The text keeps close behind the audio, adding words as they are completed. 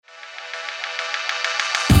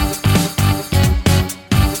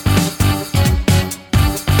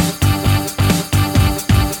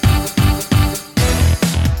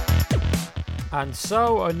And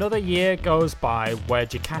so another year goes by where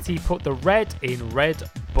Ducati put the red in Red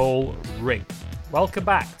Bull Ring. Welcome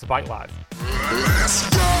back to Bike Live. Let's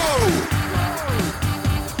go!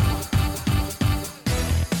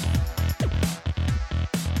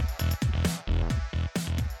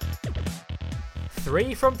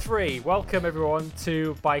 3 from 3. Welcome everyone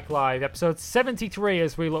to Bike Live, episode 73,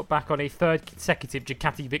 as we look back on a third consecutive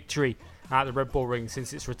Ducati victory at the Red Bull Ring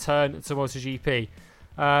since its return to MotoGP.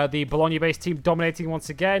 The Bologna-based team dominating once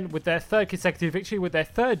again with their third consecutive victory with their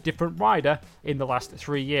third different rider in the last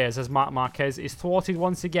 3 years, as Marc Marquez is thwarted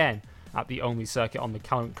once again at the only circuit on the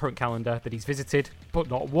current calendar that he's visited but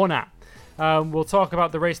not won at. We'll talk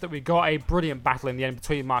about the race that we got, a brilliant battle in the end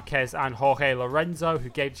between Marquez and Jorge Lorenzo, who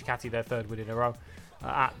gave Ducati their third win in a row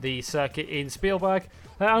at the circuit in Spielberg,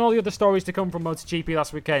 and all the other stories to come from MotoGP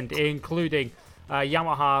last weekend, including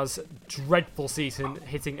Yamaha's dreadful season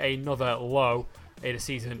hitting another low in a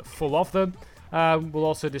season full of them. We'll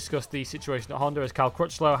also discuss the situation at Honda, as Cal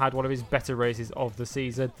Crutchlow had one of his better races of the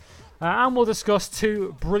season. And we'll discuss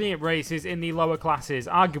two brilliant races in the lower classes,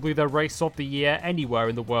 arguably the race of the year anywhere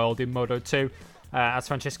in the world in Moto2, as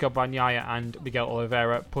Francesco Bagnaia and Miguel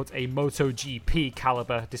Oliveira put a MotoGP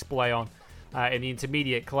caliber display on in the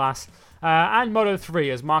intermediate class. And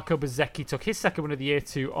Moto3, as Marco Bezzecchi took his second win of the year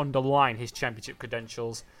to underline his championship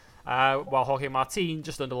credentials, while Jorge Martin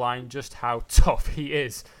just underlined just how tough he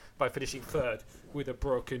is by finishing third with a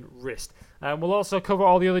broken wrist. We'll also cover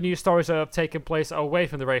all the other news stories that have taken place away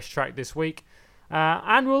from the racetrack this week.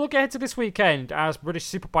 And we'll look ahead to this weekend as British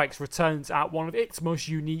Superbikes returns at one of its most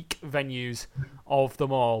unique venues of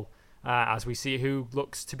them all, as we see who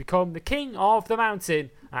looks to become the king of the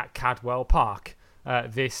mountain at Cadwell Park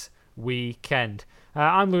this weekend.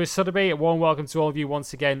 I'm Lewis Sotheby. A warm welcome to all of you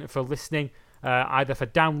once again for listening, either for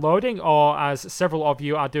downloading or, as several of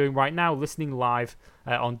you are doing right now, listening live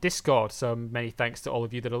on Discord. So many thanks to all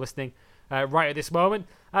of you that are listening right at this moment.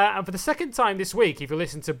 And for the second time this week, if you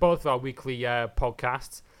listen to both of our weekly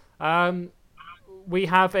podcasts, we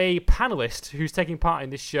have a panelist who's taking part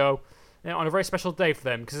in this show on a very special day for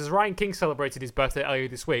them, because as Ryan King celebrated his birthday earlier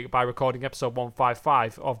this week by recording episode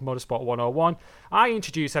 155 of Motorsport 101, I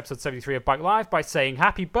introduced episode 73 of Bike Live by saying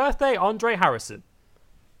happy birthday, Andre Harrison.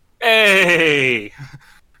 Hey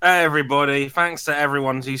everybody, thanks to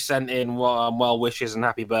everyone who sent in well wishes and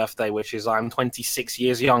happy birthday wishes. I'm 26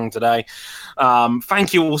 years young today.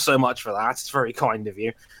 Thank you all so much for that. It's very kind of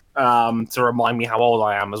you to remind me how old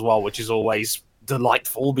I am as well, which is always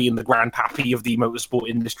delightful, being the grandpappy of the motorsport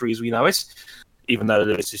industry as we know it, even though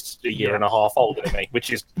Lewis is a year and a half older than me,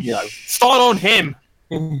 which is, start on him.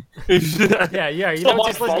 yeah. You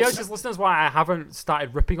know, just listeners, why I haven't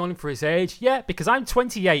started ripping on him for his age. Yeah, because I'm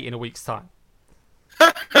 28 in a week's time.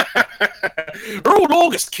 We're all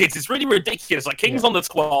August kids. It's really ridiculous. Like, King's on the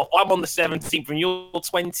 12th, I'm on the 17th, and you're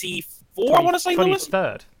 24, I want to say, Lewis?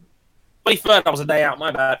 23rd. 23rd, that was a day out,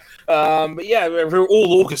 my bad. But yeah, we're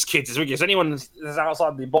all August kids. It's ridiculous. Anyone that's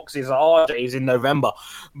outside the boxes at RJ is in November.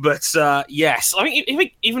 But yes, I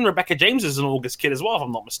think even Rebecca James is an August kid as well, if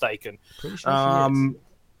I'm not mistaken. Pretty sure she is.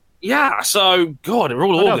 Yeah, so, God, we're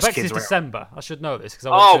all August Bex kids. It's December. I should know this, because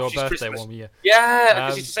I went to her birthday Christmas. 1 year. Yeah,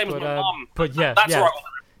 because she's the same as my mum. But yeah, that's right.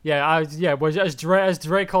 Well, as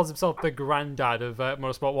Dre calls himself the granddad of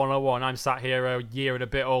Motorsport 101, I'm sat here a year and a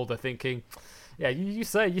bit older thinking, yeah, you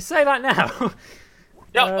say that now.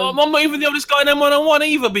 Yeah, I'm not even the oldest guy in M101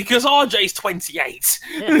 either, because RJ's 28.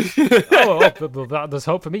 Yeah. There's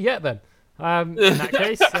hope for me yet then. In that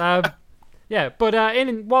case, yeah. But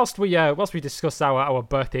whilst we discuss our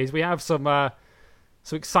birthdays, we have some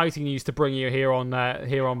exciting news to bring you here on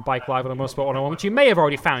Bike Live on the Motorsport 101, which you may have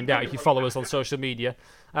already found out if you follow us on social media.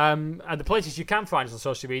 And the places you can find us on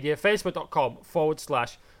social media: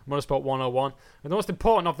 facebook.com/Motorsport 101. And the most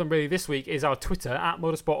important of them really this week is our Twitter at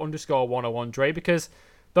Motorsport_101 Dre, because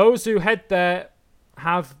those who head there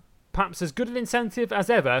have perhaps as good an incentive as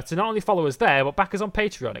ever to not only follow us there, but back us on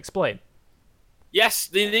Patreon. Explain. Yes,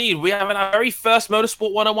 indeed. We have our very first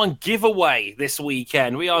Motorsport 101 giveaway this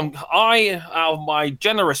weekend. I, out of my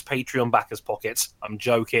generous Patreon backers' pockets, I'm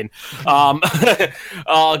joking,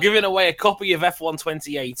 are giving away a copy of F1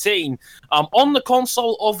 2018 on the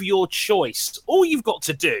console of your choice. All you've got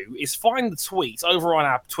to do is find the tweet over on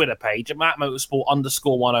our Twitter page at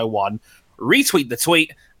 @Motorsport_101, retweet the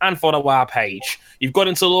tweet, and follow our page. You've got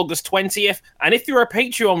until August 20th, and if you're a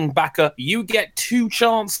Patreon backer, you get 2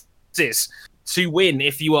 chances to win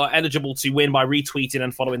if you are eligible to win by retweeting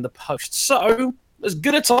and following the post. So, as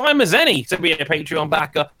good a time as any to be a Patreon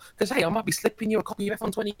backer, because, hey, I might be slipping you a copy of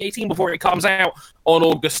F1 2018 before it comes out on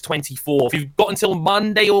August 24th. You've got until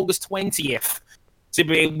Monday, August 20th to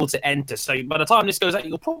be able to enter. So by the time this goes out,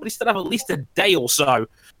 you'll probably still have at least a day or so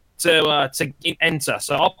to enter.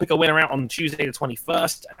 So I'll pick a winner out on Tuesday the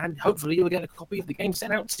 21st, and hopefully you'll get a copy of the game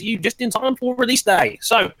sent out to you just in time for release day.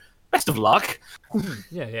 So best of luck.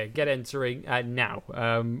 Yeah, get entering now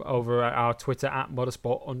over at our Twitter at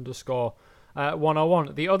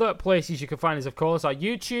motorsport_101. The other places you can find us, of course, are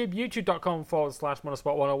YouTube,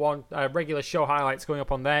 youtube.com/motorsport101. Regular show highlights going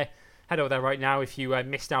up on there. Head over there right now if you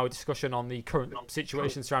missed our discussion on the current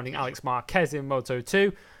situation surrounding Alex Marquez in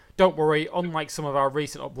Moto2. Don't worry, unlike some of our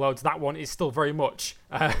recent uploads, that one is still very much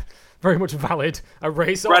valid. A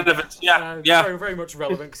race relevant, very, very much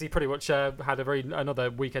relevant, because he pretty much had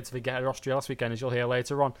another weekend to forget at Austria last weekend, as you'll hear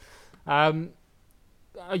later on.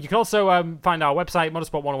 You can also find our website,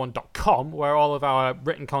 motorsport101.com, where all of our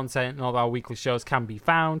written content and all of our weekly shows can be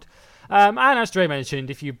found. And as Dre mentioned,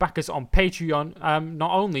 if you back us on Patreon,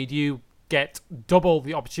 not only do you get double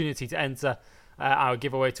the opportunity to enter our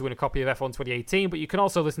giveaway to win a copy of F1 2018, but you can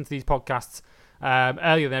also listen to these podcasts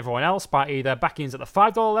earlier than everyone else by either backing us at the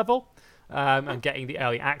 $5 level and getting the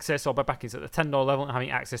early access, or by backing us at the $10 level and having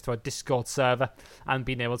access to our Discord server and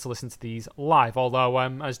being able to listen to these live. Although,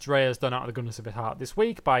 as Dre has done out of the goodness of his heart this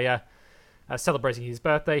week by celebrating his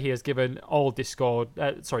birthday, he has given all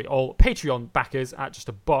Patreon backers at just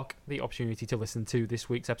 $1 the opportunity to listen to this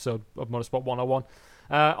week's episode of Motorsport 101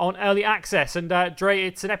 on early access. And Dre,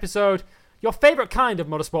 it's an episode, your favourite kind of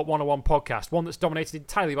Motorsport 101 podcast, one that's dominated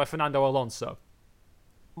entirely by Fernando Alonso.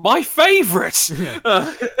 My favourite?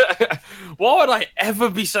 Why would I ever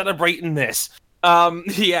be celebrating this?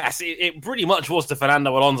 Yes, it pretty much was the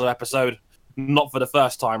Fernando Alonso episode. Not for the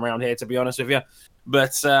first time around here, to be honest with you.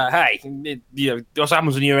 But, hey, what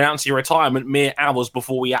happens when you announce your retirement mere hours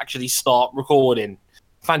before we actually start recording?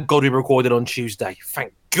 Thank God we recorded on Tuesday.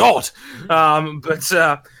 Thank God!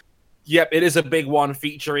 Yep, it is a big one,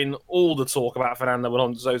 featuring all the talk about Fernando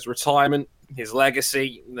Alonso's retirement, his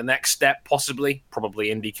legacy, the next step, probably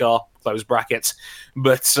IndyCar, close brackets.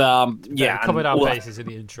 But, yeah. Covered our bases in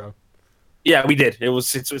the intro. Yeah, we did.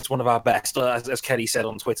 It's one of our best, as Kelly said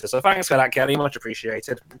on Twitter. So thanks for that, Kelly. Much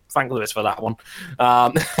appreciated. Thank Lewis for that one.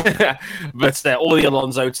 But all the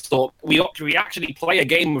Alonso talk, we actually play a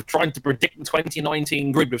game of trying to predict the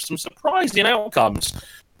 2019 grid with some surprising outcomes.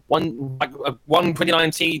 One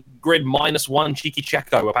 2019 grid minus one cheeky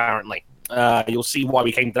Checo, apparently. You'll see why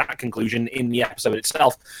we came to that conclusion in the episode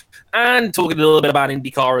itself. And talking a little bit about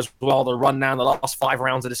IndyCar as well, the rundown, the last 5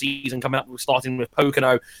 rounds of the season coming up, starting with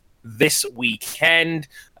Pocono this weekend.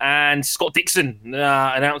 And Scott Dixon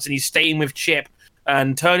announcing he's staying with Chip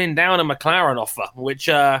and turning down a McLaren offer, which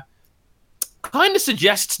kind of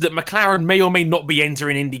suggests that McLaren may or may not be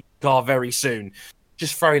entering IndyCar very soon.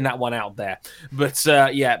 Just throwing that one out there. But,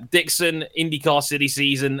 yeah, Dixon, IndyCar City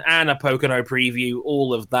season, and a Pocono preview,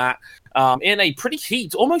 all of that, in a pretty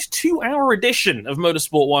heat, almost 2-hour edition of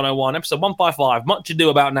Motorsport 101, episode 155, Much Ado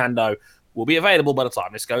About Nando, will be available by the time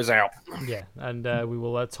this goes out. Yeah, and we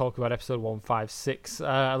will talk about episode 156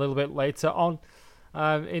 a little bit later on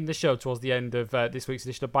in the show, towards the end of this week's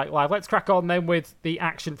edition of Bike Live. Let's crack on then with the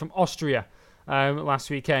action from Austria. Last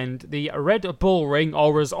weekend, the Red Bull Ring,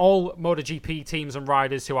 or as all MotoGP teams and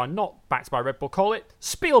riders who are not backed by Red Bull call it,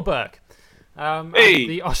 Spielberg.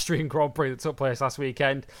 The Austrian Grand Prix that took place last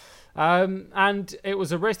weekend. And it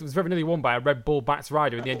was a race that was very nearly won by a Red Bull-backed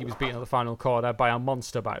rider. In the end, he was beaten at the final corner by a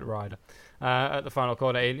Monster-backed rider at the final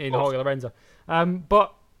corner in Jorge Lorenzo.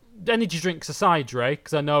 But energy drinks aside, Dre,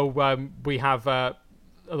 because I know we have a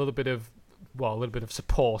little bit of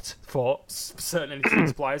support for certain energy drink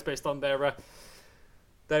suppliers based on their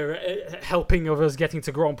helping of us getting to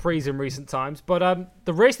Grand Prix in recent times. But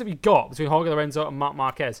the race that we got between Jorge Lorenzo and Marc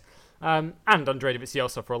Marquez, and Andrea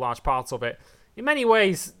Dovizioso for a large part of it, in many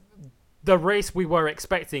ways, the race we were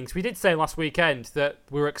expecting. So we did say last weekend that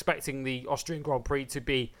we were expecting the Austrian Grand Prix to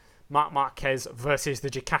be Marc Marquez versus the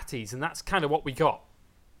Ducatis, and that's kind of what we got.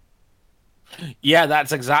 Yeah,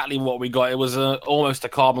 that's exactly what we got. It was almost a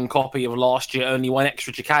carbon copy of last year, only one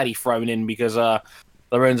extra Ducati thrown in because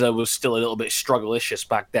Lorenzo was still a little bit struggle-licious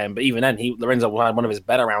back then. But even then, Lorenzo had one of his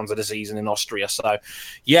better rounds of the season in Austria. So,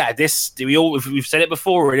 yeah, we've said it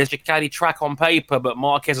before. It is Ducati track on paper, but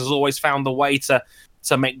Marquez has always found a way to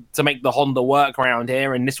make the Honda work around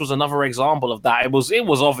here, and this was another example of that. It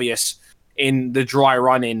was obvious in the dry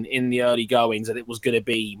running in the early goings that it was going to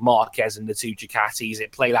be Marquez and the two Ducatis.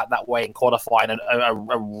 It played out that way in qualifying, a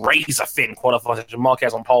razor-thin qualifying.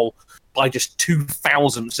 Marquez on pole by just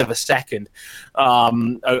 0.02 of a second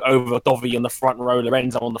over Dovi on the front row,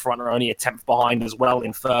 Lorenzo on the front row, only a tenth behind as well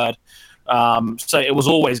in third. So it was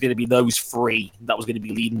always going to be those three that was going to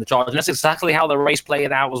be leading the charge. And that's exactly how the race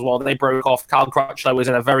played out as well. They broke off. Cal Crutchlow was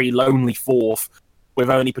in a very lonely fourth with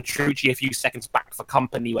only Petrucci a few seconds back for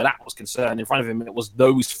company where that was concerned. In front of him, it was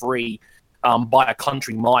those three by a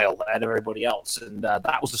country mile ahead of everybody else, and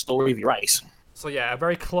that was the story of the race. So yeah, a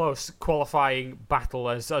very close qualifying battle,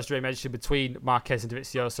 as Dre mentioned, between Marquez and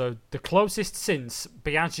Dovizioso. The closest since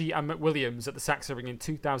Biaggi and McWilliams at the Sachsenring in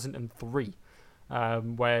 2003,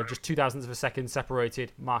 where just 0.02 of a second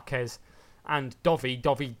separated Marquez and Dovi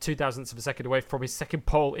 0.02 of a second away from his second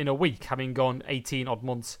pole in a week, having gone 18 odd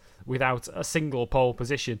months without a single pole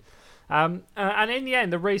position. And in the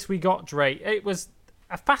end, the race we got, Dre, it was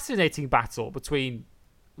a fascinating battle between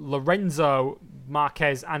Lorenzo,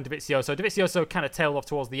 Marquez and Dovizioso. Dovizioso kind of tailed off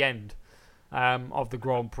towards the end of the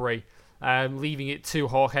Grand Prix, leaving it to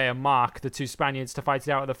Jorge and Marc, the two Spaniards, to fight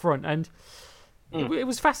it out at the front. And it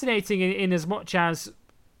was fascinating in as much as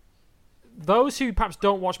those who perhaps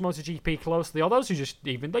don't watch MotoGP closely, or those who just,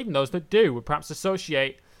 even those that do, would perhaps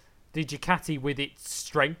associate the Ducati with its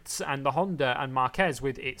strengths and the Honda and Marquez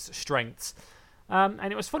with its strengths.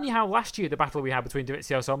 And it was funny how last year the battle we had between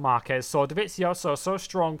Dovizioso and Marquez saw Dovizioso so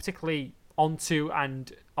strong, particularly onto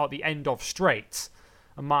and at the end of straights,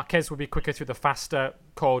 and Marquez would be quicker through the faster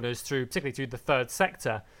corners, particularly through the third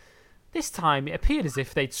sector. This time it appeared as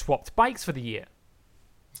if they'd swapped bikes for the year.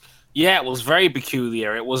 Yeah, it was very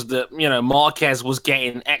peculiar. It was that, Marquez was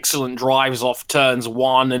getting excellent drives off turns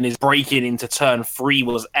 1, and his braking into turn 3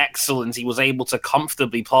 was excellent. He was able to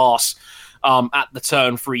comfortably pass at the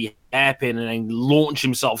turn 3 hairpin and then launch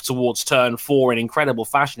himself towards turn 4 in incredible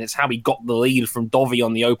fashion. It's how he got the lead from Dovi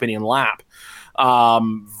on the opening lap.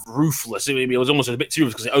 Ruthless. It was almost a bit too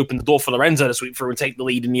ruthless because it opened the door for Lorenzo to sweep through and take the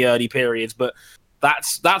lead in the early periods. But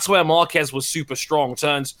that's where Marquez was super strong.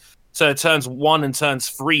 Turns 1 and turns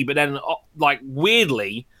 3, but then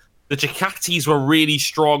weirdly, the Ducatis were really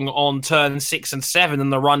strong on turn 6 and 7,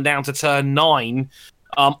 and the run down to turn 9,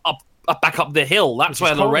 back up the hill. That's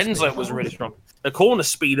where Lorenzo was really strong. The corner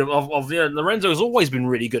speed of Lorenzo has always been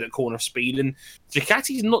really good at corner speed, and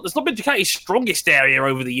it's not been Ducati's strongest area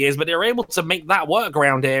over the years, but they were able to make that work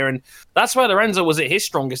around here, and that's where Lorenzo was at his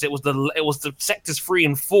strongest. It was the sectors 3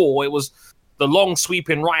 and 4. It was the long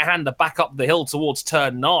sweeping right-hander back up the hill towards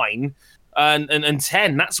turn 9 and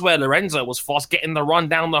 10. That's where Lorenzo was fast, getting the run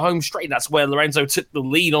down the home straight. That's where Lorenzo took the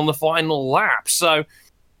lead on the final lap. So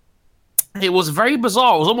it was very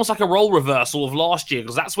bizarre. It was almost like a role reversal of last year,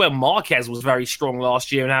 because that's where Marquez was very strong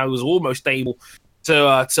last year and how he was almost able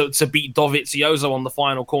to beat Dovizioso on the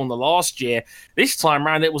final corner last year. This time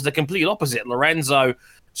around, it was the complete opposite. Lorenzo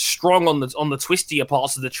strong on the twistier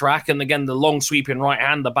parts of the track, and again the long sweeping right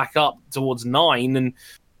hander back up towards 9, and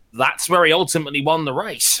that's where he ultimately won the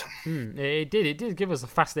race. It did give us a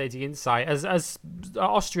fascinating insight, as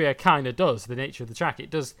Austria kind of does, the nature of the track. It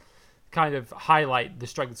does kind of highlight the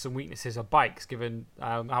strengths and weaknesses of bikes, given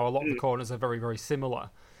how a lot of the corners are very, very similar.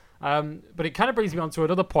 But it kind of brings me on to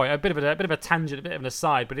another point, a bit of a tangent, a bit of an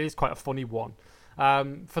aside, but it is quite a funny one.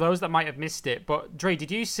 For those that might have missed it, but Dre,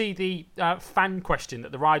 did you see the fan question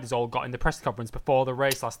that the riders all got in the press conference before the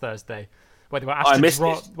race last Thursday, where they were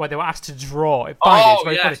asked to draw? It's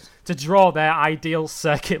very funny, to draw their ideal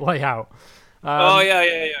circuit layout.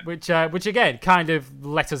 Which again kind of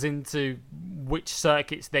let us into which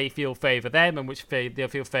circuits they feel favour them and which they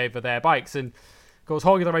feel favour their bikes. And of course,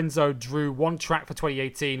 Jorge Lorenzo drew one track for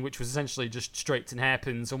 2018, which was essentially just straights and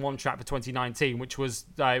hairpins, and one track for 2019, which was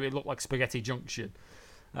it looked like Spaghetti Junction.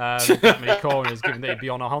 That many corners, given that he'd be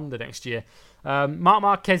on a Honda next year. Marc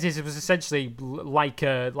Marquez's was essentially like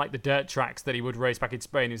the dirt tracks that he would race back in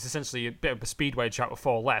Spain. It was essentially a bit of a speedway track with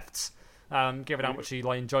 4 lefts, given how much he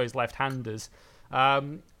enjoys left-handers.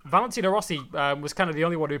 Valentino Rossi was kind of the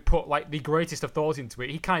only one who put the greatest of thought into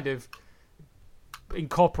it. He kind of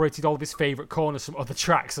incorporated all of his favourite corners from other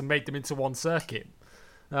tracks and made them into one circuit.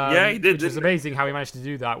 He did. Which was amazing how he managed to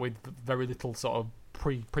do that with very little sort of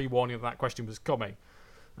pre-warning that question was coming.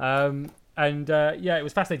 It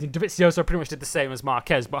was fascinating. Dovizioso pretty much did the same as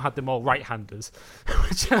Marquez, but had them all right-handers,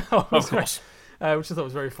 which I thought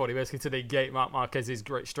was very funny, basically to negate Marc Marquez's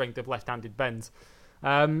great strength of left-handed bends.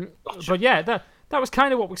 But yeah, that was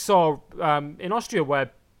kind of what we saw in Austria,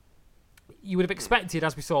 where you would have expected,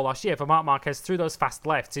 as we saw last year, for Marc Marquez through those fast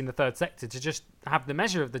lefts in the third sector to just have the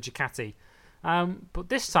measure of the Ducati. But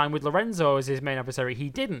this time, with Lorenzo as his main adversary, he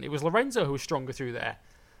didn't. It was Lorenzo who was stronger through there.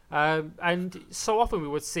 And so often we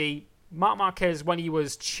would see Marc Marquez when he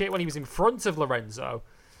was in front of Lorenzo,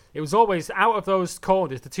 it was always out of those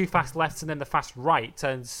corners, the 2 fast lefts and then the fast right,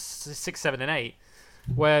 turns 6, 7, and 8,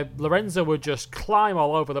 where Lorenzo would just climb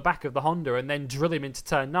all over the back of the Honda and then drill him into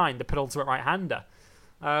turn 9, the penultimate right-hander.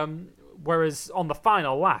 Whereas on the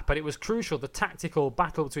final lap, and it was crucial, the tactical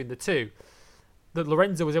battle between the two, that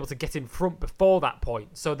Lorenzo was able to get in front before that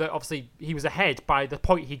point, so that obviously he was ahead by the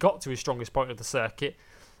point he got to his strongest point of the circuit,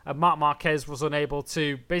 and Marc Marquez was unable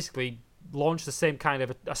to basically launch the same kind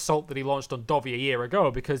of assault that he launched on Dovi a year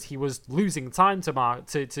ago, because he was losing time to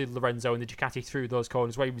Lorenzo and the Ducati through those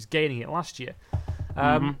corners where he was gaining it last year.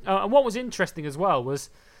 And what was interesting as well was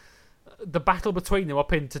the battle between them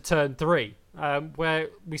up into turn 3, where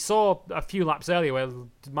we saw a few laps earlier where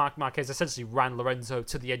Marc Marquez essentially ran Lorenzo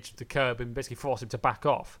to the edge of the curb and basically forced him to back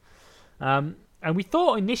off. And we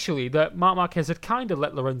thought initially that Marc Marquez had kind of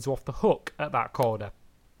let Lorenzo off the hook at that corner,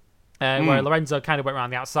 where Lorenzo kind of went around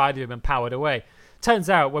the outside of him and powered away. Turns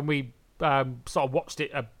out when we sort of watched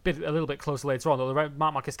it a little bit closer later on, that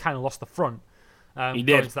Marc Marquez kind of lost the front. He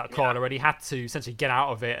did into that corner, and he had to essentially get out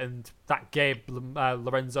of it, and that gave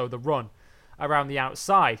Lorenzo the run around the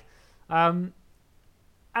outside. And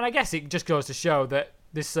I guess it just goes to show that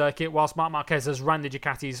this circuit, whilst Marc Marquez has ran the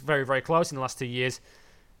Ducatis very, very close in the last 2 years,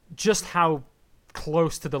 just how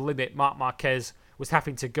close to the limit Marc Marquez was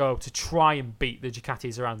having to go to try and beat the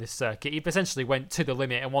Ducatis around this circuit. He essentially went to the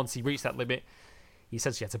limit, and once he reached that limit, he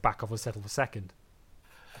essentially had to back off and settle for second.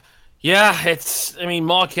 Yeah,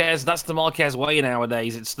 Marquez, that's the Marquez way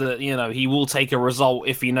nowadays. It's he will take a result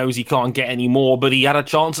if he knows he can't get any more, but he had a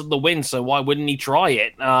chance at the win, so why wouldn't he try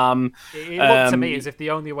it? It looked to me as if the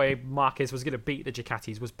only way Marquez was going to beat the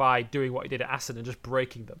Ducatis was by doing what he did at Assen and just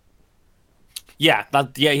breaking them. Yeah,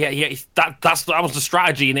 that was the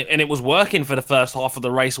strategy, and it was working for the first half of the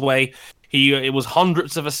raceway. It was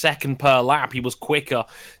hundredths of a second per lap. He was quicker,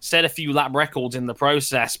 set a few lap records in the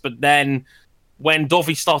process, but then when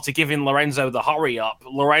Dovi started giving Lorenzo the hurry up,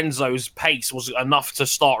 Lorenzo's pace was enough to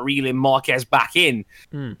start reeling Marquez back in.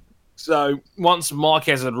 So once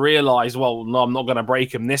Marquez had realised, well, no, I'm not going to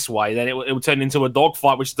break him this way, then it would turn into a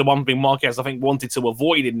dogfight, which is the one thing Marquez, I think, wanted to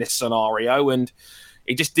avoid in this scenario, and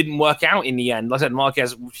it just didn't work out in the end. Like I said,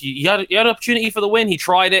 Marquez, he had an opportunity for the win. He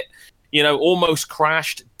tried it, almost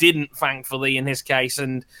crashed, didn't, thankfully, in his case,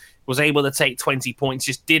 and was able to take 20 points,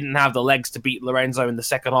 just didn't have the legs to beat Lorenzo in the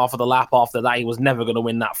second half of the lap. After that, he was never going to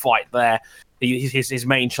win that fight there. His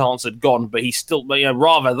main chance had gone, but he still,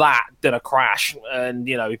 rather that than a crash. And,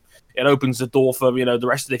 it opens the door for, the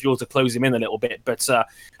rest of the field to close him in a little bit. But,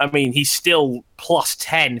 he's still plus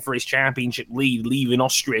 10 for his championship lead, leaving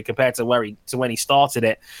Austria compared to when he started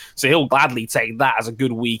it. So he'll gladly take that as a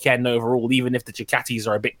good weekend overall, even if the Ducatis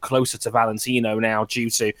are a bit closer to Valentino now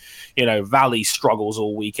due to, Valley's struggles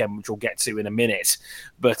all weekend, which we'll get to in a minute.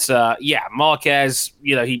 But, Marquez,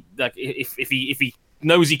 if he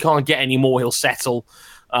knows he can't get any more, he'll settle.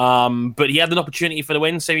 But he had an opportunity for the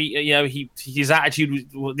win, so his attitude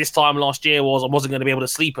this time last year was, I wasn't going to be able to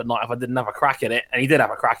sleep at night if I didn't have a crack at it, and he did have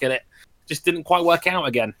a crack at it. Just didn't quite work out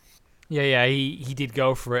again. Yeah, he did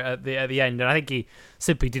go for it at the end, and I think he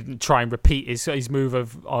simply didn't try and repeat his move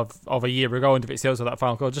of a year ago in Dovizioso, that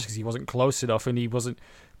final goal, just because he wasn't close enough and he wasn't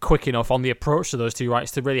quick enough on the approach to those two rights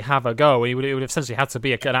to really have a go. It would have essentially had to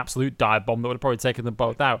be an absolute dive bomb that would have probably taken them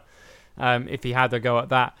both out if he had a go at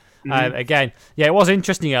that. Again, it was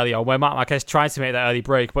interesting early on where Marc Marquez tried to make that early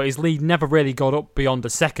break, but his lead never really got up beyond a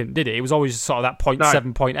second, did it? It was always sort of that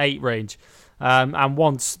 0.7, 0.8 range. And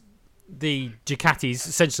once the Ducatis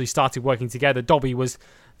essentially started working together, Dobby was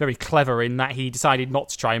very clever in that he decided not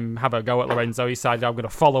to try and have a go at Lorenzo. He decided, I'm going to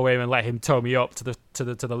follow him and let him tow me up to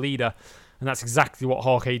the leader, and that's exactly what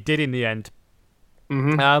Jorge did in the end.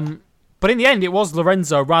 But in the end, it was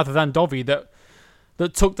Lorenzo rather than Dovi that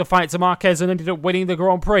took the fight to Marquez and ended up winning the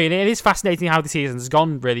Grand Prix. And it is fascinating how the season has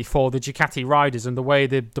gone, really, for the Ducati riders and the way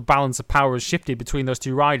the balance of power has shifted between those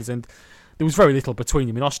two riders. And there was very little between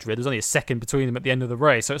them in Austria. There was only a second between them at the end of the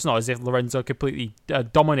race. So it's not as if Lorenzo completely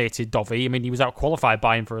dominated Dovi. I mean, he was out-qualified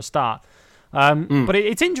by him for a start. But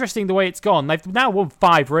it's interesting the way it's gone. They've now won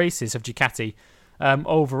 5 races of Ducati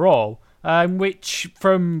overall, which,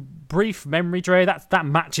 from brief memory, Dre, that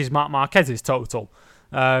matches Marc Marquez's total.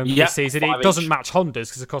 This season. It doesn't match Honda's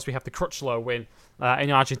because, of course, we have the Crutchlow win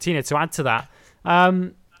in Argentina to add to that.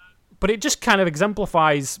 But it just kind of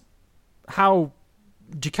exemplifies how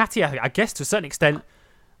Ducati, I guess, to a certain extent,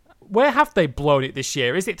 where have they blown it this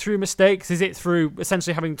year? Is it through mistakes? Is it through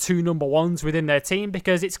essentially having 2 number ones within their team?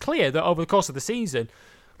 Because it's clear that over the course of the season,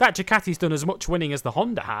 that Ducati's done as much winning as the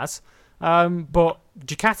Honda has. But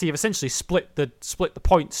Ducati have essentially split the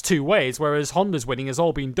points 2 ways, whereas Honda's winning has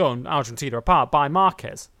all been done, Argentina apart, by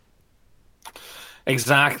Marquez.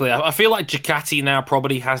 Exactly. I feel like Ducati now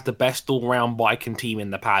probably has the best all-round biking team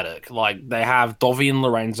in the paddock. Like, they have Dovi and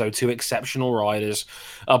Lorenzo, 2 exceptional riders,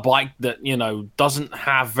 a bike that, doesn't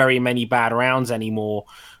have very many bad rounds anymore,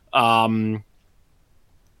 by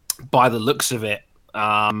the looks of it.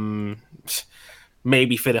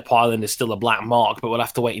 Maybe Phillip Island is still a black mark, but we'll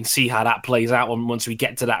have to wait and see how that plays out once we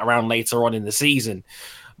get to that round later on in the season.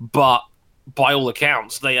 But by all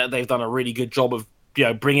accounts, they've done a really good job of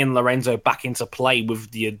bringing Lorenzo back into play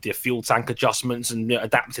with the fuel tank adjustments and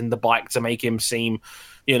adapting the bike to make him seem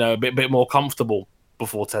a bit more comfortable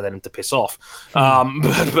before telling him to piss off.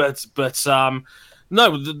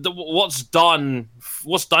 No, what's done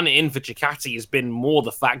it in for Ducati has been more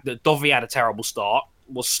the fact that Dovi had a terrible start,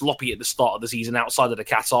 was sloppy at the start of the season outside of the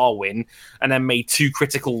Qatar win, and then made two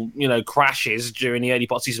critical, crashes during the early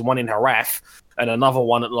part of season, one in Jerez and another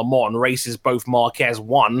one at Le Mans. Races both Marquez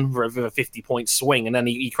won with a 50-point swing, and then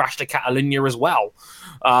he crashed at Catalunya as well.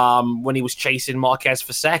 When he was chasing Marquez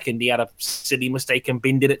for second, he had a silly mistake and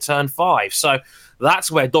binned it at turn 5. So that's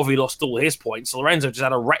where Dovi lost all his points. Lorenzo just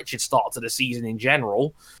had a wretched start to the season in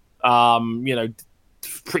general.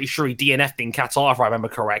 Pretty sure he DNF'd in Qatar, if I remember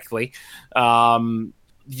correctly. Wasn't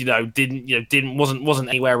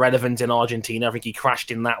anywhere relevant in Argentina. I think he crashed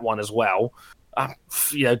in that one as well.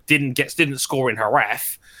 Didn't score in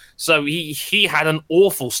Jerez. So he had an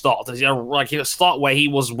awful start. Like a start where he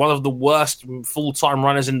was one of the worst full-time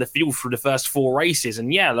runners in the field through the first 4 races.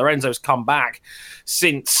 And Lorenzo's come back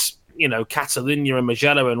since Catalunya and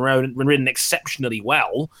Mugello and ridden exceptionally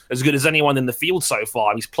well, as good as anyone in the field so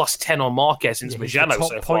far. He's plus 10 on Marquez since Mugello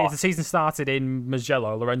so far. Point if the season started in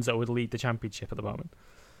Mugello, Lorenzo would lead the championship at the moment.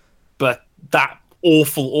 But that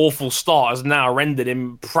awful start has now rendered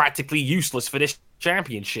him practically useless for this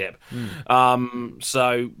championship.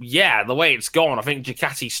 The way it's gone, I think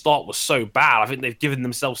Ducati's start was so bad. I think they've given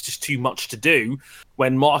themselves just too much to do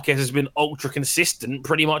when Marquez has been ultra consistent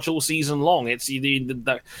pretty much all season long. It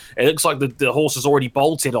looks like the horse has already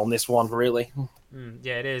bolted on this one, really.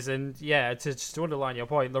 Yeah, it is. And to underline your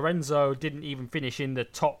point, Lorenzo didn't even finish in the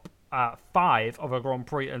top 5 of a Grand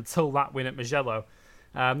Prix until that win at Mugello.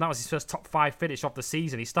 That was his first top 5 finish of the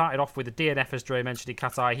season. He started off with a DNF, as Dre mentioned, in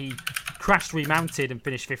Qatar. He crashed, remounted, and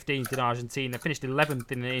finished 15th in Argentina. Finished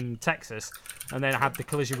 11th in Texas, and then had the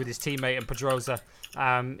collision with his teammate and Pedrosa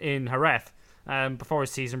in Jerez before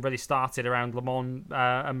his season really started around Le Mans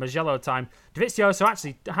and Mugello time. Dovizioso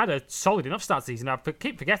actually had a solid enough start to the season. I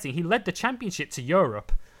keep forgetting he led the championship to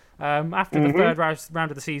Europe after the third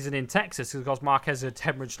round of the season in Texas, because Marquez had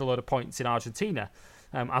hemorrhaged a load of points in Argentina,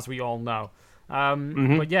 as we all know.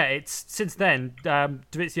 But it's since then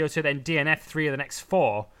Dovizioso then DNF 3 of the next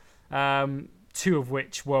 4, 2 of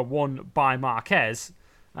which were won by Marquez,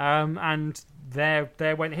 and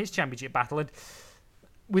there went his championship battle. And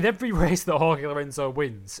with every race that Jorge Lorenzo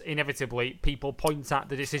wins, inevitably people point at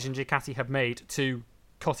the decision Ducati have made to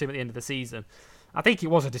cut him at the end of the season. I think it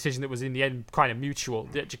was a decision that was in the end kind of mutual.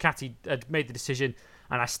 That Ducati had made the decision,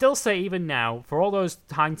 and I still say even now, for all those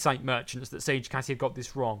hindsight merchants that say Ducati had got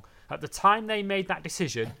this wrong, at the time they made that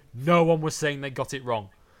decision, no one was saying they got it wrong.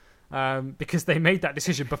 Because they made that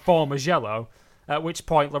decision before Mugello, at which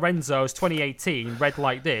point Lorenzo's 2018 read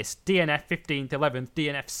like this: DNF 15th, 11th,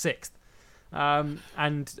 DNF 6th.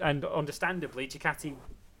 And understandably, Ducati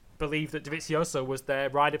believed that Dovizioso was their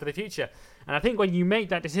rider for the future. And I think when you make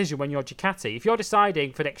that decision, when you're Ducati, if you're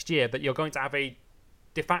deciding for next year that you're going to have a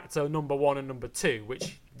de facto number 1 and number 2,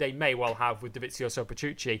 which they may well have with Dovizioso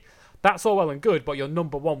Petrucci, that's all well and good, but your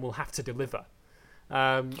number 1 will have to deliver.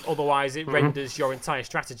 Otherwise, it renders your entire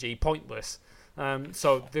strategy pointless.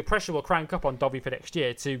 So the pressure will crank up on Dovi for next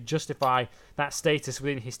year to justify that status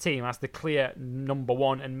within his team as the clear number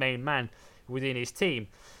 1 and main man within his team.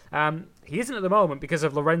 He isn't at the moment because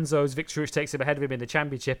of Lorenzo's victory, which takes him ahead of him in the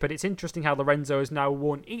championship. But it's interesting how Lorenzo has now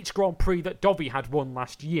won each Grand Prix that Dovi had won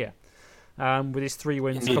last year, with his 3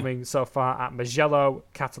 wins coming so far at Mugello,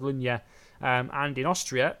 Catalunya, and in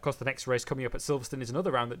Austria. Of course, the next race coming up at Silverstone is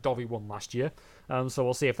another round that Dovi won last year. So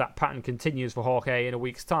we'll see if that pattern continues for Jorge in a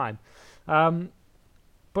week's time.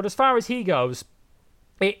 But as far as he goes,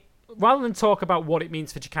 rather than talk about what it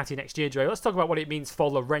means for Ducati next year, Dre, let's talk about what it means for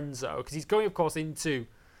Lorenzo, because he's going, of course, into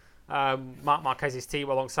Marc Marquez's team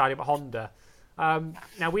alongside him at Honda.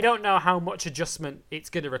 Now, we don't know how much adjustment it's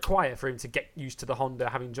going to require for him to get used to the Honda,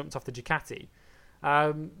 having jumped off the Ducati.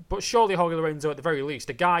 But surely Jorge Lorenzo, at the very least,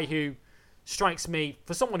 a guy who strikes me,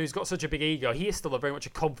 for someone who's got such a big ego, he is still very much a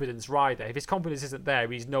confidence rider. If his confidence isn't there,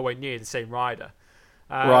 he's nowhere near the same rider.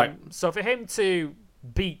 Right. So for him to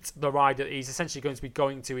beat the rider that he's essentially going to be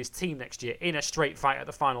going to his team next year in a straight fight at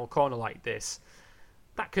the final corner like this,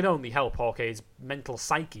 that can only help Jorge's mental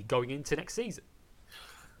psyche going into next season.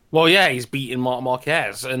 Well, yeah, he's beaten Marc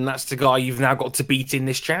Marquez, and that's the guy you've now got to beat in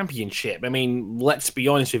this championship. I mean, let's be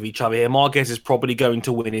honest with each other here. Marquez is probably going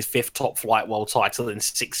to win his 5th top flight world title in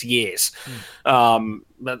 6 years by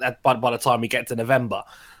the time we get to November.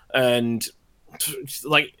 And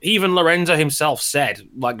like even Lorenzo himself said,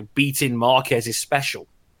 like beating Marquez is special.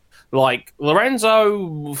 Like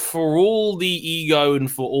Lorenzo, for all the ego and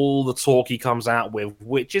for all the talk he comes out with,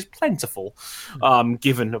 which is plentiful,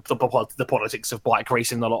 given the politics of bike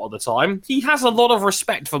racing a lot of the time, he has a lot of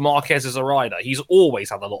respect for Marquez as a rider. He's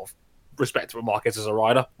always had a lot of respect for Marquez as a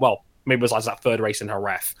rider. Well, maybe besides that third race in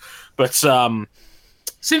Jerez, but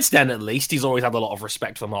since then at least, he's always had a lot of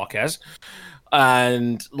respect for Marquez.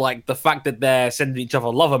 And like the fact that they're sending each other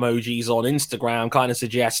love emojis on Instagram kind of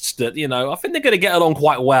suggests that, you know, I think they're going to get along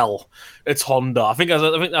quite well. It's Honda. I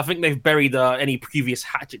think they've buried any previous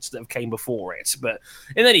hatchets that have came before it. But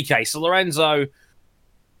in any case, Lorenzo,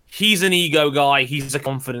 he's an ego guy. He's a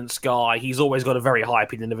confidence guy. He's always got a very high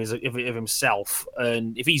opinion of himself.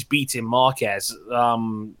 And if he's beating Marquez,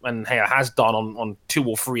 and has done on 2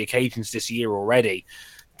 or 3 occasions this year already,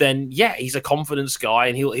 then yeah, he's a confidence guy,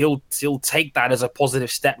 and he'll take that as a positive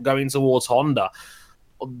step going towards Honda.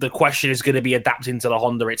 The question is going to be adapting to the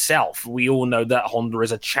Honda itself. We all know that Honda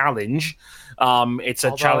is a challenge. It's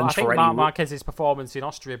a challenge for anyone. I think Marquez's performance in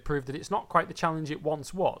Austria proved that it's not quite the challenge it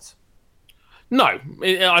once was. No,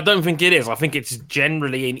 I don't think it is. I think it's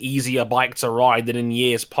generally an easier bike to ride than in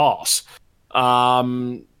years past.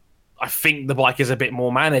 I think the bike is a bit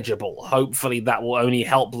more manageable. Hopefully that will only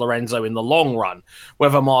help Lorenzo in the long run.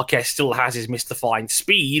 Whether Marquez still has his misdefined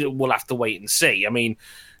speed, we'll have to wait and see. I mean,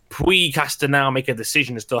 Puig has to now make a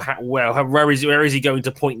decision as to where is he going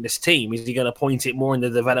to point this team? Is he going to point it more in the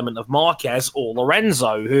development of Marquez or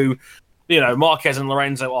Lorenzo, who, you know, Marquez and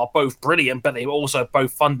Lorenzo are both brilliant, but they also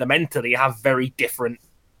both fundamentally have very different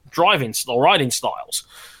riding styles.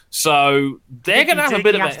 So they're going to have a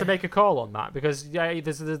bit of. He has to make a call on that because I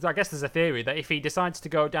guess there's a theory that if he decides to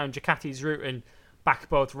go down Ducati's route and back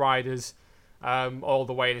both riders all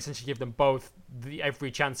the way and essentially give them both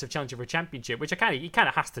every chance of challenging for a championship, which he kind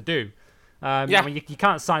of has to do. I mean, you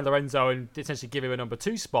can't sign Lorenzo and essentially give him a number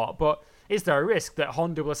 2 spot, but is there a risk that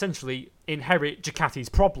Honda will essentially inherit Ducati's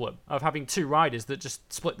problem of having 2 riders that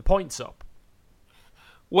just split the points up?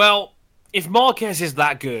 Well, if Marquez is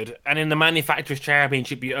that good, and in the Manufacturers'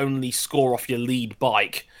 Championship you only score off your lead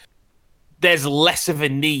bike, there's less of a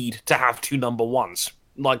need to have 2 number 1s.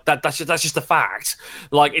 Like that's just a fact.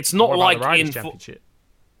 Like it's not like in Championship.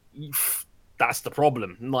 That's the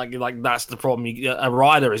problem. Like that's the problem a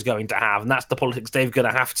rider is going to have, and that's the politics they're going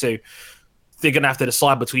to have to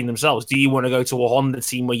decide between themselves. Do you want to go to a Honda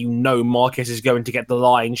team where you know Marquez is going to get the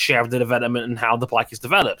lion's share of the development and how the bike is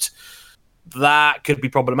developed? That could be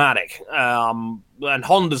problematic. And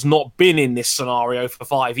Honda's not been in this scenario for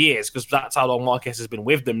 5 years because that's how long Marquez has been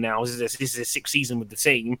with them now. This is his 6th season with the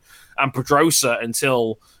team. And Pedrosa,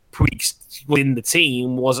 until Puig was in the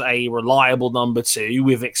team, was a reliable number 2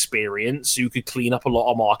 with experience who could clean up a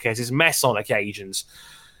lot of Marquez's mess on occasions.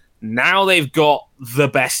 Now they've got the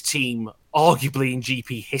best team, arguably in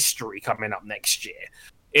GP history, coming up next year.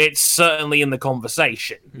 It's certainly in the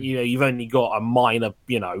conversation. You know, you've only got a minor,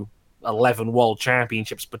 11 world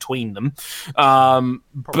championships between them.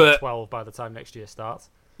 Probably 12 by the time next year starts.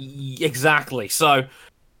 Exactly. So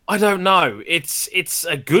I don't know. It's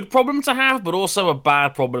a good problem to have, but also a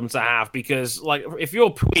bad problem to have because, like, if you're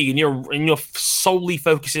Puig and you're solely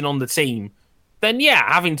focusing on the team, then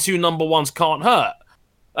yeah, having 2 number 1s can't hurt.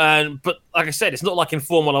 But like I said, it's not like in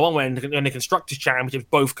Formula One where in the constructors' championships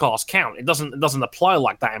both cars count. It doesn't apply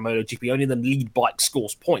like that in MotoGP. Only the lead bike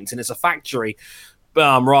scores points, and it's a factory.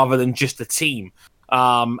 Rather than just a team.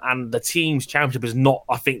 And the team's championship is not,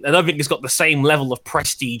 I don't think it's got the same level of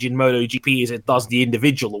prestige in MotoGP as it does the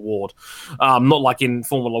individual award. Not like in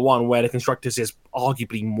Formula One, where the constructors is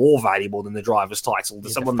arguably more valuable than the driver's title.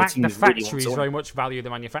 The factories very much value the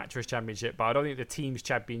manufacturer's championship, but I don't think the team's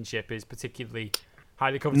championship is particularly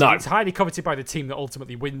highly coveted. No. It's highly coveted by the team that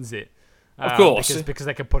ultimately wins it. Of course. Because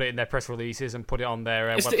they can put it in their press releases and put it on their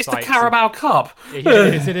website. It's the Carabao Cup. It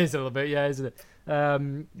is a little bit, yeah, isn't it?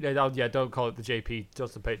 Don't call it the JP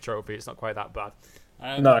Justin Pate Trophy. It's not quite that bad.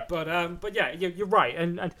 No, but yeah, you're right,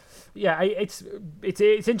 and yeah,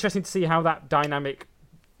 it's interesting to see how that dynamic,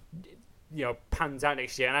 pans out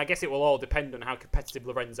next year. And I guess it will all depend on how competitive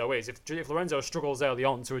Lorenzo is. If Lorenzo struggles early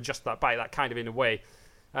on to adjust that bike, that kind of in a way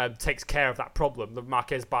takes care of that problem. The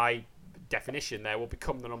Marquez, by definition, there will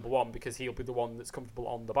become the number 1 because he'll be the one that's comfortable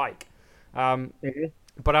on the bike.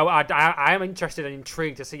 But I am interested and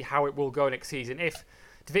intrigued to see how it will go next season. If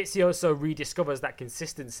Dovizioso rediscovers that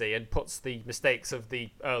consistency and puts the mistakes of the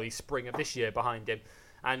early spring of this year behind him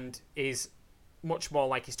and is much more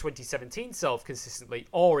like his 2017 self consistently,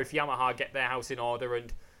 or if Yamaha get their house in order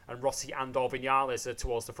and Rossi and or Vinales are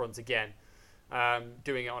towards the front again,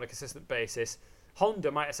 doing it on a consistent basis,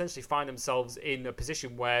 Honda might essentially find themselves in a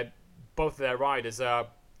position where both of their riders are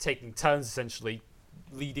taking turns essentially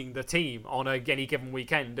leading the team on any given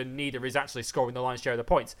weekend, and neither is actually scoring the lion's share of the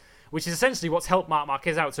points, which is essentially what's helped Marc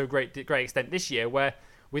Marquez out to a great extent this year, where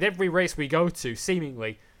with every race we go to,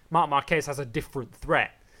 seemingly, Marc Marquez has a different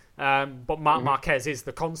threat. But Marc Marquez is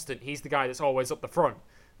the constant. He's the guy that's always up the front.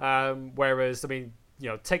 Whereas, I mean,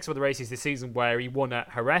 take some of the races this season where he won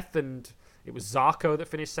at Jerez, and it was Zarco that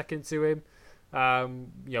finished second to him.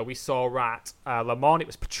 We saw at Le Mans, it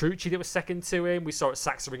was Petrucci that was second to him. We saw at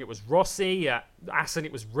Sachsenring, it was Rossi. At Assen,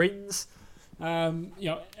 it was Rins.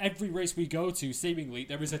 Every race we go to, seemingly,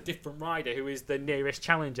 there is a different rider who is the nearest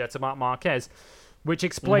challenger to Marc Marquez, which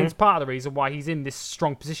explains part of the reason why he's in this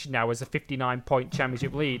strong position now as a 59-point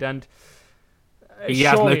championship lead. And he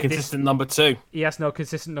has no consistent number two. He has no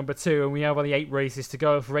consistent number two, and we have only 8 races to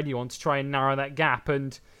go for anyone to try and narrow that gap.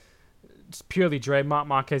 And it's purely Dre, Marc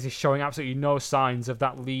Marquez is showing absolutely no signs of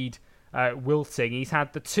that lead wilting. He's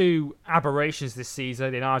had the 2 aberrations this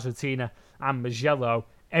season in Argentina and Mugello.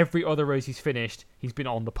 Every other race he's finished, he's been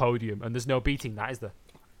on the podium, and there's no beating that, is there?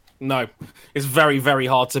 No. It's very, very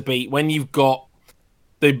hard to beat. When you've got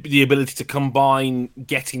the ability to combine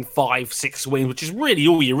getting 5-6 wins, which is really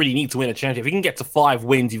all you really need to win a championship. If you can get to 5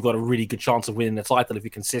 wins, you've got a really good chance of winning the title if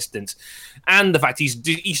you're consistent. And the fact he's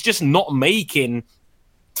just not making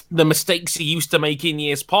the mistakes he used to make in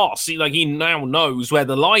years past. He now knows where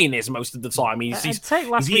the line is most of the time. And take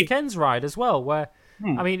last weekend's ride as well, where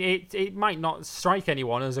I mean, it might not strike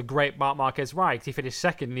anyone as a great Marc Marquez ride. He finished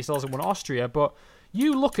second and he still hasn't won Austria, but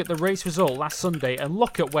you look at the race result last Sunday and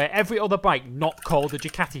look at where every other bike not called a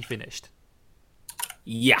Ducati finished.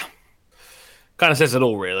 Yeah. Kind of says it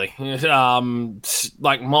all, really.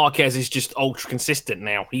 Marquez is just ultra consistent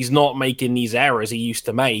now. He's not making these errors he used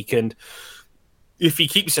to make, and if he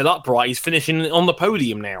keeps it upright, he's finishing on the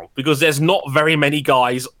podium now, because there's not very many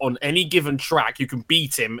guys on any given track who can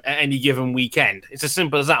beat him at any given weekend. It's as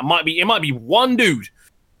simple as that. It might be one dude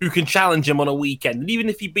who can challenge him on a weekend, and even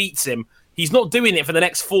if he beats him, he's not doing it for the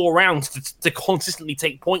next 4 rounds to consistently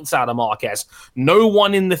take points out of Marquez. No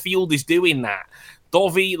one in the field is doing that.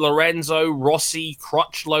 Dovi, Lorenzo, Rossi,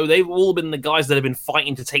 Crutchlow, they've all been the guys that have been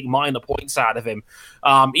fighting to take minor points out of him.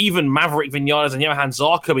 Even Maverick Vinales and Johan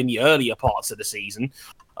Zarco in the earlier parts of the season,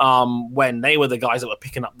 when they were the guys that were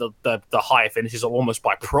picking up the higher finishes almost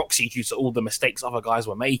by proxy due to all the mistakes other guys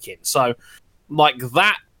were making. So,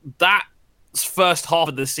 that first half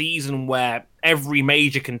of the season where every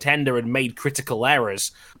major contender had made critical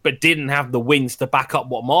errors but didn't have the wins to back up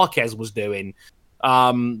what Marquez was doing,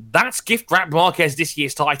 that's gift-wrapped Marquez this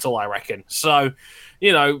year's title, I reckon. So,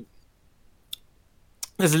 there's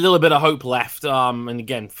a little bit of hope left. And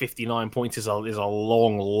again, 59 points is a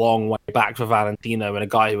long, long way back for Valentino, and a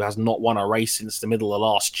guy who has not won a race since the middle of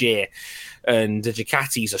last year. And the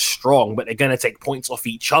Ducatis are strong, but they're going to take points off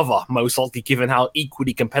each other, most likely, given how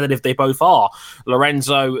equally competitive they both are.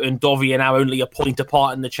 Lorenzo and Dovi are now only a point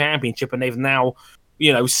apart in the championship, and they've now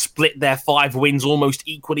split their 5 wins almost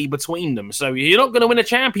equally between them. So you're not going to win a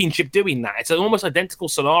championship doing that. It's an almost identical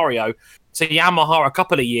scenario to Yamaha a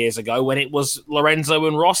couple of years ago when it was Lorenzo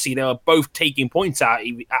and Rossi. They were both taking points out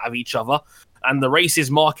of each other. And the races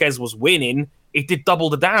Marquez was winning, it did double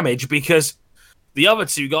the damage because the other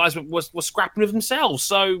 2 guys were scrapping with themselves.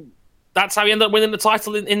 So that's how he ended up winning the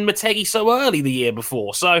title in Motegi so early the year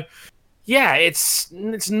before. So yeah, it's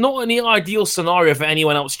not an ideal scenario for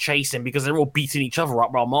anyone else chasing because they're all beating each other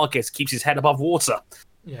up while Marquez keeps his head above water.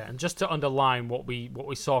 Yeah, and just to underline what we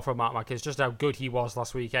saw from Marc Marquez, just how good he was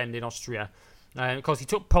last weekend in Austria. Of course, he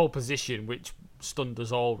took pole position, which stunned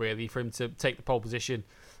us all, really, for him to take the pole position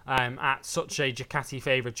at such a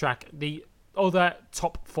Ducati-favoured track. The other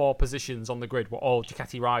top 4 positions on the grid were all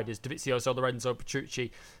Ducati riders. Dovizioso, Lorenzo,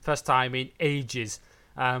 Petrucci, first time in ages.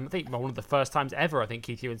 I think one of the first times ever, I think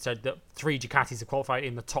Keith Ewan said that 3 Ducatis have qualified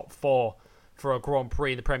in the top 4 for a Grand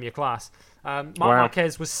Prix in the Premier class. Marc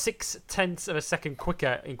Marquez was 0.6 of a second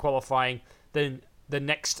quicker in qualifying than the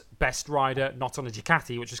next best rider not on a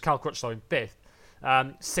Ducati, which was Cal Crutchlow in 5th.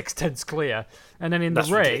 0.6 clear. And then in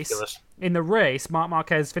the race, Marc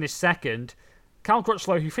Marquez finished second. Cal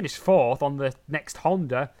Crutchlow, who finished 4th on the next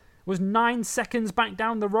Honda, was 9 seconds back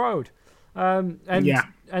down the road. And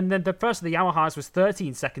then the first of the Yamahas was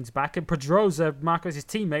 13 seconds back, and Pedrosa, Marquez's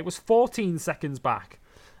teammate, was 14 seconds back,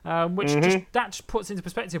 which just puts into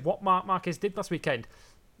perspective what Marc Marquez did last weekend.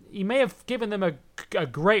 He may have given them a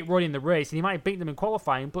great run in the race, and he might have beaten them in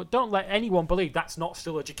qualifying, but don't let anyone believe that's not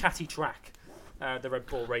still a Ducati track, the Red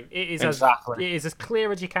Bull Ring. It is as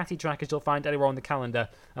clear a Ducati track as you'll find anywhere on the calendar,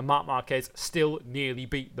 and Marc Marquez still nearly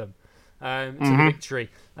beat them. to the victory,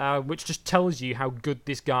 which just tells you how good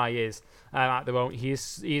this guy is at the moment. He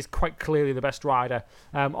is quite clearly the best rider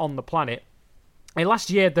on the planet. And last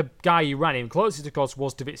year, the guy who ran him closest, of course,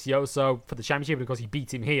 was Dovizioso for the championship because he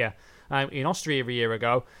beat him here in Austria a year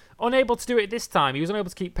ago. Unable to do it this time. He was unable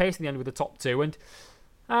to keep pace in the end with the top two. And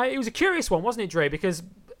it was a curious one, wasn't it, Dre? Because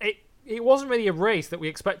it wasn't really a race that we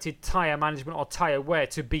expected tyre management or tyre wear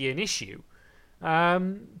to be an issue.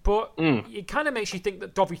 But it kind of makes you think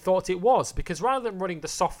that Dovi thought it was, because rather than running the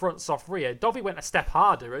soft front, soft rear, Dovi went a step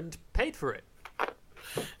harder and paid for it.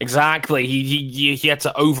 Exactly. He had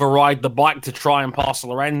to override the bike to try and pass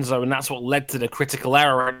Lorenzo, and that's what led to the critical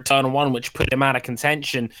error at turn one, which put him out of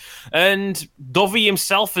contention. And Dovi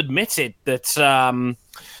himself admitted that,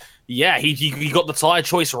 he got the tyre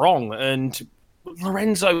choice wrong, and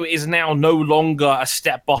Lorenzo is now no longer a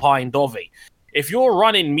step behind Dovi. If you're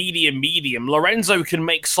running medium, Lorenzo can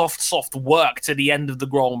make soft work to the end of the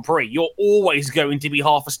Grand Prix. You're always going to be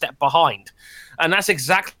half a step behind. And that's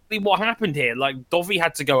exactly what happened here. Like, Dovi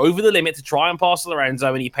had to go over the limit to try and pass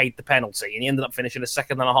Lorenzo, and he paid the penalty. And he ended up finishing a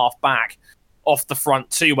second and a half back off the front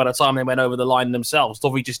two by the time they went over the line themselves.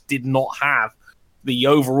 Dovi just did not have the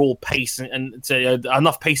overall pace and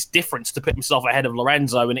enough pace difference to put himself ahead of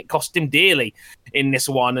Lorenzo, and it cost him dearly in this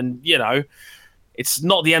one. And, it's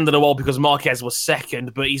not the end of the world because Marquez was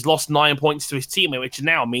second, but he's lost 9 points to his teammate, which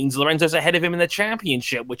now means Lorenzo's ahead of him in the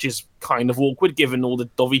championship, which is kind of awkward given all the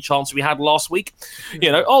Dovi chants we had last week.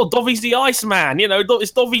 Dovi's the Iceman,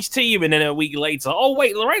 it's Dovi's team, and then a week later, oh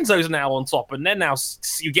wait, Lorenzo's now on top, and then now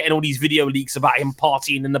you're getting all these video leaks about him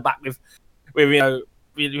partying in the back with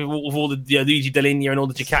all the Luigi Dell'Igna and all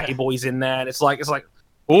the Ducati boys in there, and it's like,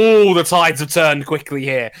 oh, the tides have turned quickly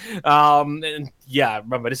here.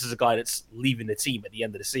 Remember, this is a guy that's leaving the team at the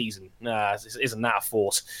end of the season. Isn't that a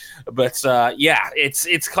force? But,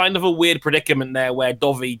 it's kind of a weird predicament there where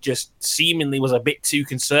Dovi just seemingly was a bit too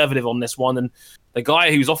conservative on this one. And the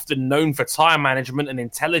guy who's often known for tyre management and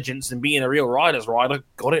intelligence and being a real rider's rider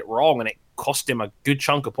got it wrong, and it cost him a good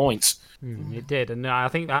chunk of points. It did, and I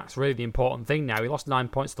think that's really the important thing now. He lost 9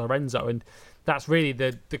 points to Lorenzo, and that's really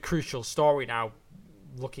the crucial story now.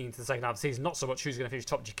 Looking into the second half of the season, not so much who's going to finish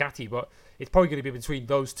top Ducati, but it's probably going to be between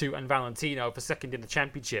those two and Valentino for second in the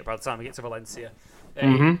championship by the time we get to Valencia.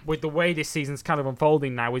 With the way this season's kind of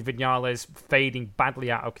unfolding now, with Viñales fading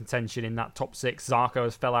badly out of contention in that top six, Zarco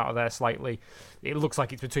has fell out of there slightly. It looks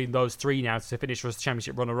like it's between those three now to finish as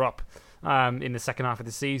championship runner-up in the second half of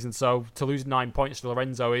the season. So to lose 9 points to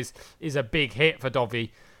Lorenzo is a big hit for Dovi.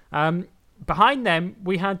 Behind them,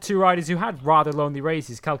 we had two riders who had rather lonely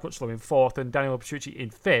races, Cal Crutchlow in fourth and Daniel Petrucci in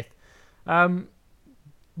fifth.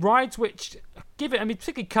 Rides which,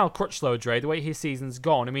 particularly Cal Crutchlow, Dre, the way his season's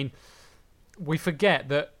gone, we forget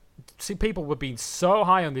that people were being so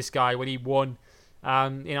high on this guy when he won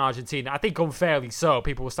in Argentina. I think unfairly so.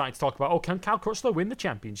 People were starting to talk about, can Cal Crutchlow win the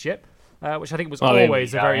championship? Which I think was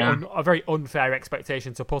always a very unfair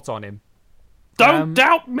expectation to put on him. Don't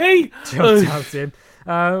doubt me! Don't doubt him.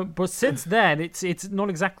 But since then, it's not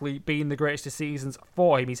exactly been the greatest of seasons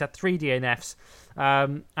for him. He's had 3 DNFs,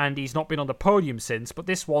 and he's not been on the podium since. But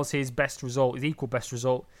this was his best result, his equal best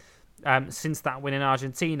result, since that win in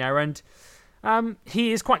Argentina. And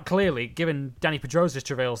he is quite clearly, given Danny Pedrosa's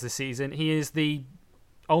travails this season, he is the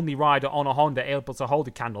only rider on a Honda able to hold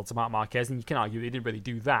a candle to Marc Marquez. And you can argue he didn't really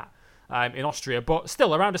do that in Austria. But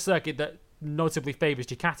still, around a circuit that notably favours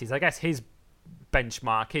Ducatis, I guess his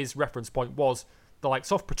benchmark, his reference point was the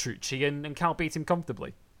likes of Petrucci, and Cal beat him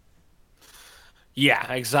comfortably.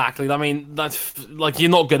 Yeah, exactly. That's you're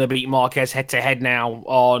not going to beat Marquez head to head now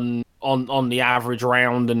on the average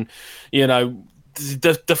round, and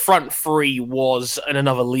the front three was in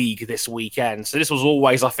another league this weekend. So this was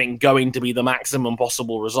always, I think, going to be the maximum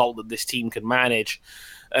possible result that this team could manage.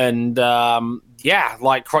 And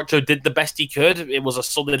Crutchlow did the best he could. It was a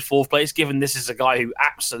solid fourth place, given this is a guy who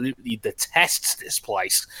absolutely detests this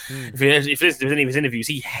place. If you listen to any of his interviews,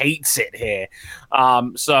 he hates it here.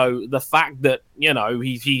 So the fact that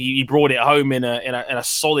he brought it home in a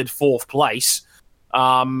solid fourth place,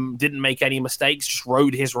 didn't make any mistakes, just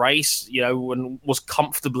rode his race, and was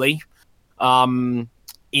comfortably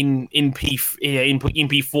in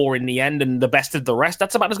P4 in the end, and the best of the rest.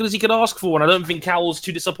 That's about as good as he could ask for, and I don't think Cal was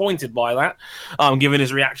too disappointed by that. Given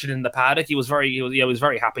his reaction in the paddock, he was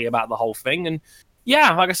very happy about the whole thing, and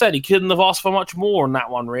like I said, he couldn't have asked for much more on that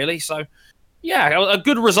one, really. So a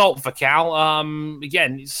good result for Cal.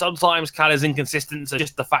 Again, sometimes Cal is inconsistent, so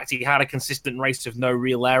just the fact he had a consistent race with no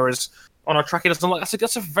real errors on a track he doesn't like,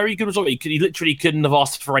 that's a very good result. He literally couldn't have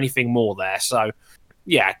asked for anything more there. So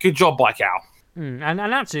good job by Cal. And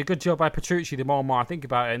actually, a good job by Petrucci, the more and more I think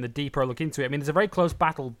about it and the deeper I look into it. I mean, there's a very close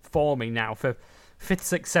battle forming now for 5th,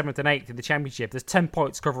 6th, 7th, and 8th in the championship. There's 10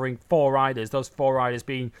 points covering 4 riders, those 4 riders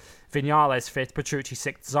being Vinales 5th, Petrucci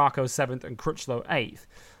 6th, Zarco 7th, and Crutchlow 8th.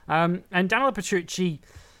 And Daniele Petrucci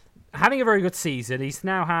having a very good season. He's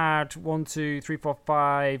now had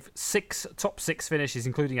 6 top 6 finishes,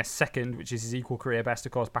 including a second, which is his equal career best,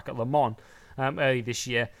 of course, back at Le Mans early this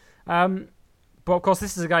year. But, of course,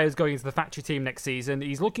 this is a guy who's going into the factory team next season.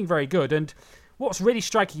 He's looking very good. And what's really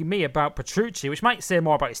striking me about Petrucci, which might say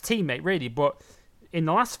more about his teammate, really, but in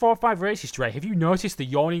the last 4 or 5 races, Trey, have you noticed the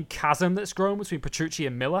yawning chasm that's grown between Petrucci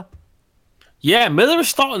and Miller? Yeah, Miller is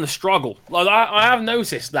starting to struggle. Like I have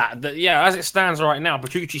noticed that, as it stands right now,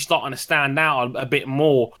 Petrucci's starting to stand out a bit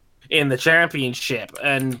more in the championship,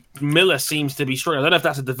 and Miller seems to be struggling. I don't know if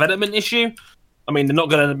that's a development issue. I mean, they're not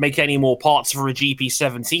going to make any more parts for a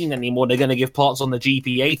GP17 anymore. They're going to give parts on the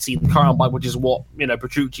GP18, the current bike, which is what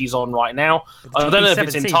Petrucci's on right now. I don't know if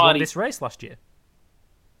it's entirely won this race last year.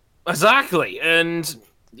 Exactly, and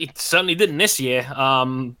it certainly didn't this year.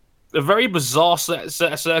 A very bizarre set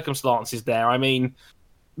of circumstances there. I mean,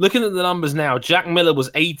 looking at the numbers now, Jack Miller was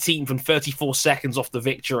 18th and 34 seconds off the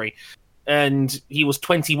victory, and he was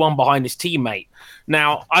 21 behind his teammate.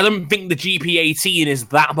 Now, I don't think the GP18 is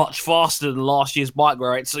that much faster than last year's bike,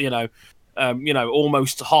 where it's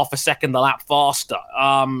almost half a second a lap faster.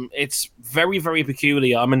 It's very, very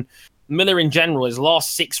peculiar. I mean, Miller in general, his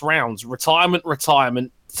last 6 rounds, retirement,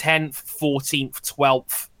 10th, 14th,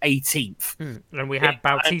 12th, 18th. And we had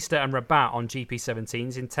Bautista and Rabat on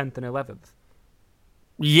GP17s in 10th and 11th.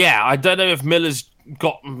 Yeah, I don't know if Miller's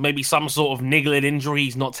got maybe some sort of niggling injury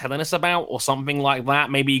he's not telling us about or something like that.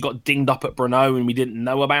 Maybe he got dinged up at Brno and we didn't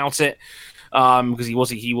know about it because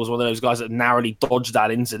he was one of those guys that narrowly dodged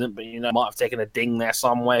that incident, but might have taken a ding there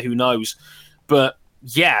somewhere. Who knows? But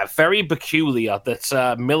yeah, very peculiar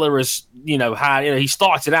that Miller has, had. He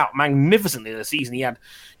started out magnificently this season. He had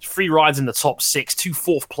 3 rides in the top 6, 2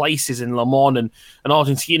 4th places in Le Mans and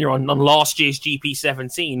Argentina on last year's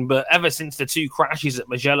GP17. But ever since the 2 crashes at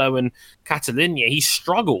Mugello and Catalunya, he's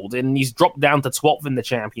struggled and he's dropped down to 12th in the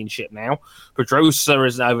championship now. Pedrosa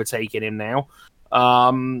has overtaken him now.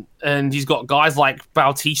 And he's got guys like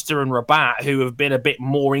Bautista and Rabat who have been a bit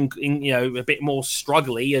more, a bit more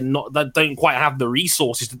struggly and that don't quite have the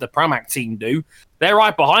resources that the Pramac team do. They're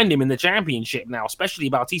right behind him in the championship now, especially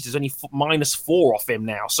Bautista's only -4 off him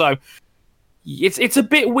now. So it's a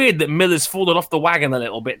bit weird that Miller's fallen off the wagon a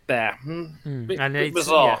little bit there. Bit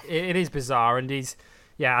bizarre. Yeah, it is bizarre, and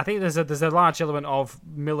I think there's a large element of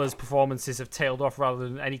Miller's performances have tailed off rather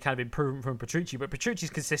than any kind of improvement from Petrucci. But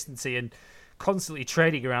Petrucci's consistency and constantly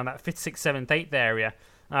trading around that 5th, 6th, 7th, 8th area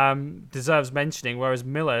deserves mentioning, whereas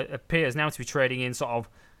Miller appears now to be trading in sort of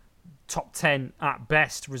top 10 at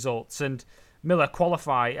best results. And Miller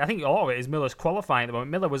qualify, I think a lot of it is Miller's qualifying at the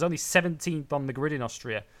moment. Miller was only 17th on the grid in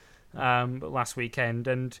Austria last weekend,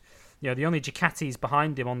 and the only Ducatis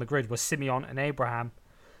behind him on the grid was Simeon and Abraham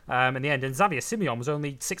in the end. And Xavier Simeon was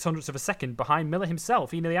only 600ths of a second behind Miller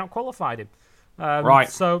himself. He nearly outqualified him.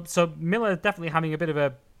 Right. So Miller definitely having a bit of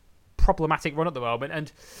a problematic run at the moment,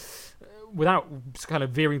 and without kind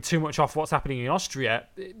of veering too much off what's happening in Austria,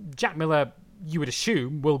 Jack Miller, you would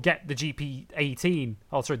assume, will get the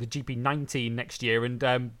GP19 next year, and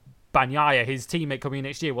Bagnaia, his teammate coming in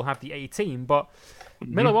next year, will have the 18. But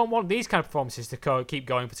Miller won't want these kind of performances to keep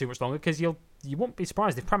going for too much longer, because you won't be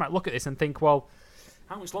surprised if Pramac look at this and think, well,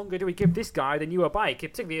 how much longer do we give this guy the newer bike,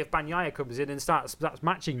 particularly if Bagnaia comes in and starts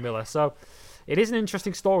matching Miller. So it is an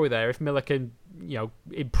interesting story there if Miller can,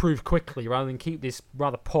 improve quickly rather than keep this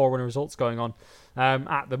rather poor run of results going on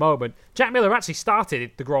at the moment. Jack Miller actually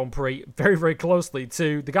started the Grand Prix very, very closely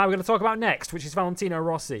to the guy we're going to talk about next, which is Valentino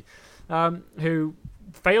Rossi, who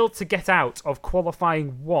failed to get out of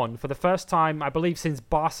qualifying 1 for the first time, I believe, since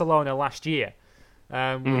Barcelona last year,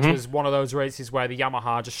 which was one of those races where the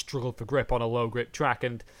Yamaha just struggled for grip on a low grip track,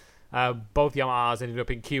 and both Yamahas ended up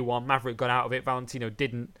in Q1. Maverick got out of it, Valentino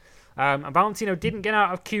didn't. And Valentino didn't get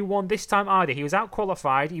out of Q1 this time either. He was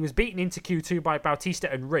out-qualified. He was beaten into Q2 by Bautista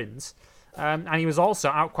and Rins. And he was also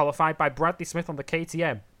out-qualified by Bradley Smith on the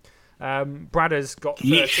KTM. Brad has got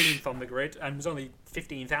 13th on the grid and was only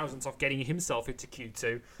 15 thousandths off getting himself into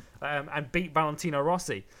Q2 and beat Valentino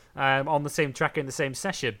Rossi on the same track in the same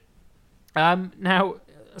session. Now,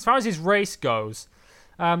 as far as his race goes,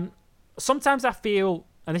 sometimes I feel,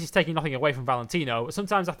 and this is taking nothing away from Valentino, but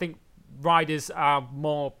sometimes I think riders are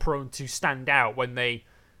more prone to stand out when they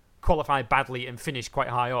qualify badly and finish quite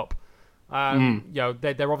high up. They're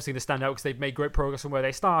obviously going to stand out because they've made great progress from where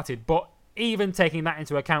they started. But even taking that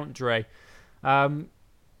into account, Dre,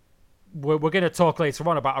 we're going to talk later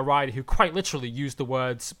on about a rider who quite literally used the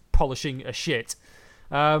words polishing a shit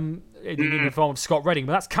in the form of Scott Redding,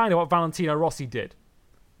 but that's kind of what Valentino Rossi did.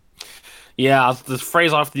 Yeah, the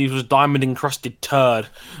phrase I often use was diamond encrusted turd.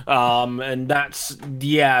 And that's,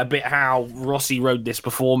 a bit how Rossi rode this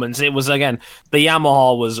performance. It was, again, the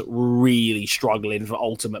Yamaha was really struggling for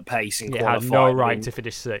ultimate pace in qualifying. It had no right to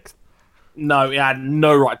finish 6th. No, it had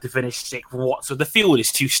no right to finish 6th. So the field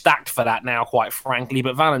is too stacked for that now, quite frankly.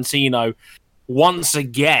 But Valentino, once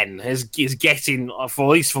again, is getting, for at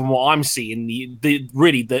least from what I'm seeing,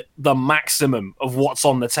 the maximum of what's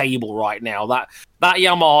on the table right now. That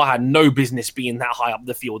Yamaha had no business being that high up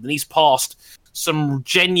the field, and he's passed some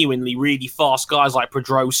genuinely really fast guys like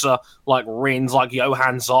Pedrosa, like Rins, like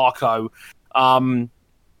Johan Zarco.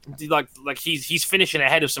 Like he's finishing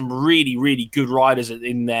ahead of some really, really good riders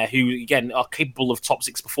in there who, again, are capable of top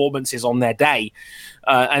 6 performances on their day,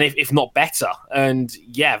 and if not better. And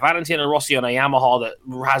Valentino Rossi on a Yamaha that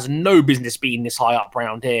has no business being this high up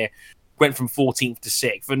round here went from 14th to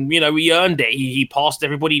 6th, and he earned it. He passed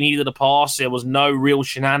everybody he needed to pass. There was no real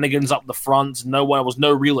shenanigans up the front. There was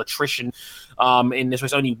no real attrition in this.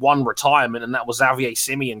 Was only one retirement, and that was Xavier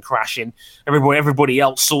Simeon crashing. Everybody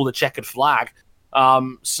else saw the checkered flag.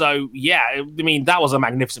 That was a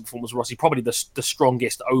magnificent performance, Rossi. Probably the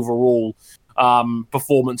strongest overall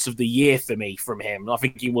performance of the year for me from him. I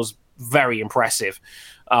think he was very impressive,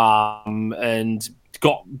 and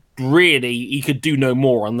he could do no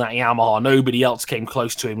more on that Yamaha. Nobody else came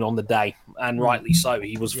close to him on the day, and rightly so.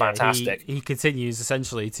 He was fantastic. He continues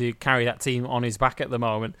essentially to carry that team on his back at the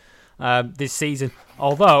moment. This season,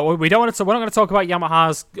 although we're not going to talk about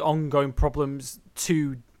Yamaha's ongoing problems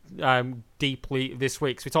too deeply this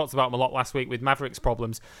week, because we talked about them a lot last week with Maverick's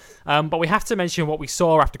problems, but we have to mention what we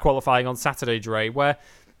saw after qualifying on Saturday, Dre, where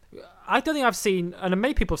I don't think I've seen, and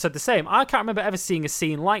many people have said the same, I can't remember ever seeing a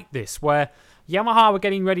scene like this, where Yamaha were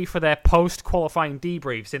getting ready for their post-qualifying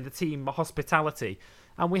debriefs in the team hospitality,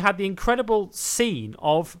 and we had the incredible scene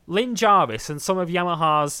of Lynn Jarvis and some of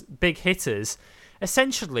Yamaha's big hitters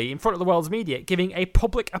essentially in front of the world's media giving a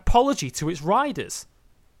public apology to its riders.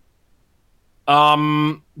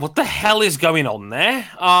 What the hell is going on there?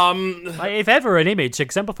 If ever an image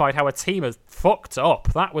exemplified how a team has fucked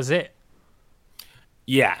up, that was it.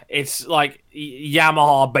 Yeah, it's like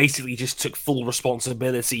Yamaha basically just took full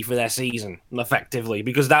responsibility for their season, effectively,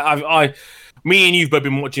 because me and you've both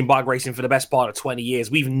been watching bike racing for the best part of 20 years.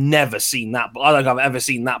 We've never seen that. I don't think I've ever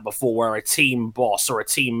seen that before, where a team boss or a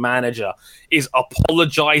team manager is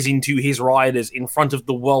apologizing to his riders in front of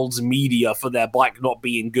the world's media for their bike not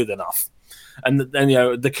being good enough. And then,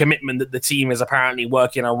 the commitment that the team is apparently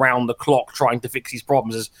working around the clock trying to fix these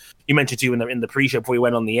problems, as you mentioned to in the pre-show before we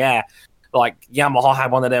went on the air. Like, Yamaha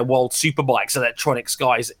had one of their World Superbikes electronics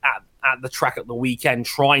guys at the track at the weekend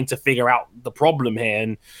trying to figure out the problem here.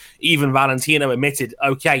 And even Valentino admitted,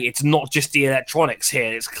 okay, it's not just the electronics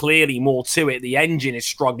here. It's clearly more to it. The engine is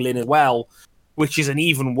struggling as well, which is an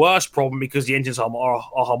even worse problem because the engines are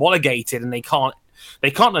homologated and they can't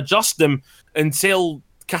adjust them until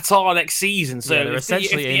Qatar next season. So they're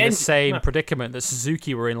essentially in the same predicament that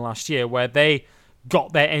Suzuki were in last year, where they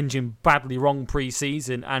got their engine badly wrong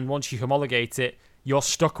pre-season, and once you homologate it, you're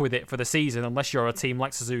stuck with it for the season, unless you're a team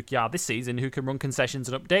like Suzuki are this season who can run concessions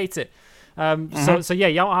and update it.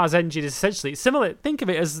 Yamaha's engine is essentially similar. Think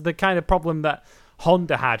of it as the kind of problem that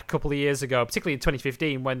Honda had a couple of years ago, particularly in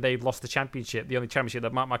 2015 when they lost the championship, the only championship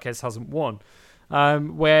that Marc Marquez hasn't won.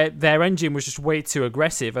 Where their engine was just way too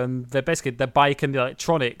aggressive, and their bike and the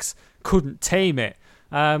electronics couldn't tame it.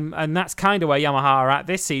 And that's kind of where Yamaha are at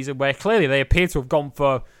this season, where clearly they appear to have gone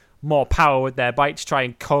for more power with their bike to try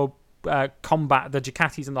and combat the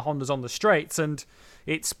Ducatis and the Hondas on the straights, and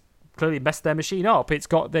it's clearly messed their machine up. It's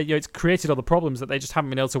created all the problems that they just haven't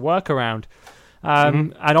been able to work around.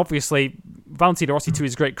 And obviously, Valentino Rossi, to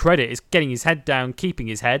his great credit, is getting his head down, keeping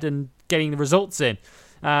his head, and getting the results in.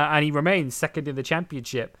 And he remains second in the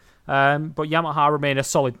championship. But Yamaha remain a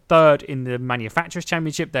solid third in the Manufacturers'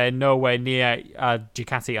 Championship. They're nowhere near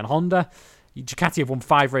Ducati and Honda. Ducati have won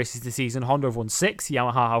 5 races this season. Honda have won 6.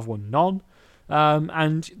 Yamaha have won none.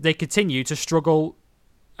 And they continue to struggle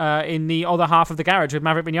in the other half of the garage with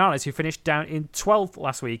Maverick Vinales, who finished down in 12th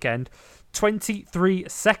last weekend, 23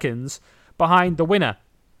 seconds behind the winner.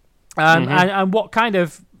 And what kind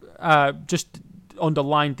of just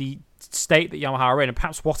underlined the state that Yamaha are in, and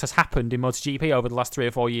perhaps what has happened in MotoGP over the last 3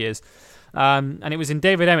 or 4 years. And it was in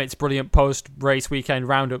David Emmett's brilliant post-race weekend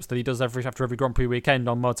roundups that he does after every Grand Prix weekend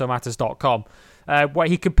on motomatters.com, where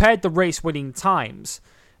he compared the race-winning times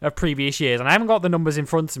of previous years. And I haven't got the numbers in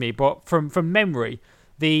front of me, but from memory,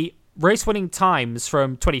 the race-winning times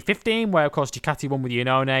from 2015, where, of course, Ducati won with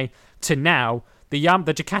Iannone, to now, the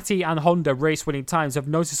Ducati and Honda race winning times have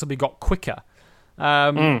noticeably got quicker.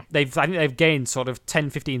 I think they've gained sort of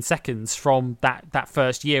 10-15 seconds from that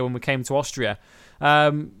first year when we came to Austria.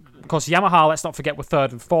 Of course, Yamaha, let's not forget, were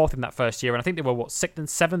 3rd and 4th in that first year, and I think they were 6th and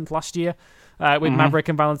 7th last year with Maverick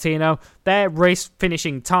and Valentino. Their race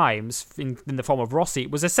finishing times in the form of Rossi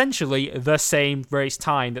was essentially the same race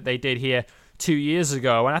time that they did here 2 years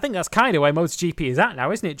ago, and I think that's kind of where MotoGP is at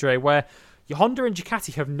now, isn't it, Dre? Where Honda and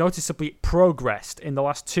Ducati have noticeably progressed in the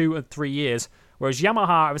last 2 and 3 years, whereas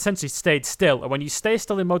Yamaha have essentially stayed still, and when you stay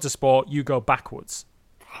still in motorsport, you go backwards.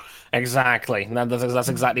 Exactly. That's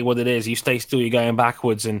exactly what it is. You stay still, you're going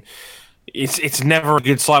backwards, and it's never a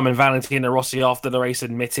good sign when Valentino Rossi, after the race,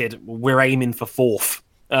 admitted we're aiming for 4th.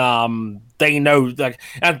 They know that,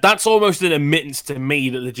 and that's almost an admittance to me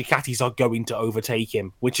that the Ducatis are going to overtake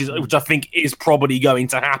him, which I think is probably going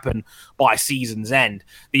to happen by season's end.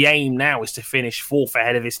 The aim now is to finish 4th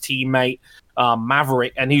ahead of his teammate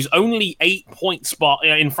Maverick, and he's only 8 points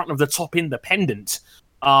in front of the top independent.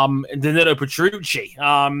 Danilo Petrucci,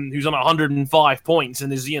 who's on 105 points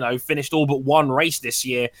and has, finished all but one race this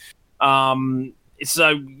year.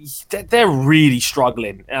 So they're really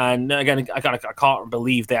struggling. And again, I can't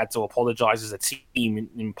believe they had to apologize as a team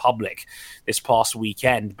in public this past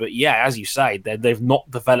weekend. But yeah, as you say, they've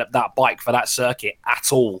not developed that bike for that circuit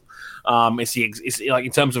at all. It's like,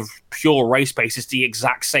 in terms of pure race pace, it's the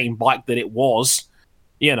exact same bike that it was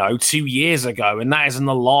 2 years ago, and that is an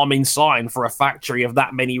alarming sign for a factory of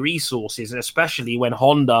that many resources, especially when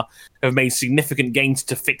Honda have made significant gains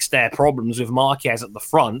to fix their problems with Marquez at the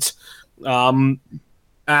front, and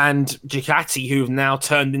Ducati, who've now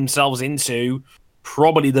turned themselves into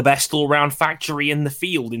probably the best all-round factory in the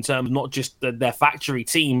field in terms of not just their factory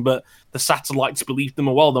team, but the satellites believe them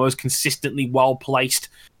well, the most consistently well-placed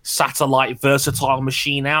satellite versatile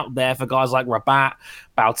machine out there for guys like Rabat,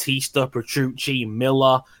 Bautista, Petrucci,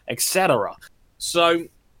 Miller, etc. So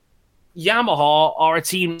Yamaha are a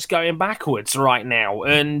team that's going backwards right now,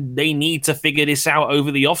 and they need to figure this out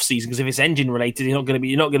over the off season, because if it's engine related, you're not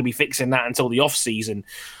going to be fixing that until the off season.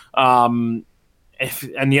 And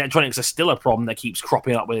the electronics are still a problem that keeps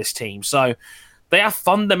cropping up with this team. So they have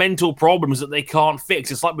fundamental problems that they can't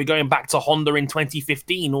fix. It's like we're going back to Honda in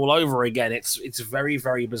 2015 all over again. It's very,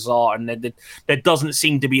 very bizarre, and there doesn't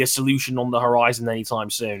seem to be a solution on the horizon anytime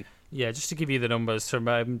soon. Yeah, just to give you the numbers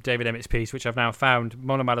from David Emmett's piece, which I've now found,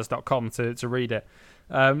 monomatters.com, to read it.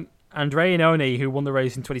 Andrea Iannone, who won the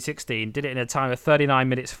race in 2016, did it in a time of 39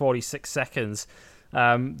 minutes 46 seconds.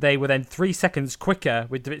 They were then 3 seconds quicker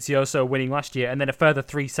with Dovizioso winning last year, and then a further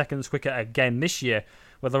 3 seconds quicker again this year,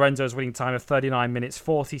 with Lorenzo's winning time of 39 minutes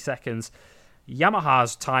 40 seconds.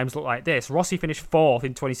 Yamaha's times look like this. Rossi finished 4th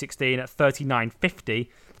in 2016 at 39.50.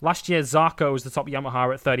 Last year, Zarco was the top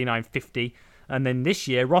Yamaha at 39.50. And then this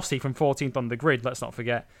year, Rossi from 14th on the grid, let's not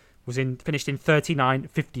forget, finished in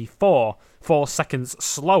 39.54, 4 seconds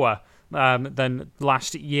slower than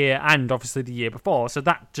last year and obviously the year before. So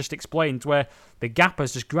that just explains where the gap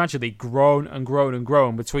has just gradually grown and grown and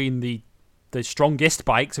grown between the strongest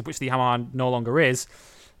bikes, of which the Yamaha no longer is,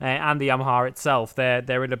 and the Yamaha itself.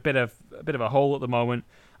 They're in a bit of a hole at the moment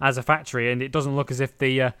as a factory, and it doesn't look as if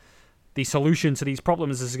the solution to these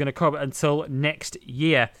problems is going to come until next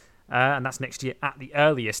year. And that's next year at the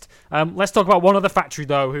earliest. Let's talk about one other factory,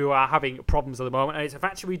 though, who are having problems at the moment. And it's a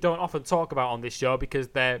factory we don't often talk about on this show because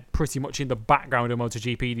they're pretty much in the background of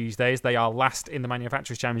MotoGP these days. They are last in the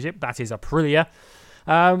Manufacturers' Championship. That is Aprilia.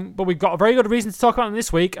 But we've got a very good reason to talk about them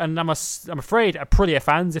this week. And I'm afraid, Aprilia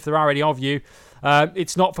fans, if there are any of you,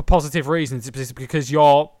 it's not for positive reasons. It's because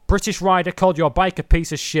your British rider called your bike a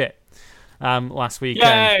piece of shit last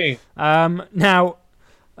weekend. Yay!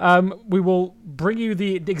 We will bring you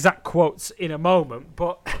the exact quotes in a moment,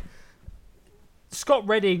 but Scott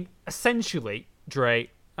Redding essentially, Dre,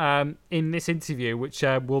 in this interview, which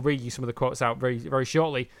we'll read you some of the quotes out very, very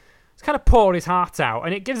shortly, has kind of poured his heart out,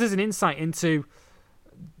 and it gives us an insight into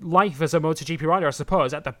life as a MotoGP rider, I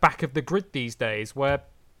suppose, at the back of the grid these days, where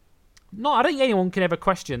I don't think anyone can ever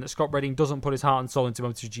question that Scott Redding doesn't put his heart and soul into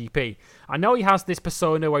MotoGP. I know he has this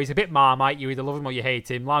persona where he's a bit Marmite. You either love him or you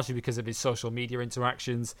hate him, largely because of his social media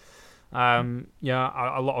interactions. A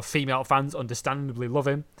lot of female fans understandably love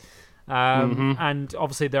him. And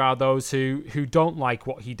obviously there are those who don't like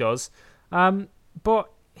what he does.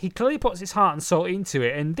 But he clearly puts his heart and soul into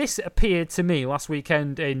it. And this appeared to me last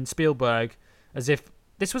weekend in Spielberg as if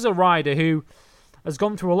this was a rider who has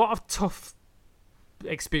gone through a lot of tough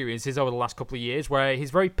experiences over the last couple of years, where his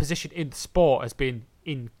very position in the sport has been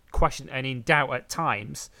in question and in doubt at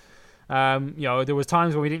times. There was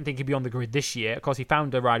times when we didn't think he'd be on the grid this year. Of course, he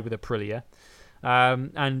found a ride with Aprilia.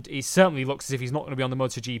 And he certainly looks as if he's not going to be on the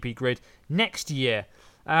MotoGP grid next year.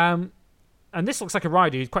 And this looks like a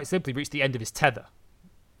rider who's quite simply reached the end of his tether.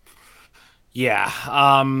 Yeah,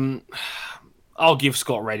 I'll give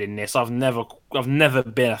Scott Redding this. I've never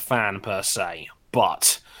been a fan per se,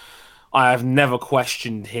 but I have never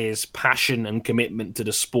questioned his passion and commitment to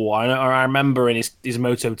the sport. I remember in his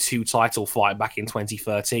Moto2 title fight back in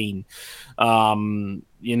 2013,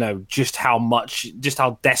 just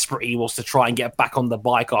how desperate he was to try and get back on the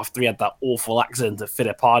bike after he had that awful accident at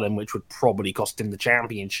Fittipaldi, which would probably cost him the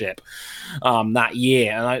championship that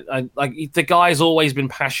year. And the guy's always been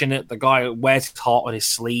passionate. The guy wears his heart on his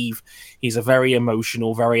sleeve. He's a very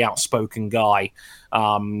emotional, very outspoken guy.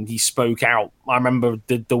 He spoke out. I remember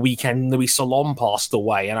the weekend Louis Salon passed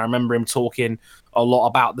away, and I remember him talking a lot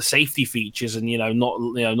about the safety features and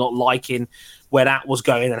not liking where that was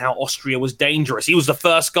going and how Austria was dangerous. He was the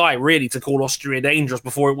first guy really to call Austria dangerous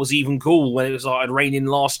before it was even cool when it started raining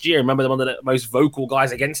last year. Remember, one of the most vocal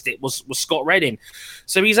guys against it was Scott Redding.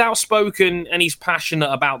 So he's outspoken and he's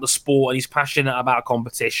passionate about the sport and he's passionate about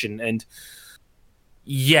competition. And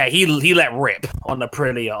yeah, he let rip on the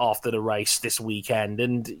Aprilia after the race this weekend.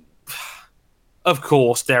 And of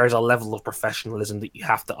course, there is a level of professionalism that you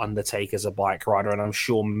have to undertake as a bike rider, and I'm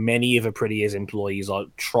sure many of Aprilia's employees are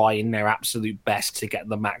trying their absolute best to get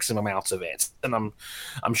the maximum out of it. And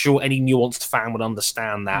I'm sure any nuanced fan would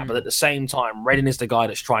understand that. But at the same time, Redding is the guy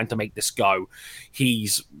that's trying to make this go.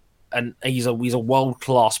 He's a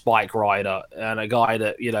world-class bike rider and a guy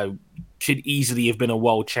that, should easily have been a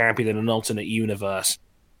world champion in an alternate universe.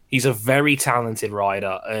 He's a very talented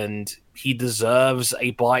rider, and he deserves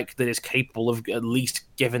a bike that is capable of at least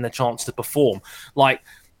giving the chance to perform. Like,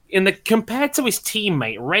 compared to his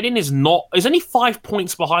teammate, Redding is only 5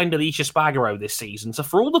 points behind Alicia Spargaro this season. So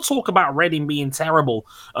for all the talk about Redding being terrible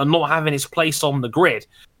and not having his place on the grid,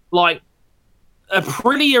 like,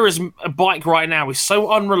 Aprilia as a bike right now is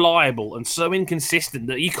so unreliable and so inconsistent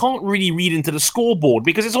that you can't really read into the scoreboard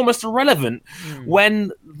because it's almost irrelevant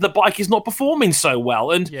when the bike is not performing so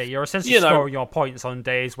well. And yeah, you're essentially scoring your points on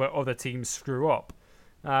days where other teams screw up.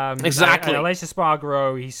 Exactly. And Aleix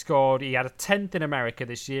Espargaro, he had a 10th in America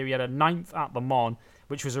this year. He had a 9th at Le Mans,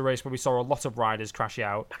 which was a race where we saw a lot of riders crash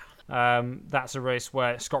out. That's a race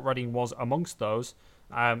where Scott Redding was amongst those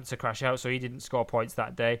to crash out, so he didn't score points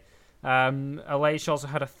that day. Aleix also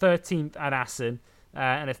had a 13th at Assen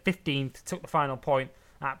and a 15th, took the final point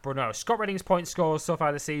at Brno. Scott Redding's point scores so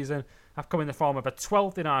far this season have come in the form of a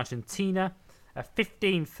 12th in Argentina, a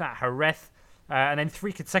 15th at Jerez, and then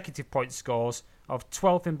 3 consecutive point scores of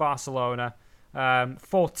 12th in Barcelona,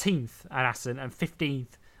 14th at Assen, and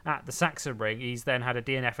 15th at the Sachsenring. He's then had a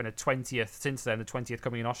DNF and a 20th since then, the 20th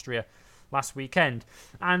coming in Austria last weekend.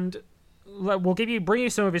 And we'll bring you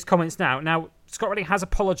some of his comments now. Now, Scott Redding has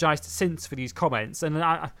apologised since for these comments, and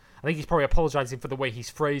I think he's probably apologising for the way he's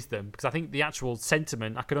phrased them, because I think the actual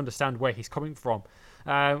sentiment, I can understand where he's coming from.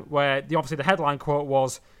 Where obviously the headline quote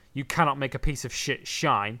was, "You cannot make a piece of shit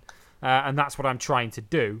shine," and that's what I'm trying to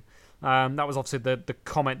do. That was obviously the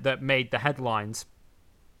comment that made the headlines.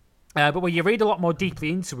 But when you read a lot more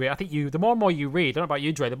deeply into it, I think the more and more you read, I don't know about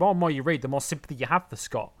you, Dre, the more and more you read, the more sympathy you have for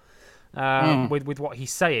Scott. With what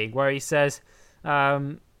he's saying, where he says,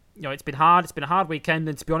 it's been hard. It's been a hard weekend,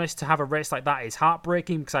 and to be honest, to have a race like that is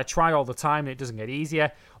heartbreaking because I try all the time and it doesn't get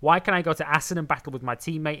easier. Why can I go to Assen and battle with my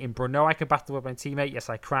teammate? In Brno, I can battle with my teammate. Yes,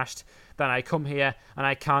 I crashed. Then I come here and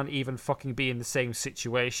I can't even fucking be in the same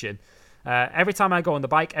situation. Every time I go on the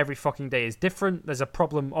bike, every fucking day is different. There's a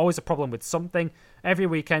problem, always a problem with something. Every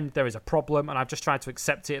weekend there is a problem, and I've just tried to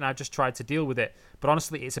accept it and I've just tried to deal with it. But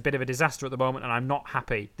honestly, it's a bit of a disaster at the moment and I'm not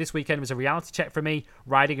happy. This weekend was a reality check for me.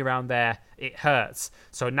 Riding around there, it hurts.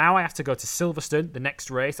 So now I have to go to Silverstone, the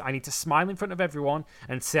next race. I need to smile in front of everyone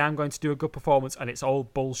and say I'm going to do a good performance, and it's all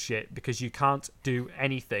bullshit because you can't do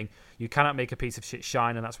anything. You cannot make a piece of shit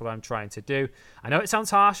shine, and that's what I'm trying to do. I know it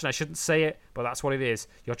sounds harsh and I shouldn't say it, but that's what it is.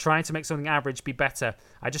 You're trying to make something average be better.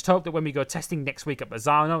 I just hope that when we go testing next week at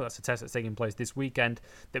Bazzano, that's a test that's taking place this weekend,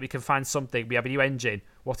 that we can find something. We have a new engine.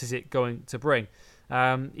 What is it going to bring?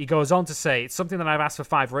 He goes on to say, it's something that I've asked for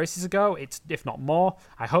 5 races ago, it's if not more.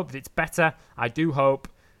 I hope that it's better. I do hope.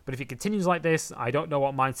 But if it continues like this, I don't know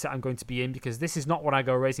what mindset I'm going to be in, because this is not what I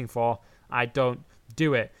go racing for. I don't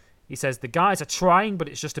do it. He says, the guys are trying, but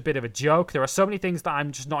it's just a bit of a joke. There are so many things that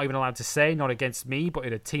I'm just not even allowed to say, not against me, but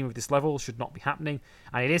in a team of this level should not be happening.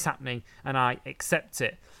 And it is happening, and I accept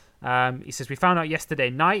it. He says, we found out yesterday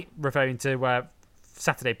night, referring to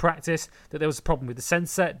Saturday practice, that there was a problem with the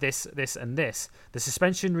sensor, this, and this. The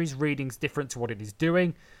suspension reading's different to what it is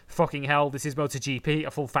doing. Fucking hell, this is MotoGP,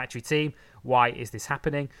 a full factory team. Why is this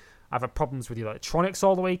happening? I've had problems with the electronics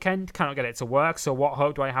all the weekend, cannot get it to work, so what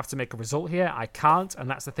hope do I have to make a result here? I can't, and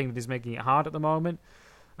that's the thing that is making it hard at the moment.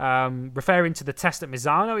 Referring to the test at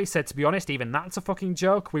Misano, he said, to be honest, even that's a fucking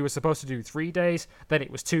joke. We were supposed to do 3 days, then it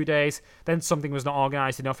was 2 days, then something was not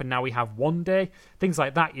organised enough, and now we have 1 day. Things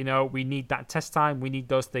like that, we need that test time, we need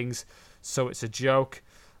those things, so it's a joke.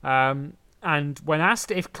 And when asked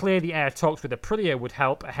if clear the air talks with Aprilia would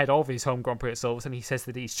help ahead of his home Grand Prix at Silverstone, he says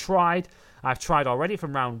that he's tried. I've tried already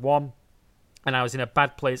from round 1, and I was in a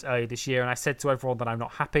bad place earlier this year, and I said to everyone that I'm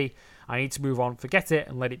not happy. I need to move on, forget it,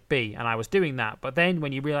 and let it be. And I was doing that. But then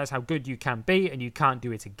when you realise how good you can be and you can't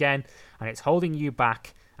do it again, and it's holding you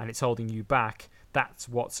back, that's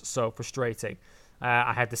what's so frustrating.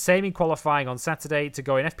 I had the same in qualifying on Saturday. To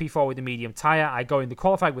go in FP4 with the medium tyre, I go in the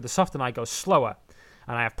qualifying with the soft and I go slower.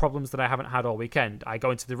 And I have problems that I haven't had all weekend. I go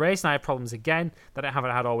into the race and I have problems again that I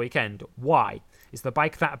haven't had all weekend. Why? Is the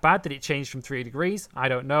bike that bad that it changed from 3 degrees? I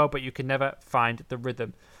don't know, but you can never find the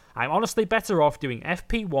rhythm. I'm honestly better off doing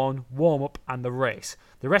FP1, warm-up, and the race.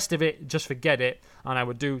 The rest of it, just forget it, and I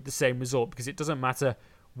would do the same result, because it doesn't matter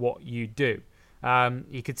what you do.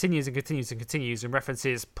 He continues and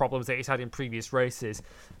references problems that he's had in previous races.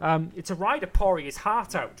 It's a rider pouring his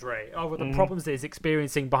heart out, Dre, over the problems that he's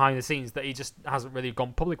experiencing behind the scenes that he just hasn't really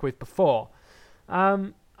gone public with before.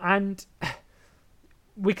 And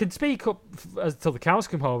we can speak up until the cows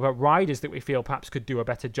come home about riders that we feel perhaps could do a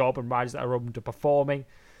better job and riders that are underperforming.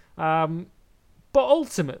 But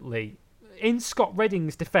ultimately, in Scott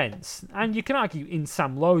Redding's defence, and you can argue in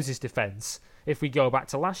Sam Lowes' defence, if we go back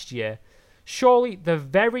to last year, surely the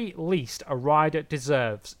very least a rider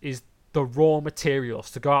deserves is the raw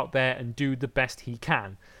materials to go out there and do the best he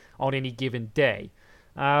can on any given day.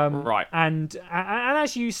 Right. And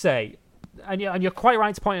as you say, and you're quite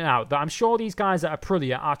right to point out that I'm sure these guys at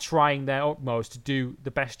Aprilia are trying their utmost to do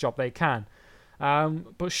the best job they can.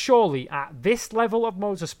 But surely at this level of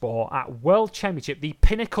motorsport, at World Championship, the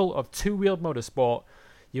pinnacle of two-wheeled motorsport,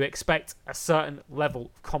 you expect a certain level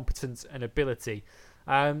of competence and ability.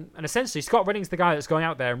 And essentially, Scott Redding's the guy that's going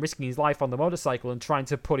out there and risking his life on the motorcycle and trying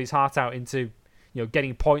to put his heart out into,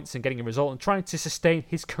 getting points and getting a result and trying to sustain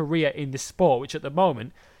his career in this sport, which at the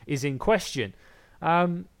moment is in question.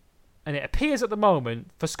 And it appears at the moment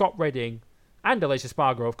for Scott Redding and Aleix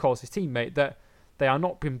Espargaro, of course, his teammate, that they are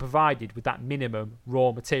not being provided with that minimum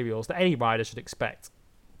raw materials that any rider should expect.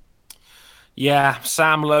 Yeah,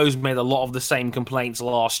 Sam Lowes made a lot of the same complaints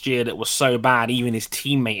last year that was so bad. Even his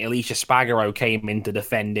teammate, Aleix Espargaro, came in to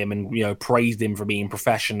defend him and, praised him for being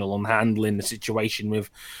professional and handling the situation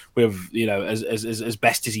with as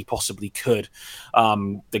best as he possibly could.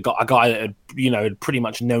 They got a guy that had pretty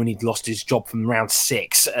much known he'd lost his job from round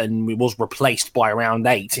 6 and was replaced by round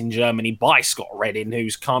 8 in Germany by Scott Redding,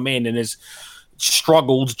 who's come in and has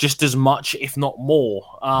struggled just as much, if not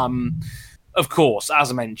more. Of course,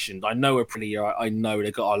 as I mentioned, I know Aprilia. I know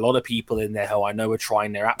they've got a lot of people in there who I know are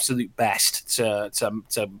trying their absolute best to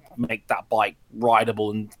make that bike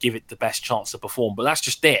rideable and give it the best chance to perform. But that's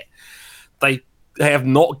just it. They have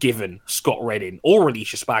not given Scott Redding or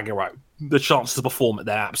Aleix Espargaro the chance to perform at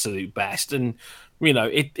their absolute best. And,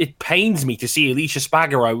 it pains me to see Aleix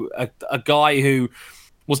Espargaro, a guy who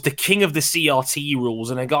was the king of the CRT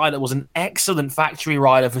rules and a guy that was an excellent factory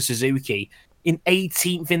rider for Suzuki, in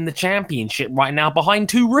 18th in the championship right now behind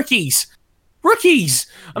 2 rookies.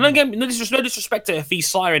 And again, no disrespect to Hafiz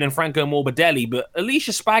Syed and Franco Morbidelli, but Aleix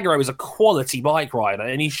Espargaro is a quality bike rider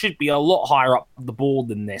and he should be a lot higher up the board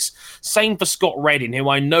than this. Same for Scott Redding, who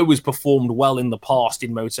I know has performed well in the past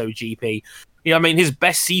in MotoGP. His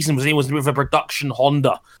best season was with a production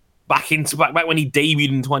Honda back when he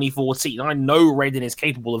debuted in 2014. I know Redding is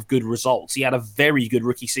capable of good results. He had a very good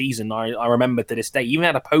rookie season, I remember to this day. He even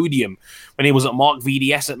had a podium when he was at Mark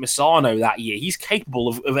VDS at Misano that year. He's capable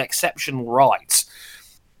of exceptional rides.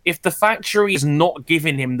 If the factory is not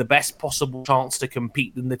giving him the best possible chance to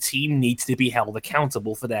compete, then the team needs to be held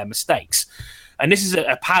accountable for their mistakes. And this is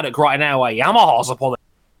a paddock right now where Yamaha's apologizing.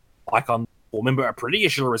 I can't remember, Aprilia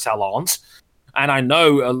sure as hell aren't. And I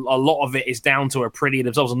know a lot of it is down to Aprilia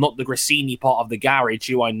themselves and not the Gresini part of the garage,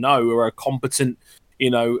 who I know are a competent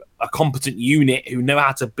unit who know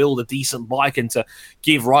how to build a decent bike and to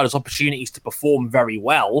give riders opportunities to perform very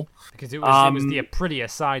well. Because it was the Aprilia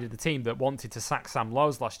side of the team that wanted to sack Sam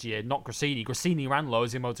Lowes last year, not Gresini. Gresini ran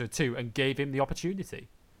Lowes in Moto2 and gave him the opportunity.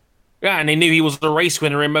 Yeah, and they knew he was a race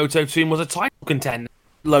winner in Moto2 and was a title contender.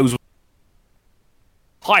 Lowes was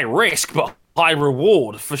high risk, but high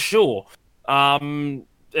reward, for sure. And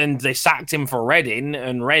they sacked him for Redding,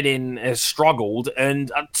 and Redding has struggled.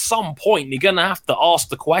 And at some point, you're going to have to ask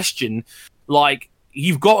the question,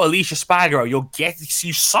 you've got Alicia Spargo. You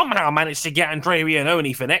somehow managed to get Andrea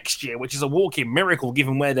Iannone for next year, which is a walking miracle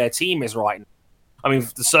given where their team is right now. I mean,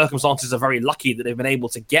 the circumstances are very lucky that they've been able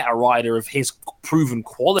to get a rider of his proven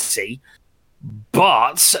quality.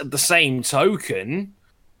 But at the same token,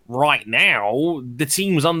 right now, the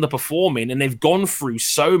team's underperforming, and they've gone through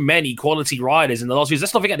so many quality riders in the last years.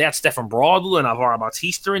 Let's not forget they had Stefan Bradl and Alvaro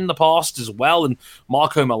Bautista in the past as well, and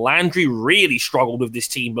Marco Melandri really struggled with this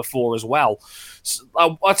team before as well.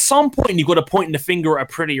 So, at some point, you've got to point the finger at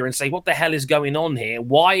Aprilia and say, what the hell is going on here?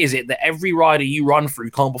 Why is it that every rider you run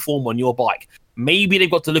through can't perform on your bike? Maybe they've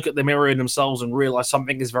got to look at the mirror in themselves and realize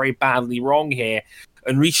something is very badly wrong here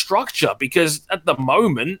and restructure, because at the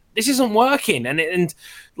moment this isn't working. And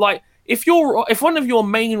like, if one of your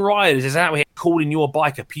main riders is out here calling your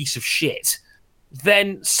bike a piece of shit,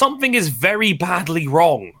 then something is very badly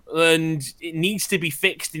wrong and it needs to be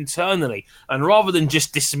fixed internally. And rather than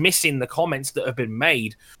just dismissing the comments that have been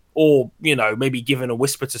made, or, you know, maybe giving a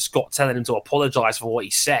whisper to Scott telling him to apologize for what he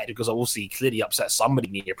said, because obviously he clearly upset somebody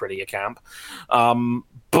in the Aprilia camp.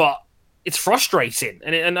 But it's frustrating,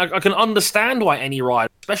 and I can understand why any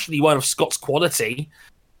rider, especially one of Scott's quality,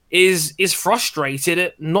 is frustrated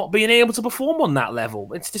at not being able to perform on that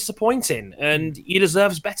level. It's disappointing, and he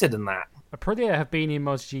deserves better than that. Aprilia have been in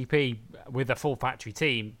MotoGP with a full factory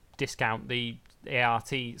team, discount the ART,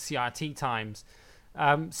 CRT times,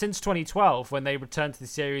 since 2012, when they returned to the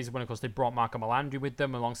series, when of course they brought Marco Melandri with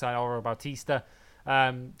them alongside Alvaro Bautista.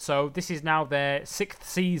 So this is now their 6th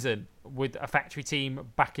season with a factory team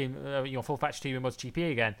back in, full factory team in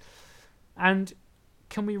MotoGP again. And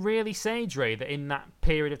can we really say, Dre, that in that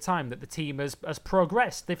period of time that the team has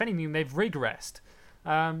progressed? If anything, they've regressed.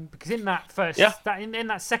 Because in that in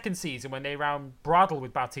that second season, when they ran Bradl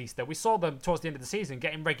with Bautista, we saw them towards the end of the season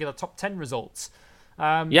getting regular top 10 results.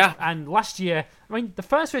 And last year, I mean, the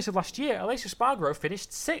first race of last year, Aleix Espargaro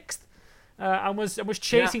finished 6th and was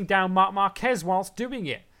chasing down Marc Marquez whilst doing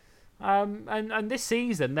it. And this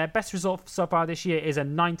season, their best result so far this year is a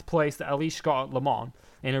 9th place that Aleix got at Le Mans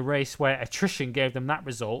in a race where attrition gave them that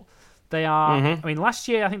result. They are, I mean, last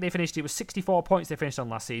year I think they finished, it was 64 points they finished on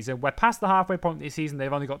last season. We're past the halfway point this season,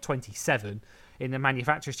 they've only got 27 in the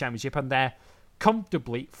Manufacturers' Championship, and they're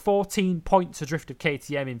comfortably 14 points adrift of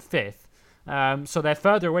KTM in 5th. So they're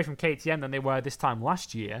further away from KTM than they were this time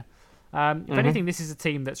last year. If anything, this is a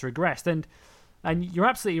team that's regressed. And you're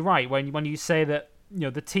absolutely right when you say that, you know,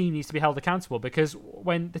 the team needs to be held accountable, because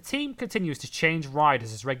when the team continues to change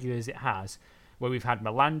riders as regularly as it has, where we've had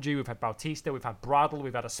Melandri, we've had Bautista, we've had Bradl,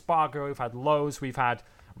 we've had Espargaro, we've had Lowes, we've had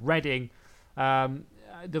Redding, the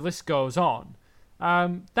list goes on.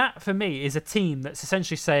 That, for me, is a team that's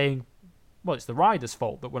essentially saying, well, it's the rider's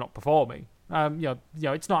fault that we're not performing.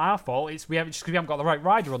 It's not our fault. It's just because we haven't got the right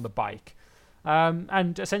rider on the bike,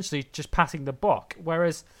 and essentially just passing the buck.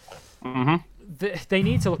 Whereas they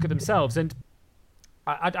need to look at themselves, and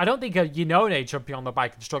I don't think a Iannone jumping on the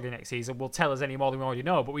bike and struggling next season will tell us any more than we already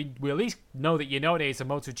know. But we at least know that Iannone is a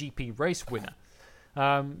MotoGP race winner.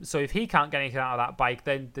 So if he can't get anything out of that bike,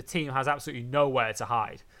 then the team has absolutely nowhere to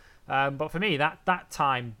hide. But for me, that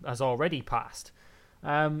time has already passed.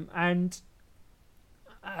 And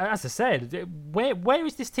as I said, where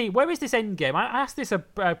is this team? Where is this end game? I asked this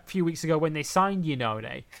a few weeks ago when they signed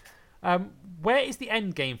Iannone. Where is the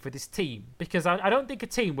end game for this team? Because I don't think a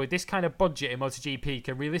team with this kind of budget in MotoGP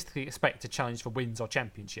can realistically expect to challenge for wins or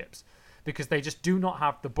championships, because they just do not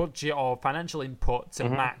have the budget or financial input to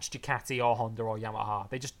match Ducati or Honda or Yamaha.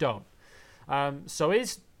 They just don't. So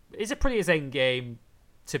is Aprilia's end game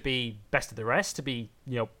to be best of the rest, to be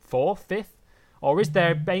 4th, 5th? Or is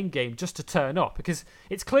their end game just to turn up? Because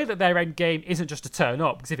it's clear that their end game isn't just to turn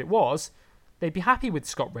up, because if it was, they'd be happy with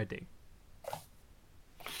Scott Redding.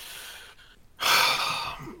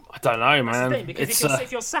 I don't know, man. That's the thing, because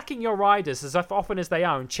if you're sacking your riders as often as they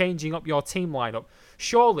are and changing up your team lineup,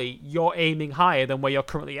 surely you're aiming higher than where you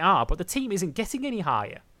currently are, but the team isn't getting any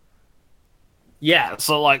higher. Yeah,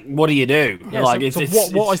 so, like, what do you do? Yeah, like,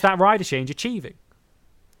 what is that rider change achieving?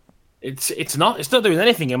 It's not doing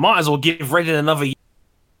anything. It might as well give Redding another year,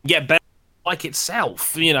 get better like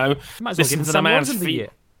itself. You know, might as well give Sam Lowes another year.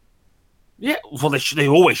 Yeah, well, they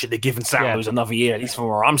always should have given Sam Lowes another year, at least from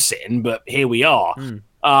where I'm sitting. But here we are.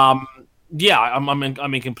 I'm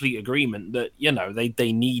in complete agreement that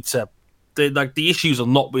they need to. The issues are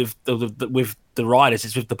not with the riders;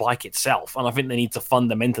 it's with the bike itself, and I think they need to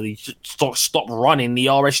fundamentally stop running the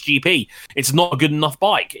RSGP. It's not a good enough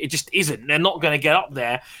bike. It just isn't. They're not going to get up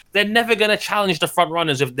there. They're never going to challenge the front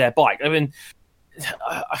runners of their bike. I mean,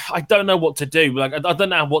 I don't know what to do. Like, I don't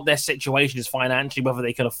know what their situation is financially, whether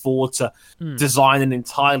they can afford to design an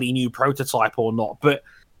entirely new prototype or not. But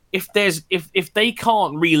if they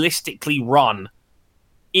can't realistically run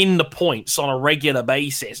in the points on a regular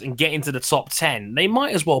basis and get into the top 10, they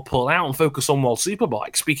might as well pull out and focus on World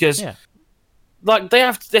Superbikes because like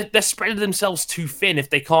they're spreading themselves too thin if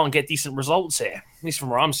they can't get decent results here, at least from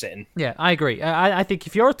where I'm sitting. Yeah, I agree. I think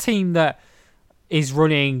if you're a team that is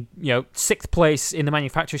running, 6th place in the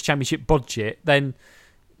Manufacturers' Championship budget, then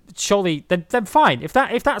surely then fine. If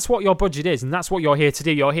that's what your budget is and that's what you're here to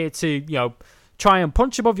do, you're here to, try and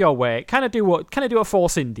punch above your weight, kind of do a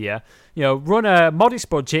Force India, run a modest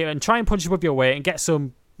budget and try and punch above your weight and get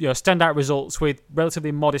some, standout results with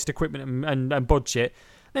relatively modest equipment and budget,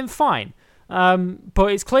 then fine.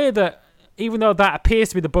 But it's clear that even though that appears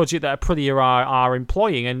to be the budget that Aprilia are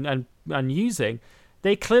employing and using,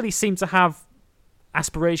 they clearly seem to have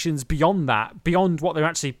aspirations beyond that, beyond what they're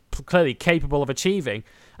actually clearly capable of achieving.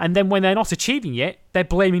 And then when they're not achieving it, they're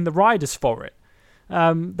blaming the riders for it.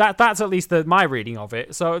 That's at least my reading of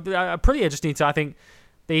it. So Aprilia just need to, I think,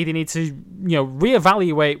 they either need to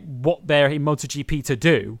reevaluate what they're in MotoGP to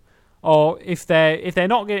do, or if they're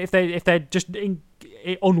just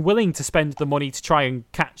unwilling to spend the money to try and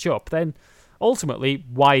catch up, then ultimately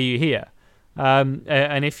why are you here?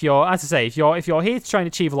 And if you're, as I say, if you're here to try and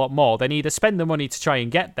achieve a lot more, then either spend the money to try and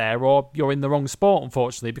get there, or you're in the wrong sport,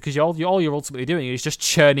 unfortunately, because all you're ultimately doing is just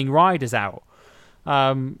churning riders out.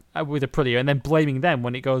 With Aprilia and then blaming them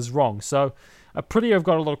when it goes wrong. So Aprilia have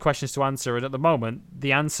got a lot of questions to answer, and at the moment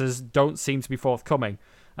the answers don't seem to be forthcoming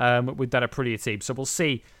with that Aprilia team. So we'll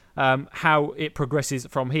see how it progresses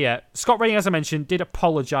from here. Scott Redding, as I mentioned, did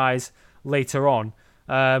apologise later on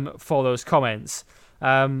for those comments,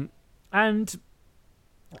 and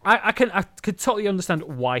I could totally understand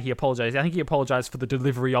why he apologised. I think he apologised for the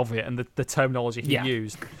delivery of it and the terminology he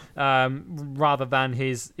used, rather than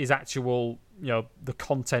his actual, the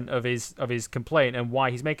content of his complaint and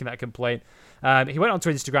why he's making that complaint. He went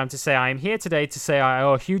onto Instagram to say, "I am here today to say I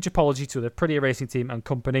owe a huge apology to the Aprilia Racing Team and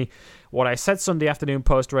company. What I said Sunday afternoon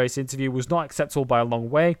post-race interview was not acceptable by a long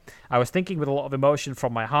way. I was thinking with a lot of emotion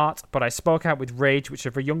from my heart, but I spoke out with rage, which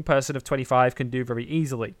a young person of 25 can do very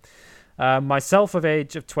easily. Myself of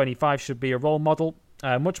age of 25 should be a role model,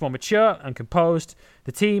 much more mature and composed.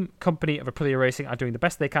 The team, company of Aprilia Racing are doing the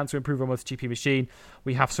best they can to improve our MotoGP machine.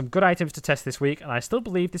 We have some good items to test this week, and I still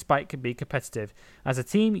believe this bike can be competitive. As a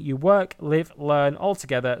team, you work, live, learn all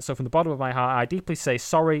together. So from the bottom of my heart, I deeply say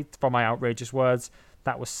sorry for my outrageous words.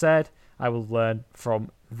 That was said. I will learn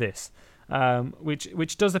from this."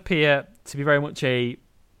 Which does appear to be very much a,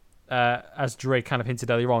 as Drake kind of hinted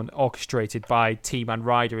earlier on, orchestrated by team and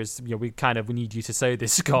rider. As we need you to say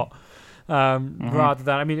this, Scott. Rather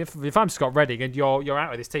than, if I'm Scott Redding and you're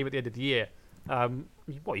out of this team at the end of the year,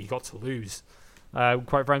 what you got to lose,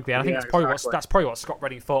 quite frankly. And I think that's probably what Scott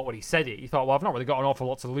Redding thought when he said it. He thought, well, I've not really got an awful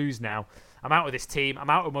lot to lose now. I'm out of this team. I'm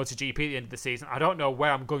out of MotoGP at the end of the season. I don't know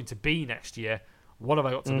where I'm going to be next year. What have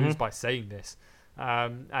I got to lose by saying this?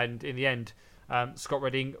 And in the end, Scott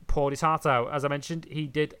Redding poured his heart out. As I mentioned, he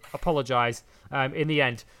did apologise in the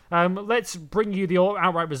end. Let's bring you the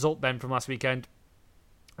outright result then from last weekend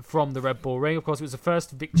from the Red Bull Ring. Of course, it was the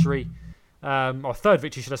first victory, or third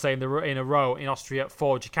victory, should I say, in a row in Austria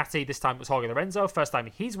for Ducati. This time it was Jorge Lorenzo. First time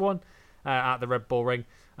he's won at the Red Bull Ring,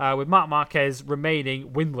 with Marc Marquez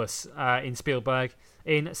remaining winless in Spielberg.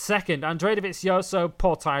 In second, Andrea Dovizioso,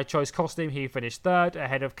 poor tyre choice cost him. He finished third,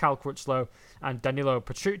 ahead of Cal Crutchlow and Danilo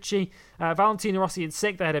Petrucci. Valentino Rossi in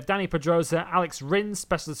sixth, ahead of Dani Pedrosa. Alex Rins,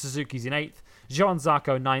 Specialist Suzuki's in eighth. Johann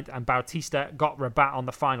Zarco ninth, and Bautista got Rabat on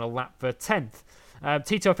the final lap for 10th.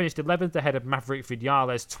 Tito finished 11th, ahead of Maverick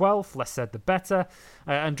Vinales 12th, less said the better.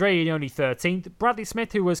 Andrea Iannone 13th. Bradley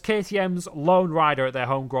Smith, who was KTM's lone rider at their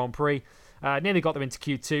home Grand Prix, nearly got them into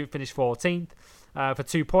Q2, finished 14th for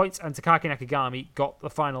 2 points, and Takaki Nakagami got the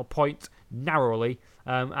final point narrowly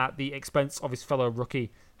at the expense of his fellow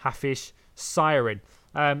rookie Hafiz Syrin.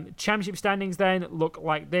 Championship standings then look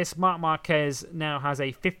like this. Marc Marquez now has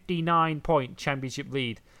a 59-point championship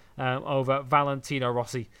lead over Valentino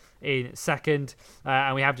Rossi in second,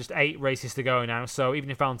 and we have just 8 races to go now. So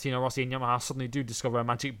even if Valentino Rossi and Yamaha suddenly do discover a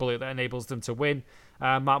magic bullet that enables them to win,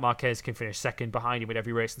 Marc Marquez can finish second behind him in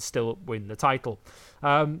every race and still win the title.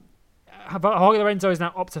 Jorge Lorenzo is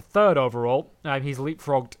now up to third overall. He's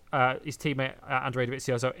leapfrogged his teammate Andrea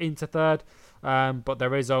Dovizioso into third, but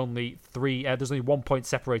there is only there's only 1 point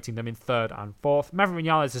separating them in third and fourth. Maverick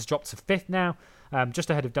Vinales has dropped to fifth now,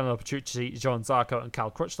 just ahead of Danilo Petrucci, Johann Zarco and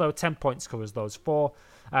Cal Crutchlow. 10 points covers those 4.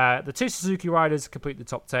 The 2 Suzuki riders complete the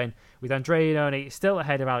top 10, with Andrea Iannone still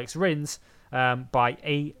ahead of Alex Rins by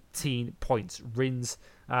 18 points. Rins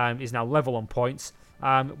is now level on points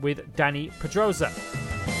with Dani Pedrosa.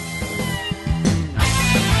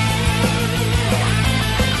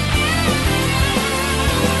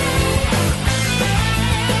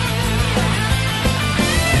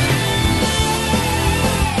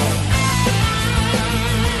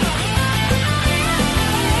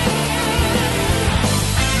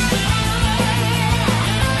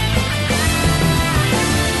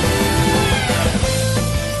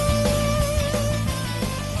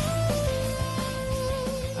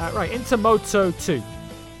 Right, into Moto 2.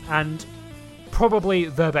 And probably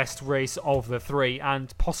the best race of the three,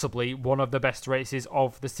 and possibly one of the best races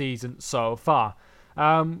of the season so far.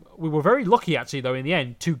 We were very lucky, actually, though, in the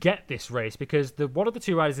end, to get this race, because one of the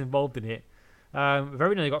two riders involved in it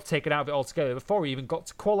very nearly got taken out of it altogether before we even got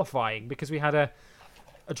to qualifying, because we had a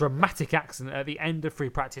dramatic accident at the end of free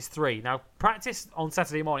practice 3. Now, practice on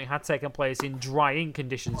Saturday morning had taken place in drying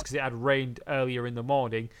conditions because it had rained earlier in the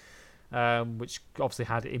morning, which obviously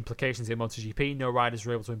had implications in MotoGP. No riders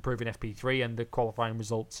were able to improve in FP3, and the qualifying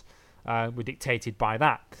results were dictated by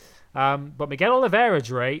that. But Miguel Oliveira,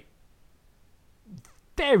 Dre,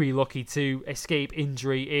 very lucky to escape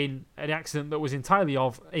injury in an accident that was entirely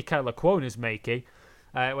of Iker Lecuona's making,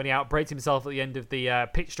 when he outbraked himself at the end of the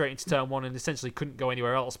pitch straight into turn 1 and essentially couldn't go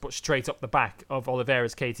anywhere else but straight up the back of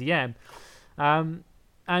Oliveira's KTM.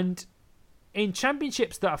 And in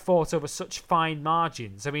championships that are fought over such fine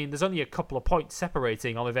margins, I mean, there's only a couple of points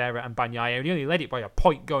separating Oliveira and Bagnaia, and he only led it by a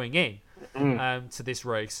point going in to this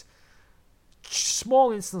race.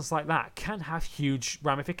 Small incidents like that can have huge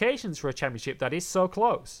ramifications for a championship that is so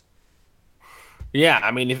close. Yeah,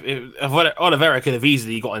 I mean, if Oliveira could have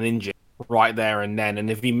easily got an injury right there and then,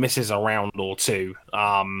 and if he misses a round or two,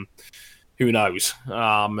 who knows?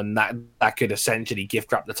 And that could essentially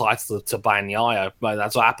gift wrap the title to Bagnaia. But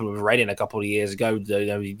that's what happened with Redding a couple of years ago.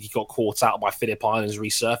 He got caught out by Phillip Islands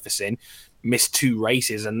resurfacing, missed 2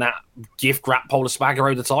 races, and that gift wrapped Pol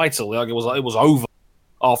Espargaro the title. Like it was over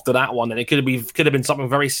after that one, and it could have been something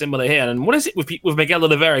very similar here. And what is it with Miguel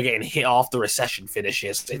Oliveira getting hit after recession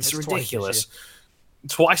finishes? It's ridiculous.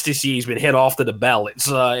 Twice this year he's been hit after the bell.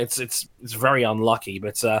 It's very unlucky,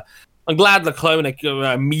 but I'm glad Leclerc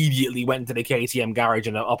immediately went to the KTM garage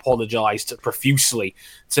and apologized profusely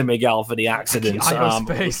to Miguel for the accident. I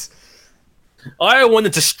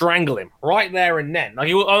wanted to strangle him right there and then. Like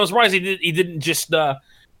I was surprised he didn't just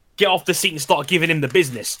get off the seat and start giving him the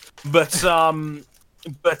business. But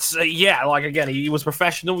yeah, like again, he was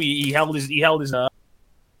professional. He held his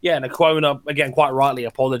yeah, and Lecuona, again, quite rightly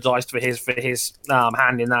apologised for his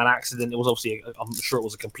hand in that accident. It was obviously, I'm sure it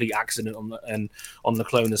was a complete accident on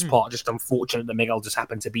Lecuona's part. Just unfortunate that Miguel just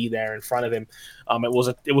happened to be there in front of him. It was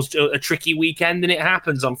a tricky weekend, and it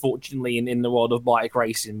happens, unfortunately, in the world of bike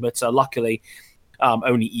racing. But luckily,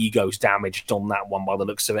 only egos damaged on that one by the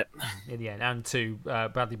looks of it. In the end, and 2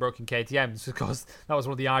 badly broken KTMs, because that was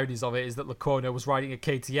one of the ironies of it, is that Lecuona was riding a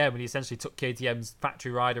KTM and he essentially took KTM's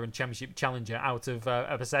factory rider and championship challenger out of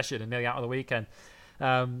a session and nearly out of the weekend.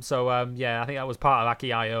 Yeah, I think that was part of Aki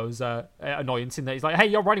Ayo's annoyance, in that he's like, hey,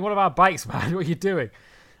 you're riding one of our bikes, man, what are you doing?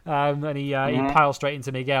 And he piled straight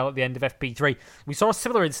into Miguel at the end of FP3. We saw a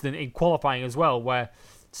similar incident in qualifying as well, where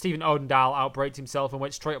Stephen Odendaal outbraked himself and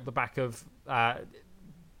went straight up the back of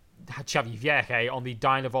Xavi Vierge on the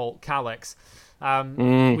Dynavolt Kalex.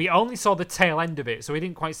 We only saw the tail end of it, so we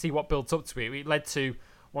didn't quite see what built up to it. It led to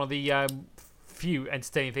one of the few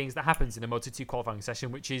entertaining things that happens in a Moto2 qualifying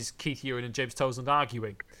session, which is Keith Ewan and James Towsend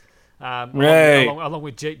arguing, along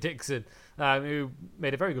with Jake Dixon, who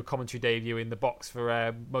made a very good commentary debut in the box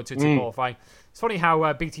for Moto2 qualifying. It's funny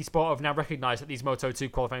how BT Sport have now recognised that these Moto2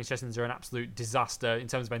 qualifying sessions are an absolute disaster in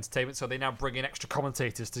terms of entertainment, so they now bring in extra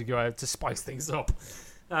commentators to spice things up.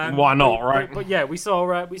 Why not, right? But yeah, we saw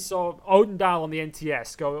Odendaal on the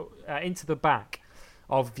NTS go into the back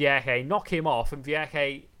of Vierge, knock him off, and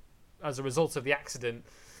Vierge, as a result of the accident,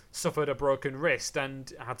 suffered a broken wrist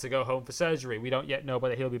and had to go home for surgery. We don't yet know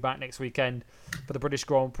whether he'll be back next weekend for the British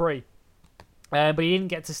Grand Prix. But he didn't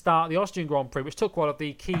get to start the Austrian Grand Prix, which took one of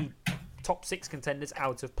the key top 6 contenders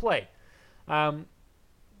out of play.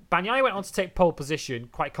 Bagnaia went on to take pole position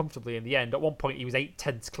quite comfortably in the end. At one point, he was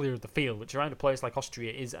 8/10 clear of the field, which around a place like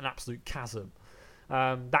Austria is an absolute chasm.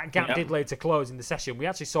 That gap did later close in the session. We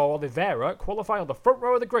actually saw Oliveira qualify on the front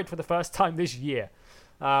row of the grid for the first time this year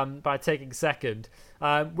by taking second,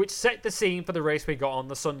 which set the scene for the race we got on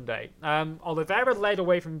the Sunday. Oliveira led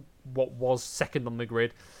away from what was second on the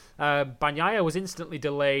grid. Bagnaia was initially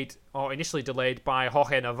delayed by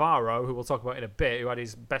Jorge Navarro, who we'll talk about in a bit, who had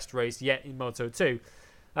his best race yet in Moto2.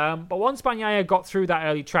 But once Bagnaia got through that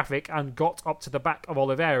early traffic and got up to the back of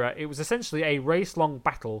Oliveira, it was essentially a race-long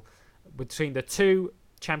battle between the 2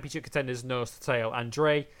 championship contenders nose to tail. And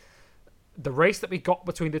Dre, the race that we got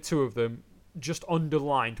between the 2 of them just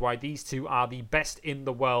underlined why these 2 are the best in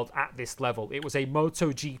the world at this level. It was a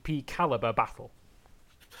MotoGP caliber battle.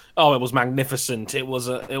 Oh, it was magnificent. It was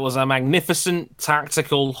a magnificent,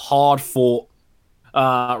 tactical, hard-fought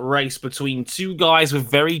race between 2 guys with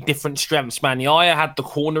very different strengths. Bagnaia had the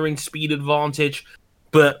cornering speed advantage,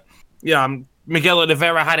 but Miguel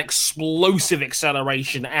Oliveira had explosive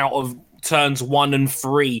acceleration out of turns 1 and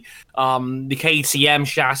 3. The KTM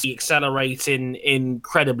chassis accelerating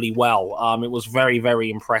incredibly well. It was very, very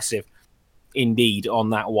impressive indeed on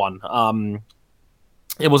that one.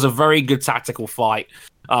 It was a very good tactical fight.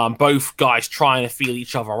 Both guys trying to feel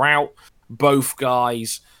each other out. Both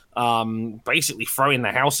guys basically throwing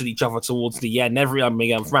the house at each other towards the end.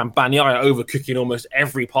 Bagnaia overcooking almost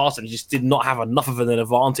every pass, and he just did not have enough of an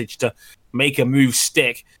advantage to make a move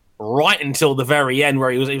stick right until the very end,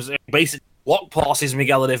 where he was basically block passes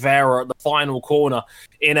Miguel Oliveira at the final corner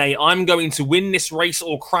in a "I'm going to win this race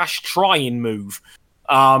or crash" trying move.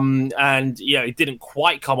 And yeah, it didn't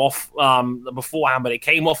quite come off beforehand, but it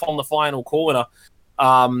came off on the final corner.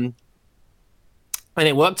 And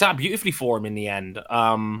it worked out beautifully for him in the end.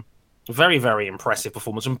 Very, very impressive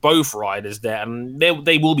performance from both riders there. And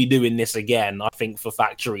they will be doing this again, I think, for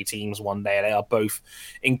factory teams one day. They are both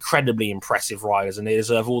incredibly impressive riders, and they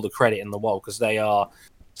deserve all the credit in the world because they are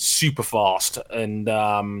super fast. And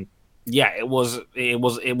yeah, it was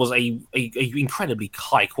a incredibly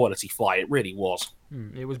high quality fight. It really was.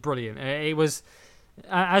 It was brilliant. It was,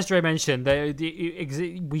 as Dre mentioned,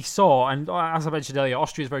 we saw, and as I mentioned earlier,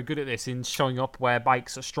 Austria is very good at this in showing up where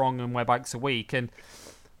bikes are strong and where bikes are weak. And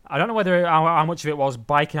I don't know whether how much of it was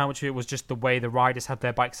bike and how much of it was just the way the riders had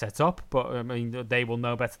their bike set up, but I mean, they will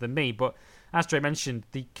know better than me. But as Dre mentioned,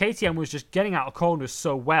 the KTM was just getting out of corners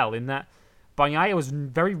so well in that Bagnaia was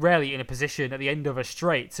very rarely in a position at the end of a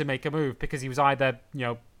straight to make a move because he was either,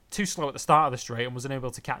 too slow at the start of the straight and was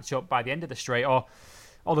unable to catch up by the end of the straight, or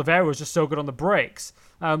Oliveira was just so good on the brakes.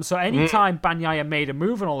 So any time Bagnaia made a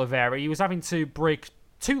move on Oliveira, he was having to brake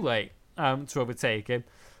too late to overtake him,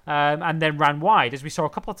 and then ran wide, as we saw a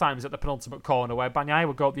couple of times at the penultimate corner, where Bagnaia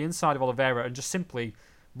would go up the inside of Oliveira and just simply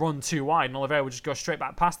run too wide, and Oliveira would just go straight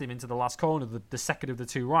back past him into the last corner, the second of the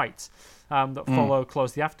two rights that follow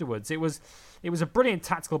closely afterwards. It was a brilliant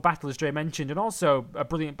tactical battle, as Dre mentioned, and also a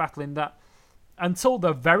brilliant battle in that until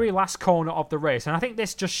the very last corner of the race, and I think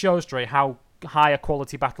this just shows, Dre, how high a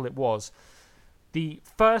quality battle it was. The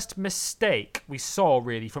first mistake we saw,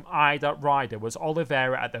 really, from either rider was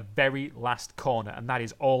Oliveira at the very last corner, and that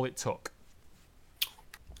is all it took.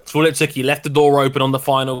 That's all it took. He left the door open on the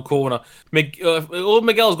final corner. All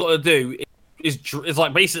Miguel's got to do is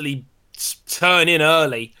like basically turn in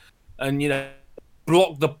early and, use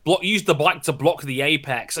the bike to block the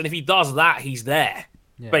apex, and if he does that, he's there.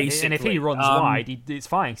 Yeah. Basically. And if he runs wide, it's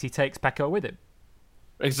fine because he takes Pecco with him.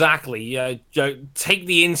 Exactly. Take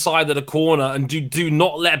the inside of the corner and do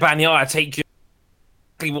not let Bagnaia take you.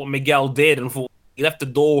 Exactly what Miguel did. Unfortunately, he left the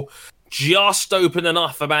door just open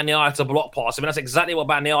enough for Bagnaia to block past him. And that's exactly what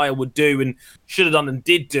Bagnaia would do and should have done and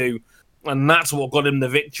did do. And that's what got him the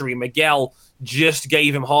victory. Miguel just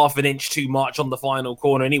gave him half an inch too much on the final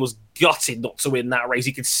corner, and he was gutted not to win that race.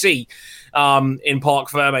 You could see in Parc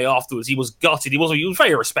Ferme afterwards, he was gutted. He was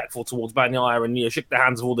very respectful towards Bagnaia and shook the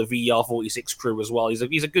hands of all the VR46 crew as well. He's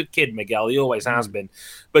a good kid, Miguel. He always has been.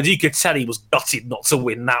 But you could tell he was gutted not to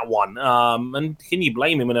win that one. And can you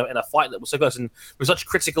blame him in a fight that was so close and with such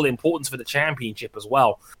critical importance for the championship as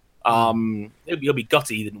well? He'll be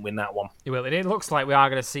gutted he didn't win that one. He will. And it looks like we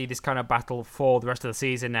are going to see this kind of battle for the rest of the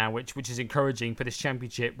season now, which is encouraging for this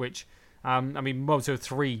championship, which,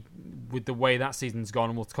 Moto3, with the way that season's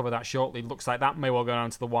gone, and we'll cover that shortly, looks like that may well go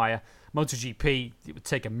down to the wire. MotoGP, it would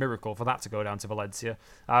take a miracle for that to go down to Valencia.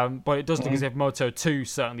 But it does look as if Moto2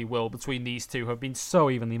 certainly will, between these two, have been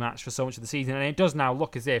so evenly matched for so much of the season. And it does now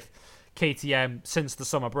look as if KTM, since the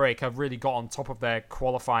summer break, have really got on top of their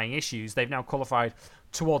qualifying issues. They've now qualified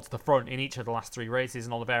towards the front in each of the last three races,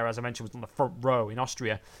 and Oliveira, as I mentioned, was on the front row in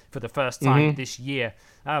Austria for the first time this year.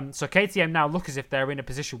 So KTM now look as if they're in a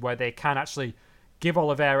position where they can actually give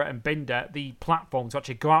Oliveira and Binder the platform to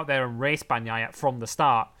actually go out there and race Bagnaia from the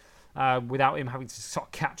start without him having to sort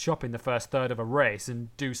of catch up in the first third of a race and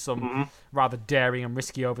do some rather daring and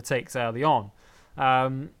risky overtakes early on.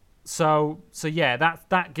 So yeah,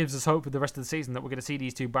 that gives us hope for the rest of the season that we're going to see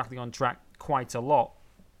these two battling on track quite a lot.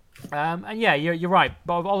 And yeah, you're right.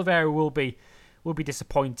 But Oliveira will be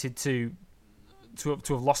disappointed to have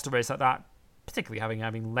lost a race like that, particularly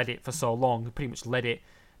having led it for so long. Pretty much led it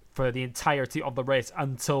for the entirety of the race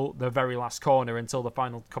until the very last corner, until the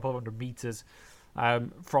final couple of hundred meters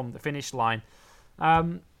from the finish line.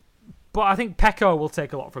 But I think Pecco will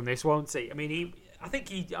take a lot from this, won't he? I mean,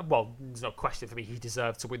 there's no question for me he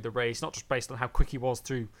deserved to win the race, not just based on how quick he was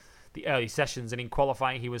through the early sessions, and in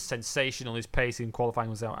qualifying he was sensational. His pace in qualifying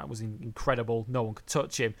was incredible. No one could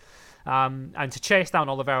touch him, and to chase down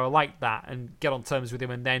Oliveira like that and get on terms with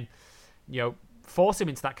him and then force him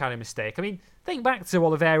into that kind of mistake. I mean, think back to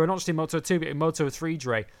Oliveira, not just in Moto 2, but in Moto 3,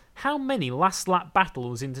 Dre. How many last lap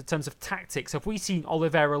battles in terms of tactics have we seen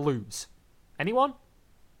Oliveira lose? Anyone?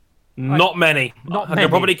 Not many. Not I many. can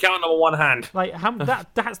probably count them on one hand.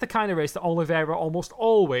 That's the kind of race that Oliveira almost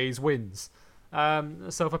always wins.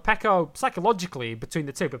 So for Pecco, psychologically, between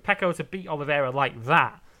the two, for Pecco to beat Oliveira like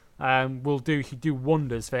that will do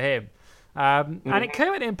wonders for him. And it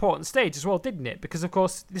came at an important stage as well, didn't it? Because, of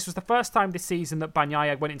course, this was the first time this season that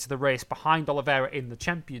Bagnaia went into the race behind Oliveira in the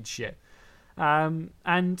championship.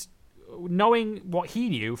 And knowing what he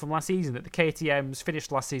knew from last season, that the KTMs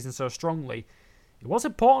finished last season so strongly, it was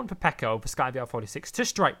important for Pecco, for Sky VR46, to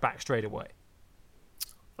strike back straight away.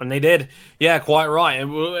 And they did. Yeah, quite right.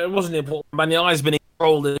 It wasn't important. Bagnaia's been in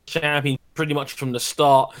control of the champion pretty much from the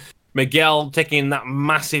start. Miguel taking that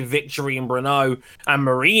massive victory in Brno, and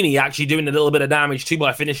Marini actually doing a little bit of damage too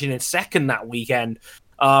by finishing in second that weekend.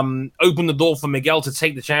 Opened the door for Miguel to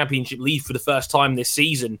take the championship lead for the first time this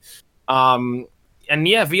season. And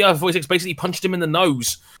yeah, VR46 basically punched him in the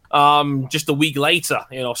nose just a week later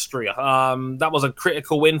in Austria. That was a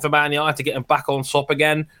critical win for Bagnaia to get him back on top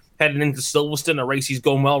again, heading into Silverstone, a race he's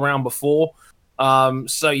gone well around before.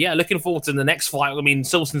 So yeah, looking forward to the next fight. I mean,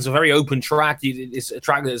 Silverstone's a very open track. It's a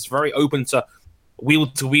track that's very open to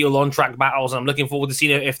wheel on track battles. I'm looking forward to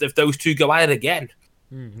seeing if those two go at it again.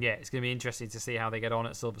 Yeah, it's going to be interesting to see how they get on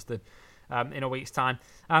at Silverstone in a week's time.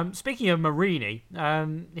 Speaking of Marini,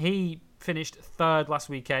 he finished third last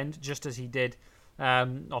weekend, just as he did.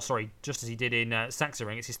 Just as he did in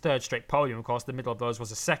Sachsenring. It's his third straight podium. Of course, the middle of those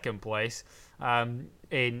was a second place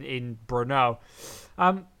in Brno.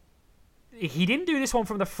 He didn't do this one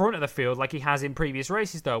from the front of the field like he has in previous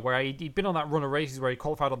races, though, where he'd been on that run of races where he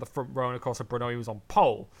qualified on the front row, and of course at Brno he was on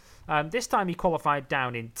pole. This time he qualified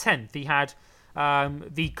down in 10th. He had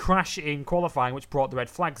the crash in qualifying, which brought the red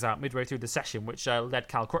flags out midway through the session, which led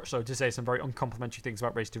Cal Crutchlow to say some very uncomplimentary things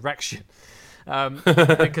about race direction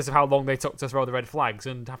because of how long they took to throw the red flags.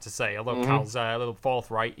 And I have to say, although Cal's a little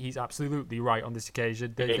forthright, he's absolutely right on this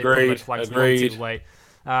occasion. They put the red flags way too late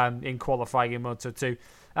in qualifying in Moto 2.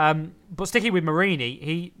 But sticking with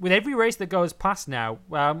Marini, with every race that goes past now,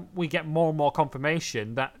 we get more and more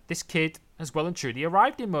confirmation that this kid has well and truly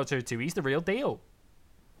arrived in Moto 2. He's the real deal.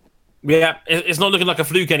 Yeah, it's not looking like a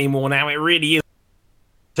fluke anymore now. It really is.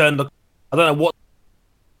 I don't know what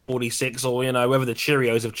 46 or whether the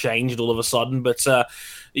Cheerios have changed all of a sudden, but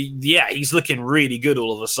yeah, he's looking really good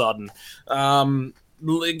all of a sudden.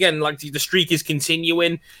 Again, like the streak is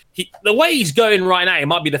continuing. The way he's going right now, he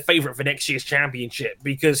might be the favourite for next year's championship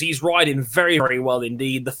because he's riding very, very well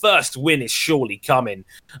indeed. The first win is surely coming.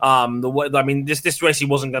 This race he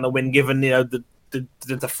wasn't going to win, given the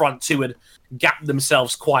front two had gapped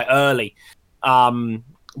themselves quite early.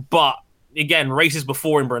 But again, races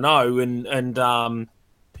before in Brno and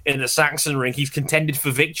in the Sachsenring, he's contended for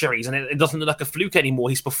victories, and it doesn't look like a fluke anymore.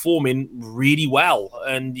 He's performing really well,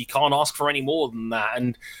 and you can't ask for any more than that.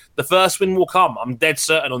 And the first win will come. I'm dead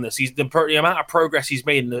certain on this. The amount of progress he's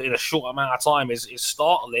made in a short amount of time is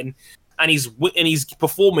startling. And he's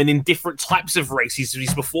performing in different types of races.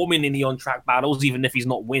 He's performing in the on-track battles, even if he's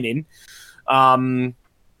not winning. And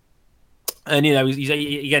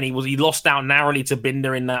he lost out narrowly to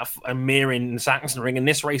Binder in that Mir in Sachsenring, and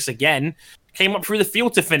this race again came up through the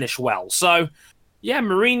field to finish well. So yeah,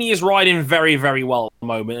 Marini is riding very, very well at the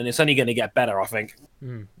moment, and it's only going to get better, I think.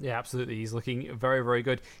 Yeah, absolutely. He's looking very, very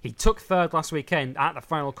good. He took third last weekend at the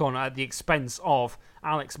final corner at the expense of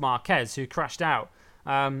Alex Marquez, who crashed out.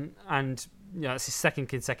 And it's his second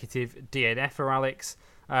consecutive DNF for Alex.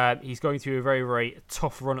 He's going through a very, very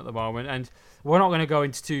tough run at the moment, and we're not going to go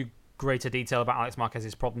into too greater detail about Alex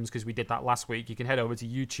Marquez's problems because we did that last week. You can head over to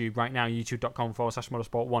YouTube right now,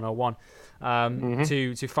 youtube.com/motorsport101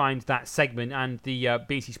 to find that segment and the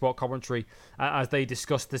BT Sport commentary as they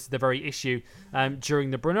discuss the very issue during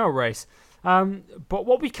the Brno race. But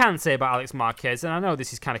what we can say about Alex Marquez, and I know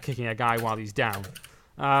this is kind of kicking a guy while he's down,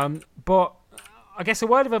 but I guess a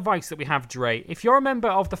word of advice that we have, Dre, if you're a member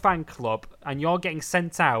of the fan club and you're getting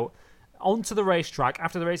sent out onto the racetrack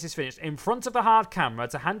after the race is finished in front of the hard camera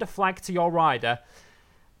to hand a flag to your rider,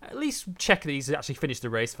 at least check that he's actually finished the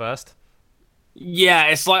race first. Yeah,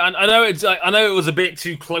 it's like I know it was a bit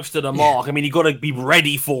too close to the mark. I mean, you got to be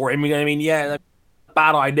ready for him. I mean, yeah,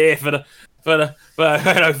 bad idea for the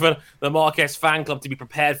Marquez fan club to be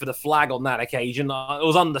prepared for the flag on that occasion. It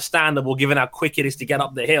was understandable given how quick it is to get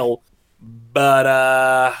up the hill. But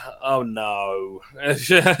oh no!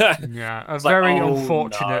 Yeah, a very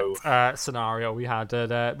unfortunate scenario we had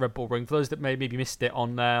at Red Bull Ring. For those that maybe missed it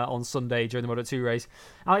on Sunday during the Moto2 race,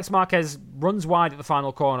 Alex Marquez runs wide at the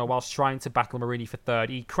final corner whilst trying to battle Marini for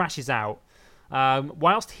third. He crashes out.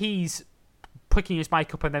 Whilst he's picking his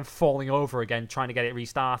bike up and then falling over again, trying to get it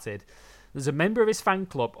restarted. There's a member of his fan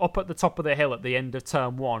club up at the top of the hill at the end of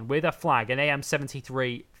turn 1 with a flag, an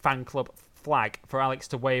AM73 fan club flag for Alex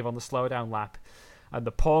to wave on the slowdown lap. And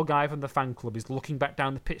the poor guy from the fan club is looking back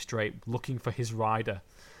down the pit straight, looking for his rider,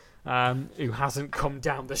 who hasn't come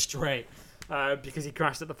down the straight because he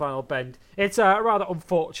crashed at the final bend. It's rather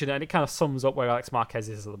unfortunate, and it kind of sums up where Alex Marquez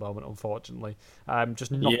is at the moment, unfortunately.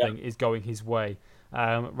 Just nothing is going his way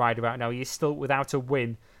right about now. He is still without a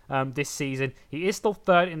win this season. He is still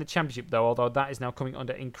third in the championship, though, although that is now coming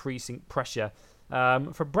under increasing pressure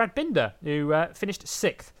for Brad Binder, who finished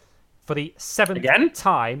 6th for the 7th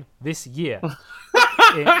time this year.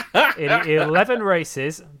 in 11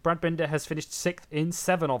 races, Brad Binder has finished 6th in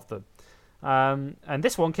 7 of them. And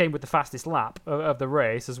this one came with the fastest lap of the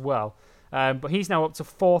race as well. But he's now up to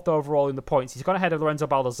 4th overall in the points. He's got ahead of Lorenzo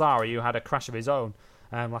Baldassari, who had a crash of his own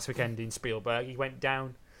last weekend in Spielberg. He went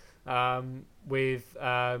down he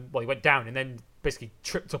went down and then basically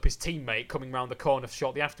tripped up his teammate coming round the corner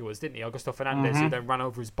shortly afterwards, didn't he? Augusto Fernandez, who then ran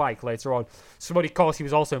over his bike later on. Somebody, of course, he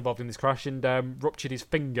was also involved in this crash and ruptured his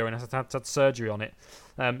finger and has had surgery on it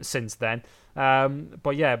since then.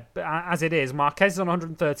 But yeah, as it is, Marquez is on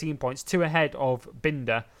 113 points, 2 ahead of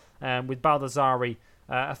Binder, with Baldassari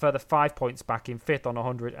a further 5 points back in 5th on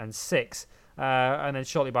 106. And then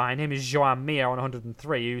shortly behind him is Joan Mir on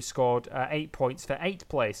 103, who scored 8 points for 8th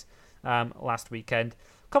place last weekend.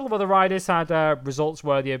 A couple of other riders had results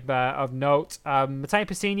worthy of note. Matteo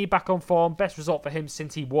Pessini back on form. Best result for him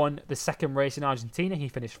since he won the 2nd race in Argentina. He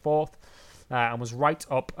finished 4th and was right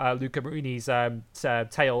up Luca Marini's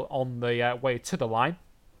tail on the way to the line.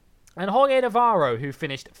 And Jorge Navarro, who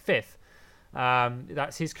finished 5th.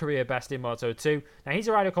 That's his career best in Moto2. Now, he's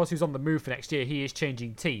a rider, of course, who's on the move for next year. He is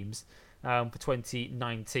changing teams for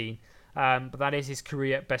 2019. But that is his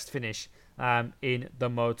career best finish in the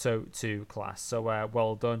Moto2 class. So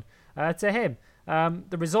well done to him.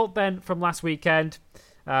 The result then from last weekend,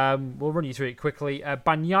 we'll run you through it quickly.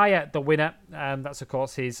 Bagnaia, the winner. That's, of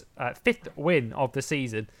course, his 5th win of the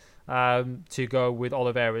season to go with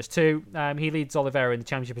Oliveira's 2. He leads Oliveira in the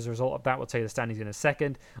championship as a result of that. We'll tell you the standings in a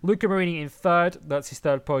second. Luca Marini in 3rd. That's his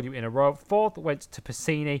 3rd podium in a row. 4th went to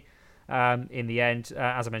Pessini in the end.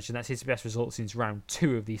 As I mentioned, that's his best result since round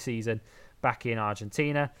 2 of the season back in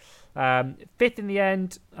Argentina. 5th in the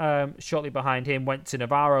end, shortly behind him, went to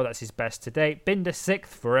Navarro. That's his best to date. Binder 6th,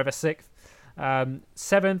 forever 6th.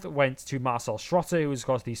 7th went to Marcel Schrotter, who was, of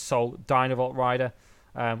course, the sole Dynavolt rider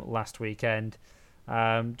last weekend.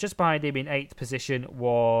 Just behind him in 8th position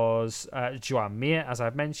was Joan Mir, as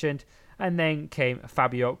I've mentioned. And then came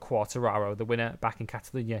Fabio Quartararo, the winner back in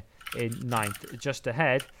Catalonia, in 9th. Just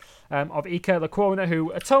ahead of Iker Lecuona,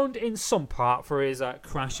 who atoned in some part for his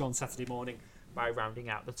crash on Saturday morning by rounding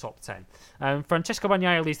out the top 10. Francesco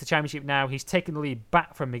Bagnaia leads the championship now. He's taken the lead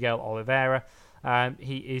back from Miguel Oliveira.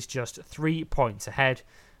 He is just 3 points ahead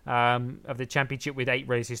of the championship with 8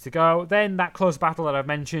 races to go. Then that close battle that I've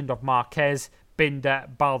mentioned of Marquez, Binder,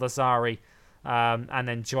 Baldassari, and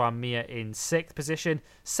then Joan Mir in 6th position.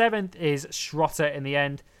 7th is Schrotter in the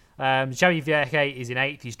end. Xavi Vierge is in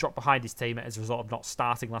 8th. He's dropped behind his teammate as a result of not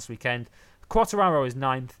starting last weekend. Quartararo is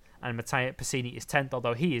 9th. And Matteo Pessini is 10th,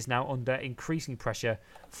 although he is now under increasing pressure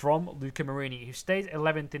from Luca Marini, who stays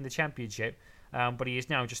 11th in the championship, but he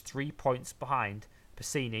is now just 3 points behind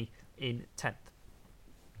Pessini in 10th.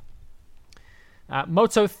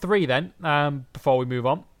 Moto3 then, before we move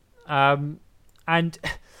on. And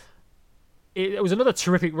it was another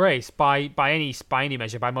terrific race by any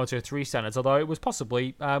measure, by Moto3 standards, although it was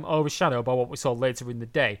possibly overshadowed by what we saw later in the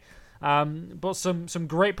day. But some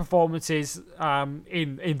great performances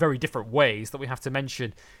in very different ways that we have to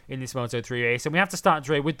mention in this Moto3 race. And we have to start,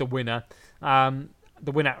 Dre, with the winner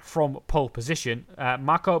from pole position.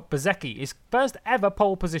 Marco Bezzecchi, his first ever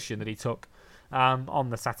pole position that he took on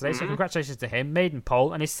the Saturday. So congratulations to him. Maiden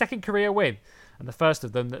pole and his 2nd career win. And the first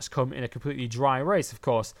of them that's come in a completely dry race, of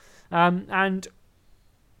course. And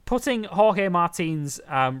putting Jorge Martin's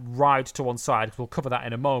ride to one side, because we'll cover that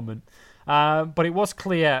in a moment. But it was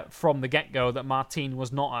clear from the get-go that Martin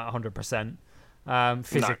was not at 100%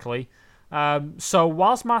 physically. No. So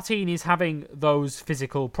whilst Martin is having those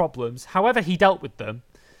physical problems, however he dealt with them,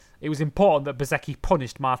 it was important that Bezzecchi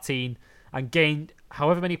punished Martin and gained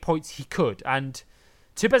however many points he could. And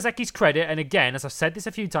to Bezzecchi's credit, and again, as I've said this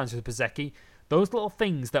a few times with Bezzecchi, those little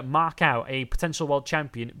things that mark out a potential world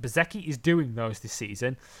champion, Bezzecchi is doing those this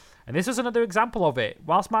season. And this was another example of it.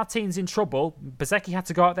 Whilst Martin's in trouble, Bezzecchi had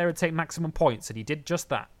to go out there and take maximum points, and he did just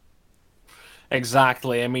that.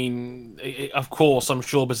 Exactly. I mean, of course, I'm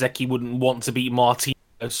sure Bezzecchi wouldn't want to beat Martin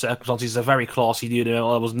in those circumstances. He's a very classy dude. There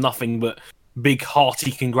was nothing but big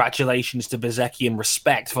hearty congratulations to Bezzecchi and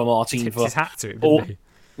respect for Martin Tipped for his hat to him, didn't he?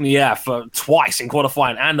 yeah, for twice in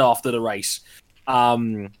qualifying and after the race.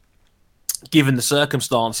 Given the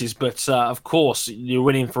circumstances, but of course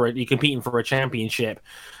you're competing for a championship,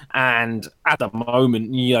 and at the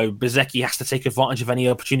moment, Bezzecchi has to take advantage of any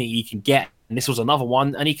opportunity he can get, and this was another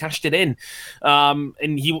one, and he cashed it in.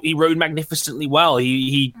 And he rode magnificently well.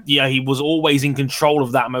 He was always in control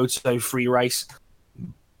of that Moto3 race.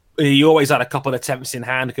 He always had a couple of attempts in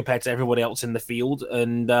hand compared to everybody else in the field,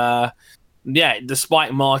 and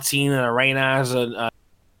despite Martin and Arenas and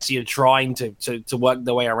trying to work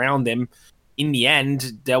their way around him, in the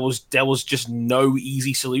end, there was just no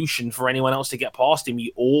easy solution for anyone else to get past him.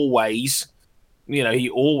 He always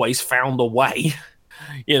found a way,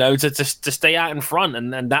 to stay out in front,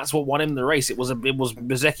 and that's what won him the race. It was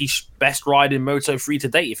Bezzecchi's best ride in Moto3 to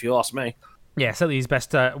date, if you ask me. Yeah, certainly his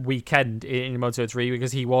best weekend in Moto3,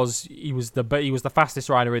 because he was the fastest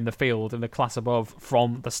rider in the field in the class above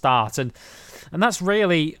from the start, and that's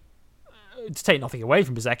really, to take nothing away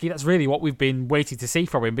from Bezzecchi, that's really what we've been waiting to see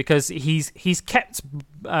from him, because he's kept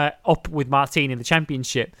up with Martin in the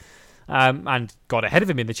championship, and got ahead of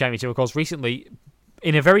him in the championship, of course, recently,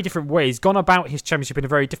 in a very different way. He's gone about his championship in a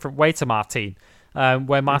very different way to Martin,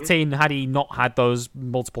 where Martin, had he not had those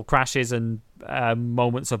multiple crashes and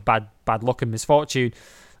moments of bad luck and misfortune,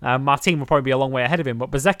 Martin will probably be a long way ahead of him. But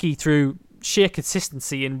Bezzecchi, through sheer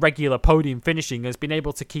consistency and regular podium finishing, has been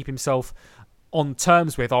able to keep himself on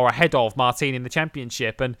terms with or ahead of Martin in the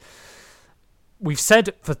championship. And we've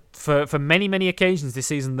said for many, many occasions this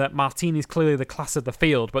season that Martin is clearly the class of the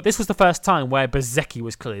field, but this was the first time where Bezzecchi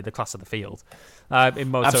was clearly the class of the field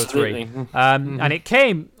in Moto3. And it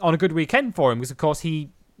came on a good weekend for him, because of course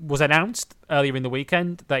he was announced earlier in the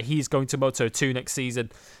weekend that he's going to Moto2 next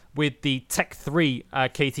season with the Tech 3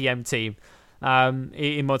 KTM team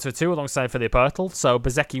in Moto2 alongside Philippe Oertel. So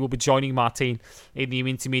Bezzecchi will be joining Martin in the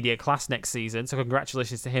intermediate class next season. So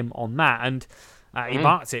congratulations to him on that. And he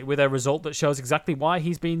marked it with a result that shows exactly why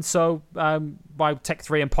he's been so, why Tech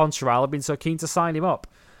 3 and Poncharal have been so keen to sign him up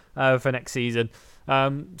for next season.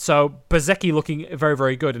 So Bezzecchi looking very,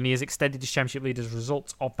 very good, and he has extended his championship lead as a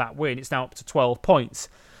result of that win. It's now up to 12 points.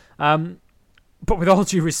 But with all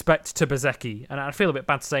due respect to Bezzecchi, and I feel a bit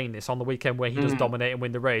bad saying this on the weekend where he does dominate and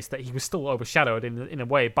win the race, that he was still overshadowed in a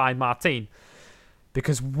way by Martin.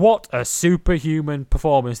 Because what a superhuman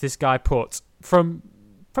performance this guy put from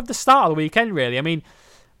the start of the weekend, really. I mean,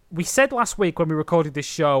 we said last week when we recorded this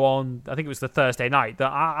show on, I think it was the Thursday night,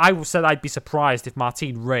 that I said I'd be surprised if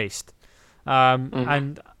Martin raced.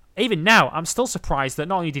 And even now, I'm still surprised that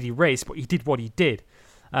not only did he race, but he did what he did.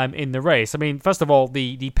 In the race. I mean, first of all,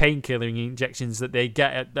 the painkilling injections that they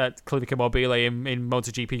get at Clinica Mobile in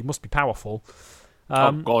MotoGP must be powerful.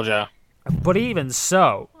 Oh, God, yeah. But even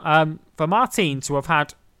so, for Martin to have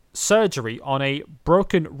had surgery on a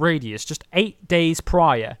broken radius just 8 days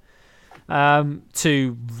prior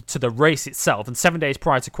to the race itself, and 7 days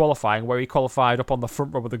prior to qualifying, where he qualified up on the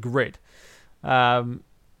front row of the grid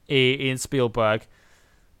in Spielberg,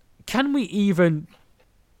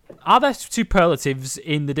 are there superlatives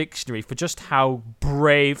in the dictionary for just how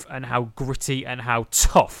brave and how gritty and how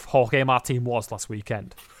tough Jorge Martin was last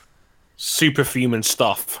weekend? Superhuman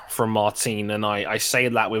stuff from Martin, and I say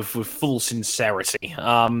that with full sincerity.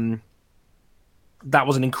 That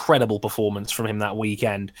was an incredible performance from him that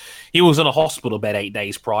weekend. He was in a hospital bed 8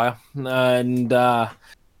 days prior, and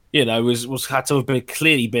was had to have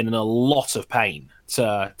clearly been in a lot of pain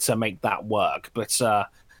to make that work. But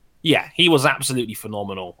yeah, he was absolutely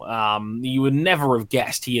phenomenal. You would never have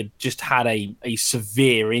guessed he had just had a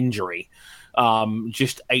severe injury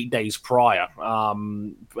just 8 days prior.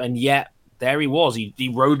 And yet, there he was.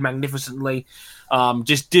 He rode magnificently.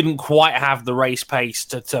 Just didn't quite have the race pace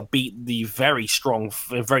to beat the very strong,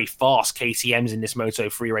 very fast KTMs in this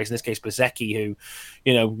Moto3 race. In this case, Bezzecchi, who,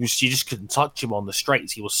 you just couldn't touch him on the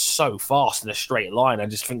straights. He was so fast in a straight line. I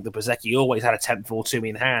just think that Bezzecchi always had a tenth or two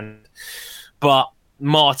in hand. But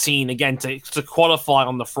Martin, again, to qualify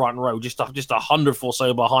on the front row, just a hundredth or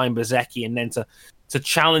so behind Bezzecchi, and then to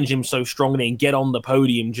challenge him so strongly and get on the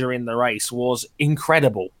podium during the race was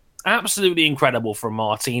incredible. Absolutely incredible from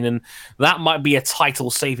Martin, and that might be a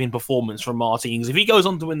title-saving performance from Martin. Because if he goes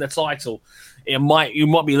on to win the title, you might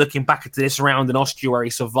be looking back at this round in Austria where he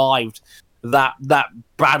survived that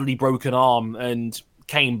badly broken arm and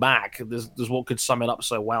came back. There's what could sum it up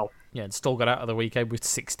so well. Yeah, and still got out of the weekend with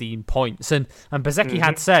 16 points. And Bezzecchi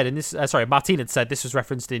had said, and this, Martin had said, this was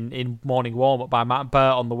referenced in morning warm-up by Matt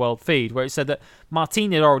Burr on the World Feed, where it said that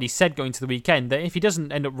Martin had already said going to the weekend that if he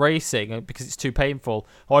doesn't end up racing because it's too painful,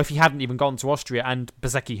 or if he hadn't even gone to Austria and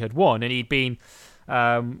Bezzecchi had won, and he'd been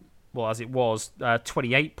well, as it was,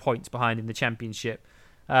 28 points behind in the championship.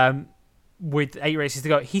 With 8 races to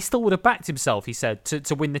go, he still would have backed himself, he said,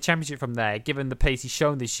 to win the championship from there, given the pace he's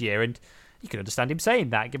shown this year. And you can understand him saying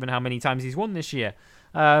that, given how many times he's won this year.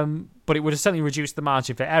 But it would have certainly reduced the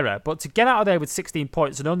margin for error. But to get out of there with 16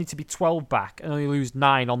 points and only to be 12 back and only lose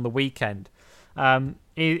 9 on the weekend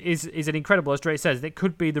is an incredible, as Dre says. It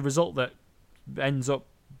could be the result that ends up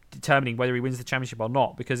determining whether he wins the championship or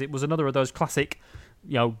not, because it was another of those classic,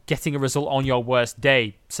 getting a result on your worst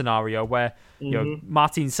day scenario where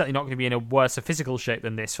Martin's certainly not going to be in a worse physical shape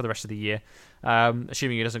than this for the rest of the year,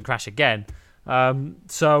 assuming he doesn't crash again.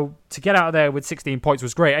 So to get out of there with 16 points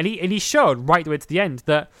was great, and he showed right the way to the end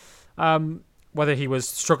that whether he was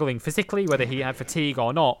struggling physically, whether he had fatigue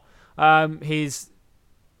or not, his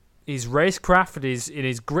racecraft and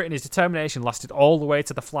his grit and his determination lasted all the way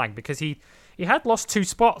to the flag, because he had lost 2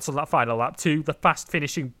 spots on that final lap to the fast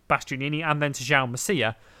finishing Bastianini and then to João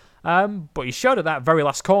Macia. But he showed at that very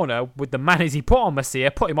last corner, with the manners he put on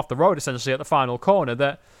Macia, put him off the road essentially at the final corner,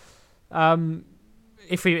 that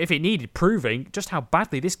if it needed proving just how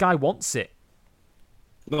badly this guy wants it.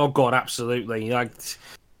 Oh God, absolutely.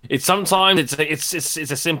 It's sometimes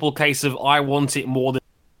it's a simple case of I want it more than,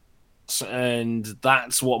 and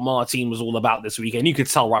that's what Martin was all about this weekend. You could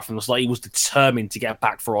tell right from the start he was determined to get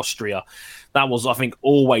back for Austria. That was, I think,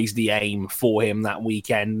 always the aim for him that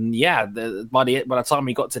weekend. Yeah, by the time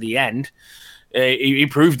he got to the end, he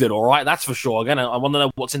proved it all right. That's for sure. Again, I want to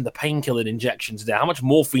know what's in the painkiller injections there. How much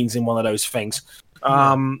morphine's in one of those things?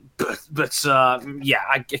 Again,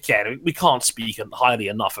 we can't speak highly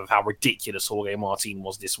enough of how ridiculous Jorge Martin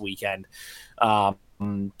was this weekend.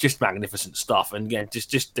 Just magnificent stuff, and again,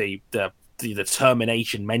 just the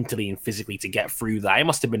determination mentally and physically to get through that. It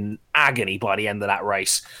must have been agony by the end of that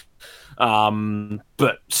race.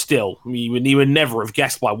 But still, you would never have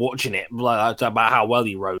guessed by watching it about how well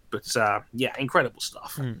he rode. But incredible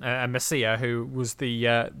stuff. And Macia, who was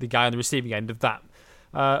the guy on the receiving end of that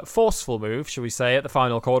forceful move, shall we say, at the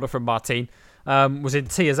final corner from Martin, was in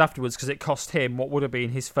tears afterwards, because it cost him what would have been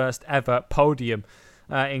his first ever podium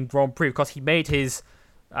in Grand Prix, because he made his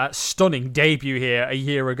stunning debut here a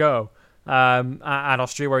year ago at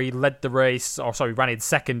Austria, where he led the race, ran in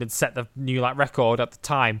second and set the new lap record at the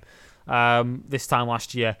time. This time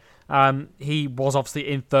last year, he was obviously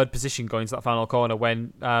in third position going to that final corner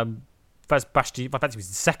when first Bastianini, in fact he was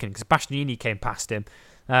in second because Bastianini came past him,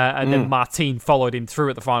 and then Martin followed him through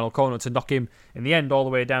at the final corner to knock him in the end all the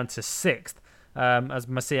way down to 6th, as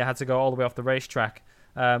Macia had to go all the way off the racetrack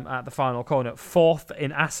at the final corner. 4th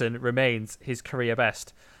in Assen remains his career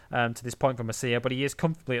best to this point for Macia, but he is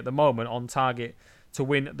comfortably at the moment on target to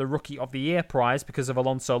win the Rookie of the Year prize because of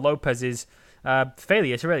Alonso Lopez's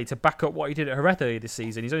failure to back up what he did at Jerez earlier this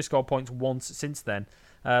season. He's only scored points once since then.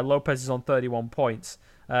 Lopez is on 31 points,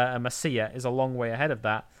 and Macia is a long way ahead of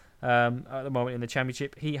that. At the moment in the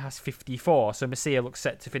championship, he has 54, so Macia looks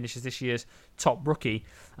set to finish as this year's top rookie,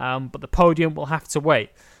 but the podium will have to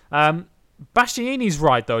wait. Bastianini's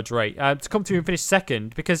right though, Dre, to come to and finish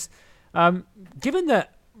second, because given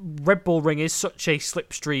that Red Bull Ring is such a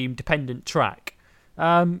slipstream dependent track,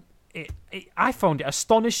 I found it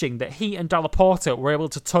astonishing that he and Dalla Porta were able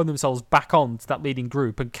to turn themselves back on to that leading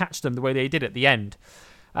group and catch them the way they did at the end.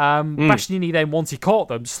 Bastianini then, once he caught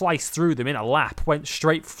them, sliced through them in a lap, went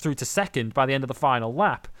straight through to second by the end of the final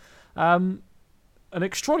lap. An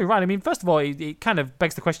extraordinary ride. I mean, first of all, it kind of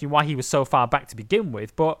begs the question why he was so far back to begin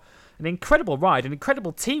with, but an incredible ride, an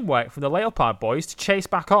incredible teamwork from the Leopard boys to chase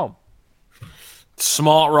back on.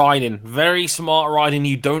 Smart riding, very smart riding.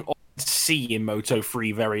 You don't see in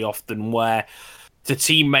Moto3 very often, where the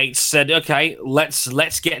teammates said, okay,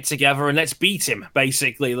 let's get together and let's beat him,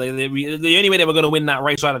 basically. The only way they were going to win that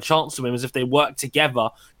race or had a chance to win was if they worked together,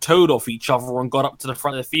 towed off each other and got up to the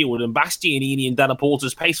front of the field. And Bastianini and Dalla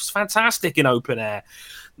Porta's pace was fantastic in open air.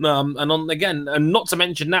 And not to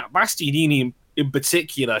mention that, Bastianini in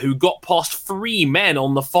particular, who got past 3 men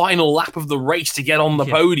on the final lap of the race to get on the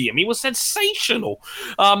podium. He was sensational.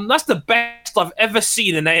 That's the best I've ever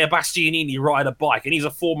seen Enea Bastianini ride a bike, and he's a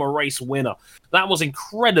former race winner. That was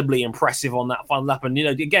incredibly impressive on that final lap. And,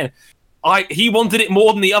 again, he wanted it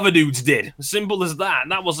more than the other dudes did. Simple as that.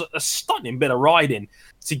 And that was a stunning bit of riding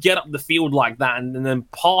to get up the field like that and then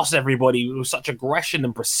pass everybody with such aggression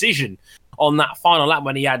and precision on that final lap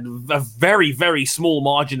when he had a very, very small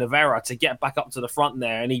margin of error to get back up to the front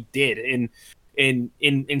there, and he did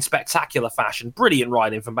in spectacular fashion. Brilliant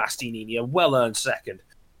riding from Bastianini, a well-earned second.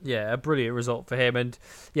 Yeah, a brilliant result for him. And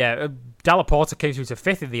Dalla Porta came through to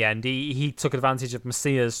 5th in the end. He took advantage of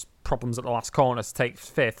Macia's problems at the last corner to take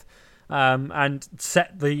 5th. and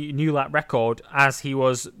set the new lap record as he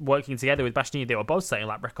was working together with Bastianini. They were both setting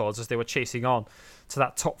lap records as they were chasing on to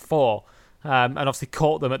that top 4, and obviously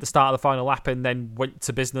caught them at the start of the final lap and then went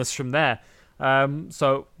to business from there.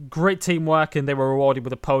 So great teamwork, and they were rewarded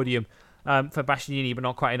with a podium for Bastianini, but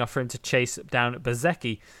not quite enough for him to chase down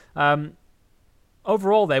Bezzecchi.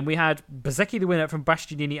 Overall, then, we had Bezzecchi the winner from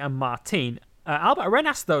Bastianini and Martin. Albert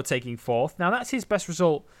Arenas, though, taking 4th. Now, that's his best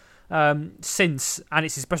result since, and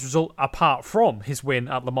it's his best result apart from his win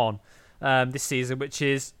at Le Mans this season, which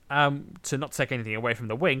is, to not take anything away from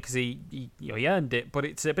the win, because he earned it, but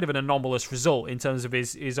it's a bit of an anomalous result in terms of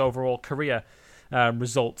his overall career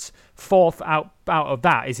results. 4th out of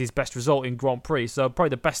that is his best result in Grand Prix, so probably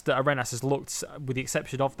the best that Arenas has looked, with the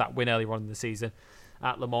exception of that win earlier on in the season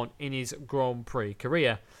at Le Mans in his Grand Prix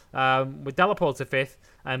career, with Delaporte 5th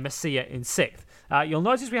and Messia in 6th. You'll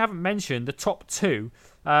notice we haven't mentioned the top 2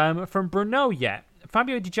 from Brno yet.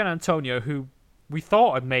 Fabio Di Giannantonio, who we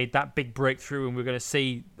thought had made that big breakthrough, and we're going to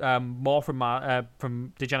see more from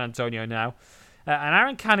Di Giannantonio now. And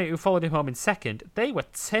Aaron Canet, who followed him home in 2nd, they were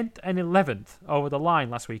 10th and 11th over the line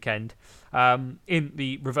last weekend, in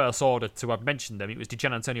the reverse order to have mentioned them. It was Di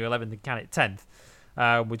Giannantonio 11th and Canet 10th.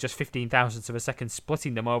 With just 15 thousandths of a second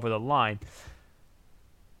splitting them over the line.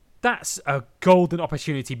 That's a golden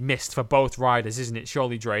opportunity missed for both riders, isn't it,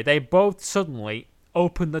 surely, Dre? They both suddenly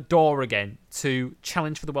opened the door again to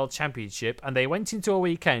challenge for the World Championship, and they went into a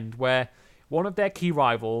weekend where one of their key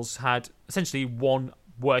rivals had essentially one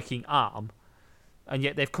working arm, and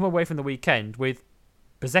yet they've come away from the weekend with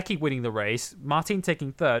Bezzecchi winning the race, Martin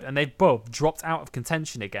taking 3rd, and they've both dropped out of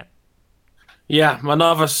contention again. Yeah,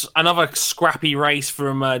 another scrappy race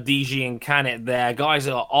from DG and Canet there. Guys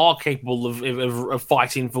are capable of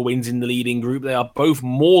fighting for wins in the leading group. They are both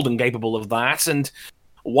more than capable of that. And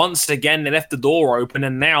once again, they left the door open,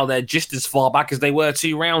 and now they're just as far back as they were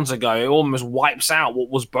 2 rounds ago. It almost wipes out what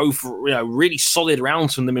was both really solid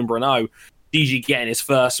rounds from them in Brno. DG getting his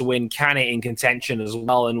first win, Canet in contention as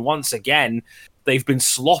well. And once again, they've been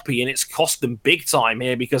sloppy, and it's cost them big time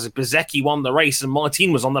here because Bezzecchi won the race and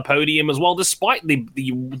Martin was on the podium as well, despite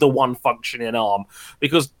the one functioning arm,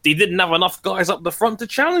 because they didn't have enough guys up the front to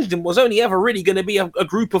challenge them. It was only ever really going to be a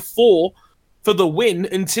group of 4 for the win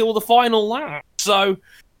until the final lap. So,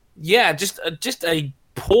 yeah, just a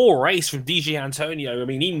poor race from Di Giannantonio. I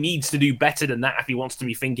mean, he needs to do better than that if he wants to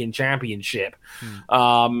be thinking championship. He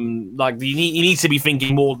needs to be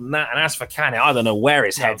thinking more than that. And as for Canet, I don't know where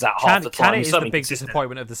his head's at half the time. Canet is the big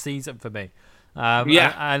disappointment of the season for me.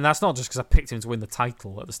 And that's not just because I picked him to win the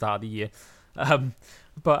title at the start of the year.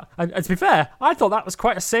 But to be fair, I thought that was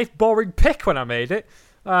quite a safe, boring pick when I made it.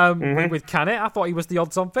 With Canet, I thought he was the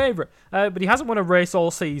odds-on favourite. But he hasn't won a race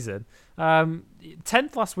all season.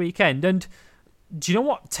 10th last weekend, and do you know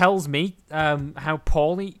what tells me how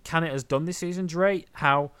poorly Canet has done this season, Dre?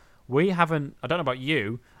 How we haven't, I don't know about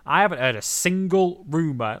you, I haven't heard a single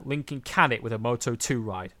rumour linking Canet with a Moto2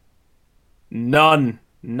 ride. None.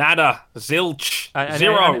 Nada. Zilch.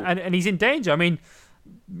 Zero. And he's in danger. I mean,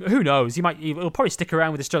 who knows? He'll probably stick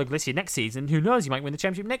around with Estrella Galicia next season. Who knows? He might win the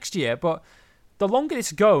championship next year. But the longer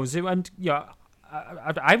this goes, and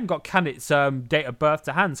I haven't got Canet's date of birth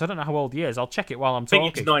to hand, so I don't know how old he is. I'll check it while I'm talking.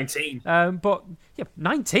 I think it's 19. But, yeah,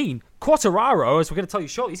 19. Quartararo, as we're going to tell you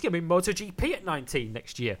shortly, he's going to be MotoGP at 19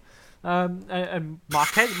 next year. And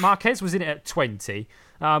Marquez was in it at 20.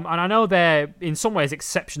 And I know they're, in some ways,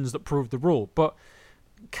 exceptions that prove the rule. But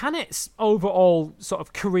Canet's overall sort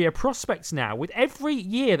of career prospects now, with every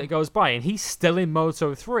year that goes by, and he's still in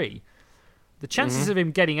Moto3, the chances of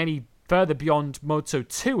him getting any further beyond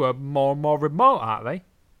Moto2 are more and more remote, aren't they?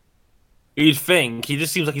 You'd think. He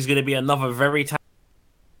just seems like he's going to be another very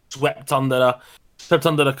swept under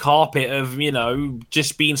the carpet of,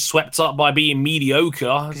 just being swept up by being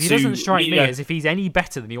mediocre. Because he doesn't strike me as if he's any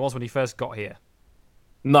better than he was when he first got here.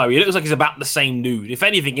 No, he looks like he's about the same dude. If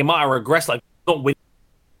anything, he might have regressed, like not winning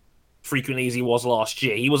frequently as he was last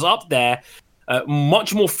year. He was up there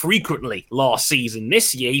much more frequently last season.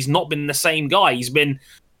 This year, he's not been the same guy. He's been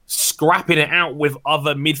scrapping it out with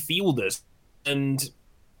other midfielders, and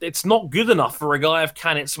it's not good enough for a guy of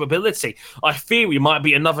Canet's ability. I fear he might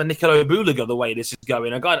be another Nicolo Bulega the way this is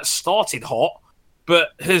going, a guy that started hot but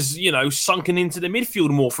has, sunken into the midfield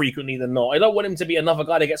more frequently than not. I don't want him to be another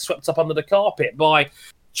guy that gets swept up under the carpet by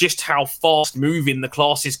just how fast moving the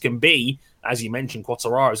classes can be. As you mentioned,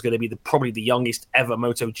 Quartararo is going to be probably the youngest ever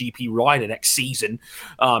MotoGP rider next season,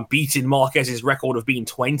 beating Marquez's record of being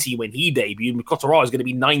 20 when he debuted. Quartararo is going to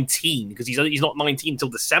be 19 because he's not 19 until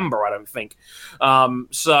December, I don't think.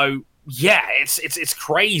 So yeah, it's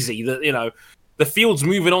crazy that the field's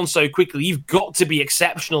moving on so quickly. You've got to be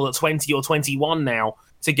exceptional at 20 or 21 now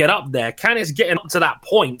to get up there. Canet's getting up to that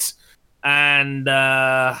point, and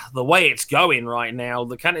the way it's going right now,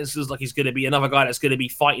 the Canet looks like he's going to be another guy that's going to be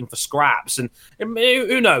fighting for scraps. And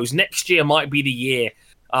who knows? Next year might be the year.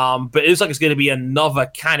 But it looks like it's going to be another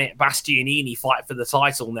Canet Bastianini fight for the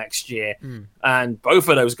title next year. And both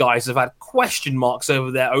of those guys have had question marks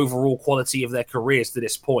over their overall quality of their careers to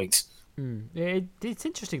this point. It's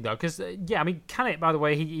interesting, though, because, Canet, by the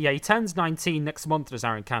way, he turns 19 next month as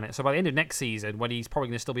Aaron Canet. So by the end of next season, when he's probably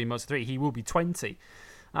going to still be in Moto3, he will be 20.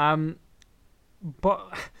 But,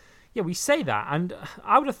 we say that, and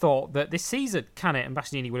I would have thought that this season, Canet and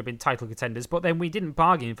Bastianini would have been title contenders, but then we didn't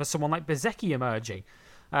bargain for someone like Bezzecchi emerging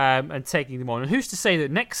and taking them on. And who's to say that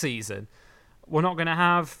next season we're not going to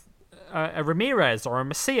have a Ramirez or a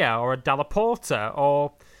Masia or a Dalla Porta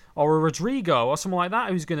or a Rodrigo or someone like that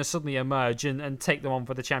who's going to suddenly emerge and take them on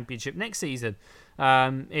for the championship next season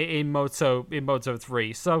in Moto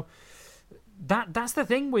 3. So that's the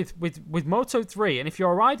thing with Moto 3, and if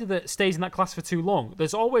you're a rider that stays in that class for too long,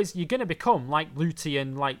 you're going to become like Luti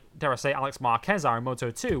and, like, dare I say, Alex Marquez are in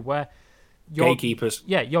Moto 2, where gatekeepers.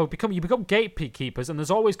 Yeah, you become gatekeepers, and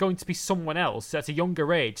there's always going to be someone else at a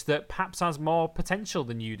younger age that perhaps has more potential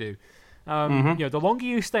than you do. The longer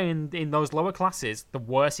you stay in those lower classes, the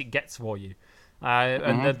worse it gets for you,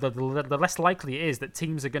 and the less likely it is that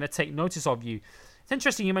teams are going to take notice of you. It's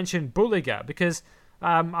interesting you mentioned Bulliger, because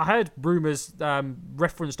I heard rumours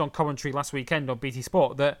referenced on commentary last weekend on BT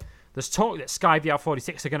Sport that there's talk that Sky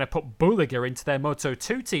VR46 are going to put Bulliger into their Moto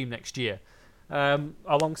 2 team next year,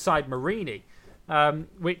 alongside Marini,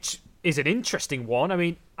 which is an interesting one. I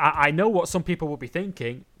mean, I know what some people will be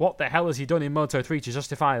thinking. What the hell has he done in Moto 3 to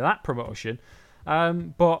justify that promotion?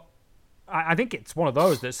 But I think it's one of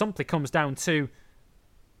those that simply comes down to,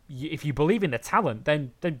 if you believe in the talent,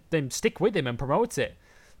 then stick with him and promote it.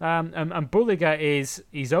 And Bulliger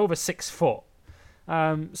he's over 6 foot.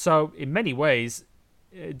 So in many ways,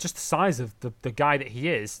 just the size of the guy that he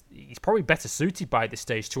is, he's probably better suited by this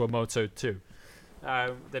stage to a Moto 2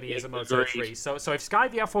 than he is a Moto 3. So if Sky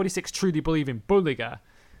VR46 truly believe in Bulliger,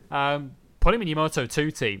 put him in your Moto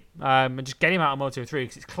 2 team and just get him out of Moto 3,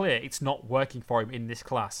 because it's clear it's not working for him in this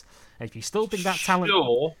class. And if you still think that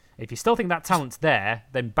talent's there,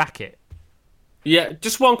 then back it. Yeah,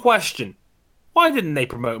 just one question. Why didn't they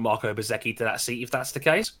promote Marco Bezzecchi to that seat if that's the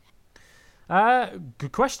case?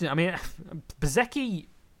 Good question. I mean, Bezzecchi,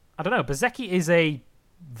 I don't know. Bezzecchi is a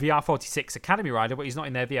VR46 Academy rider, but he's not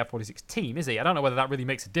in their VR46 team, is he? I don't know whether that really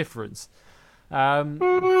makes a difference. But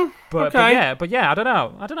yeah, I don't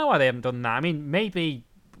know. I don't know why they haven't done that. I mean, maybe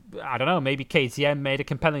KTM made a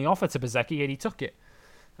compelling offer to Bezzecchi and he took it.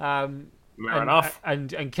 Fair enough. And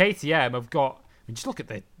KTM have got. Just look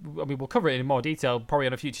at we'll cover it in more detail probably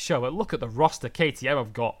on a future show, but look at the roster KTM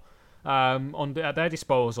have got at their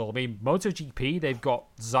disposal. I mean, MotoGP, they've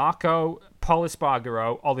got Zarco, Pol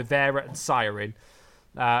Espargaro, Oliveira, and Siren.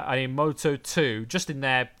 And in Moto 2, just in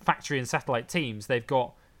their factory and satellite teams, they've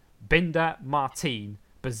got Binder, Martin,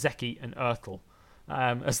 Bezzecchi, and Ertl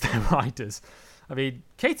as their riders. I mean,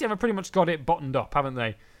 KTM have pretty much got it bottomed up, haven't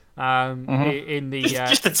they? In the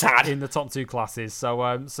just a tad in the top 2 classes.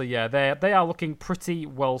 So yeah, they are looking pretty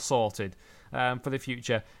well sorted for the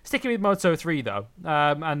future. Sticking with Moto 3 though,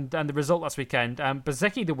 and the result last weekend,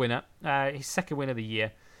 Bezzecchi the winner, his second win of the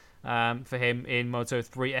year for him in Moto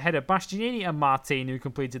 3, ahead of Bastianini and Martin, who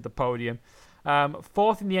completed the podium.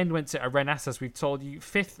 Fourth in the end went to Arenas, as we've told you.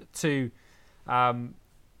 Fifth to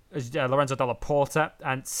Lorenzo Dalla Porta,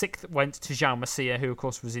 and sixth went to João Macia, who of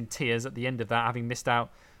course was in tears at the end of that, having missed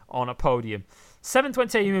out on a podium. Seventh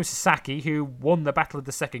went to Ayumu Sasaki, who won the battle of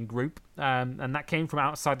the second group, and that came from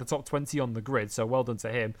outside the top 20 on the grid, so well done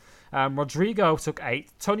to him. Rodrigo took 8th,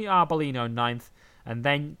 Tony Arbolino 9th, and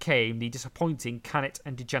then came the disappointing Canet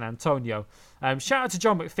and Di Gianantonio. Shout out to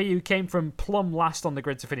John McPhee, who came from plumb last on the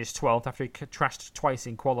grid to finish 12th after he crashed twice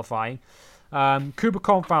in qualifying. Kuba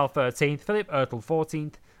Kornfeil 13th, Philip Ertl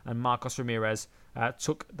 14th, and Marcos Ramirez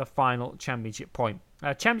took the final championship point.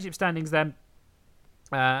 Championship standings then,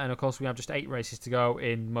 and of course we have just 8 races to go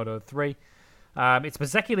in Moto 3. It's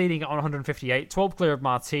Bezzecchi leading on 158, 12 clear of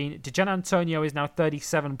Martin. Di Gianantonio is now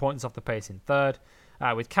 37 points off the pace in 3rd,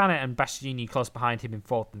 with Canet and Bastianini close behind him in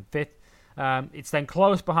 4th and 5th. It's then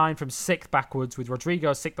close behind from 6th backwards, with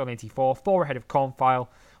Rodrigo 6th on 84, 4 ahead of Kornfeil,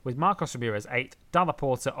 with Marcos Ramirez 8th, Dalla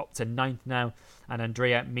Porta up to 9th now, and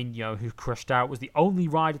Andrea Mignot, who crashed out, was the only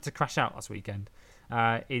rider to crash out last weekend,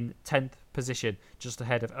 in 10th position, just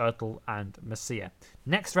ahead of Ertl and Macia.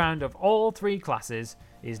 Next round of all 3 classes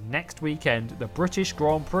is next weekend, the British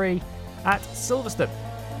Grand Prix at Silverstone.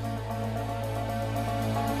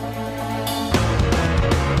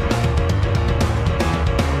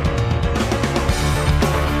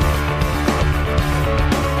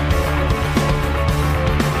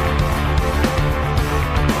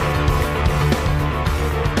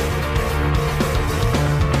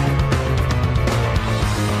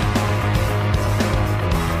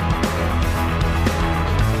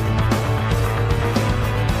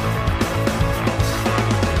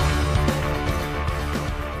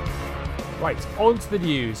 Right, on to the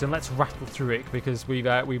news, and let's rattle through it because we've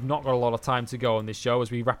not got a lot of time to go on this show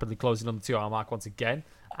as we rapidly closing on the 2 hour mark once again.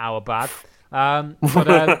 Our bad. But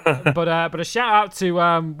a shout out to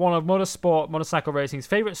one of motorcycle racing's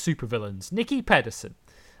favourite supervillains, Nicky Pedersen.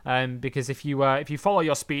 Because if you follow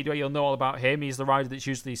your speedway, you'll know all about him. He's the rider that's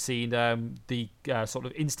usually seen the sort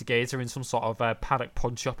of instigator in some sort of paddock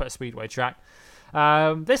punch-up at a speedway track.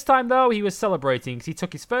 This time, though, he was celebrating because he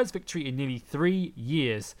took his first victory in nearly 3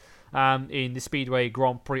 years in the Speedway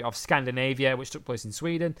Grand Prix of Scandinavia, which took place in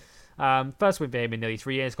Sweden. First win for him in nearly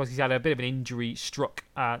 3 years because he's had a bit of an injury-struck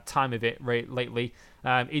time of it lately.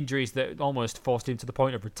 Injuries that almost forced him to the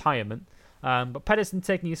point of retirement. But Pedersen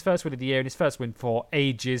taking his first win of the year and his first win for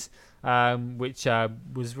ages, which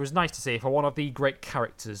was nice to see for one of the great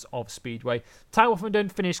characters of Speedway. Ty Woffinden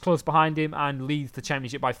finished close behind him and leads the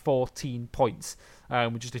championship by 14 points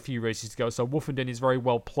with just a few races to go. So Woffinden is very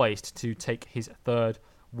well placed to take his third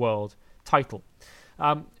world title.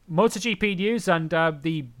 MotoGP news, and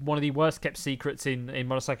one of the worst kept secrets in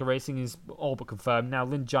motorcycle racing is all but confirmed. Now,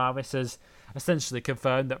 Lynn Jarvis has essentially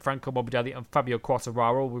confirmed that Franco Morbidelli and Fabio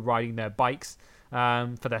Quartararo will be riding their bikes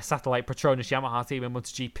for their satellite Petronas Yamaha team in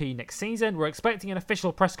MotoGP next season. We're expecting an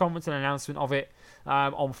official press conference and announcement of it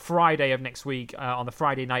on Friday of next week, on the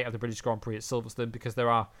Friday night of the British Grand Prix at Silverstone, because there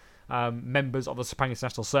are members of the Sepang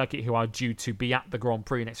International Circuit who are due to be at the Grand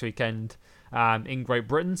Prix next weekend in Great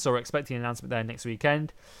Britain, so we're expecting an announcement there next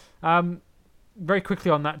weekend. Very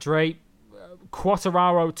quickly on that, Dre,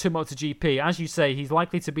 Quartararo to MotoGP. As you say, he's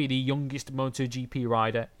likely to be the youngest MotoGP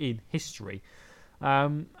rider in history.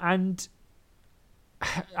 And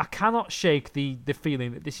I cannot shake the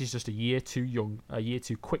feeling that this is just a year too young, a year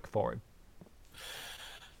too quick for him.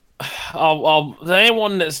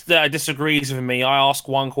 Anyone that disagrees with me, I ask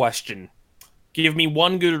one question. Give me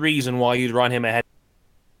one good reason why you'd run him ahead.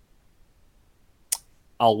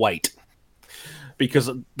 I'll wait.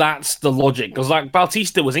 Because that's the logic. Because like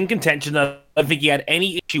Bautista was in contention. I don't think he had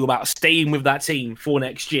any issue about staying with that team for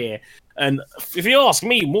next year. And if you ask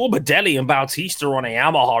me, Morbidelli and Bautista on a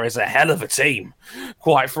Yamaha is a hell of a team,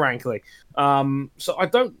 quite frankly. So I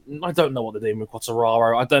don't know what they're doing with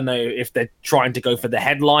Quartararo. I don't know if they're trying to go for the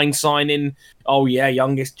headline signing. Oh yeah,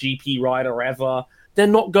 youngest GP rider ever. They're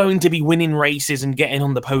not going to be winning races and getting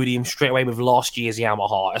on the podium straight away with last year's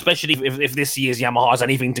Yamaha, especially if this year's Yamaha has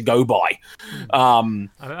anything to go by. For me,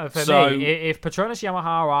 if Petronas Yamaha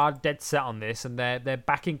are dead set on this and they're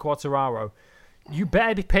backing Quartararo, you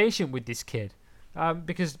better be patient with this kid.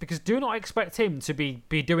 Because do not expect him to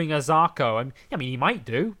be doing a Zarco. I mean, he might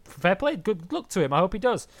do. Fair play. Good luck to him. I hope he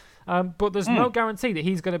does. But there's no guarantee that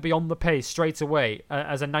he's going to be on the pace straight away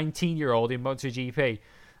as a 19-year-old in MotoGP.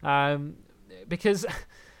 Because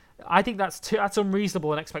I think that's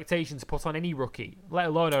unreasonable an expectation to put on any rookie, let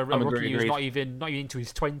alone a rookie who's not even into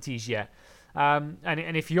his 20s yet. And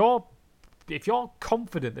if you're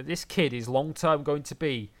confident that this kid is long term going to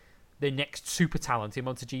be the next super talent in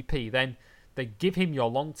MotoGP, then give him your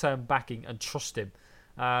long term backing and trust him.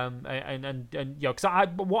 And because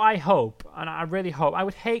what I hope, and I really hope, I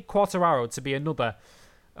would hate Quartararo to be another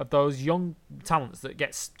of those young talents that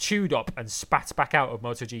gets chewed up and spat back out of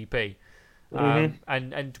MotoGP.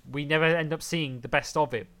 And we never end up seeing the best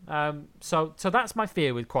of it. So that's my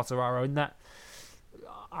fear with Quartararo, in that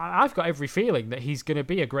I've got every feeling that he's going to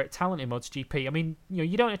be a great talent in MotoGP. I mean,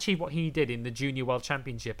 you don't achieve what he did in the Junior World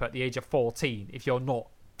Championship at the age of 14 if you're not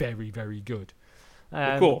very, very good.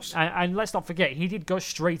 Of course. And let's not forget, he did go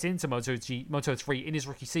straight into Moto3 in his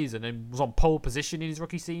rookie season and was on pole position in his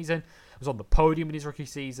rookie season, was on the podium in his rookie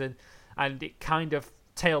season, and it kind of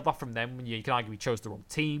tailed off from them. You can argue he chose the wrong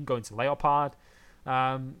team, going to Leopard,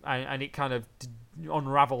 and it kind of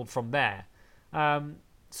unravelled from there.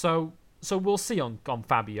 So we'll see on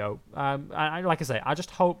Fabio. Like I say, I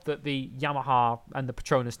just hope that the Yamaha and the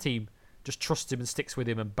Petronas team just trusts him and sticks with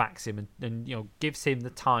him and backs him and gives him the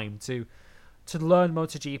time to learn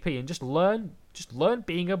MotoGP and just learn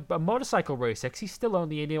being a motorcycle racer, because he's still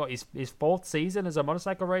only in his fourth season as a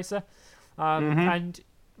motorcycle racer, and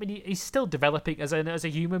I mean, he's still developing as a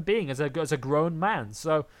human being, as a grown man.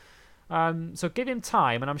 So give him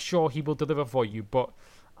time, and I'm sure he will deliver for you. But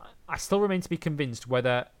I still remain to be convinced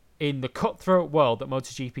whether, in the cutthroat world that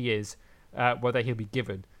MotoGP is, whether he'll be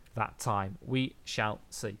given that time. We shall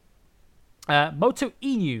see. Moto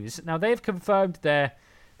E News. Now, they've confirmed their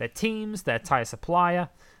teams, their tyre supplier,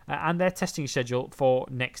 and their testing schedule for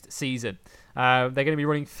next season. They're going to be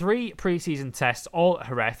running 3 pre-season tests, all at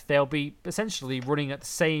Jerez. They'll be essentially running at the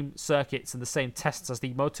same circuits and the same tests as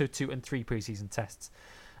the Moto 2 and 3 pre-season tests.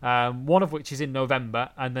 One of which is in November,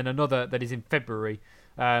 and then another that is in February,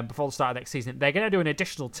 before the start of next season. They're going to do an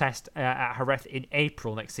additional test at Jerez in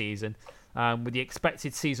April next season. with the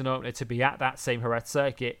expected season opener to be at that same Jerez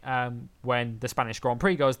circuit when the Spanish Grand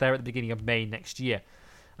Prix goes there at the beginning of May next year.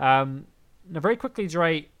 Now, very quickly,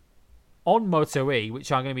 Dre, on Moto E,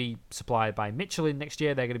 which are going to be supplied by Michelin next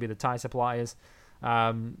year, they're going to be the tyre suppliers.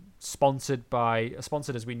 Sponsored,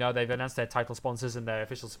 as we know, they've announced their title sponsors and their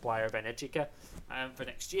official supplier of Energica for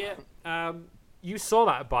next year. You saw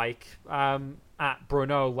that bike at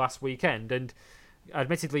Brno last weekend, and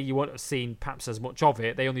admittedly you won't have seen perhaps as much of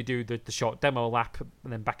it. They only do the short demo lap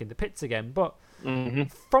and then back in the pits again. But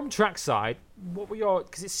from trackside, what were your,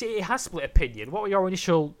 because it has split opinion, what were your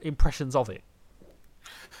initial impressions of it?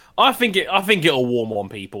 I think it'll warm on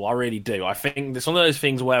people. I really do. I think it's one of those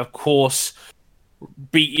things where, of course,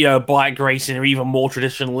 bike racing are even more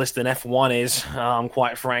traditionalist than F1 is,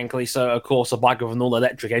 quite frankly. So, of course, a bike with an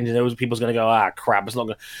all-electric engine, those people's going to go, crap, it's not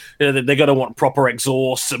going to... They're going to want proper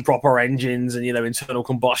exhausts and proper engines and, internal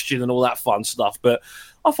combustion and all that fun stuff. But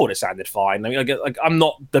I thought it sounded fine. I mean, I'm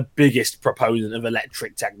not the biggest proponent of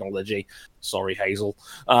electric technology. Sorry, Hazel.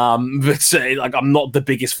 But I'm not the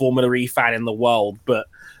biggest Formula E fan in the world, but...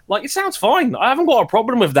 it sounds fine. I haven't got a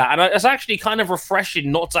problem with that. And it's actually kind of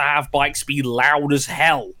refreshing not to have bikes be loud as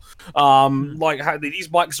hell. These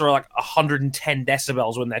bikes are 110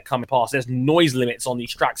 decibels when they're coming past. There's noise limits on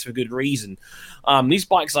these tracks for good reason. These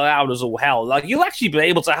bikes are loud as all hell. You'll actually be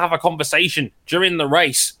able to have a conversation during the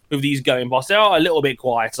race with these going past. They are a little bit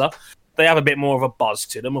quieter. They have a bit more of a buzz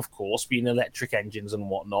to them, of course, being electric engines and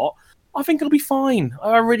whatnot. I think it'll be fine.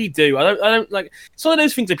 I really do. I don't like. It's one of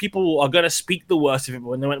those things that people are going to speak the worst of it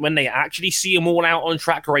when they actually see them all out on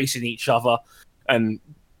track racing each other, and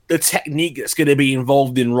the technique that's going to be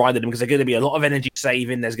involved in riding them, because there's going to be a lot of energy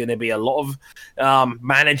saving. There's going to be a lot of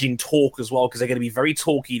managing torque as well, because they're going to be very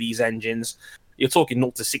torquey, these engines. You're talking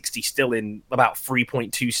 0 to 60 still in about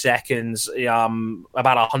 3.2 seconds,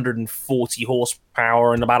 about 140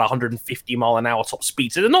 horsepower and about 150 mile an hour top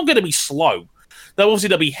speed. So they're not going to be slow.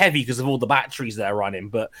 They'll be heavy because of all the batteries they're running,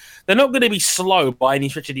 but they're not going to be slow by any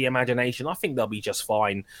stretch of the imagination. I think they'll be just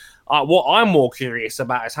fine. What I'm more curious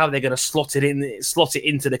about is how they're going to slot it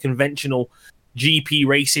into the conventional GP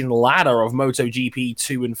racing ladder of MotoGP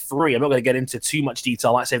 2 and 3. I'm not going to get into too much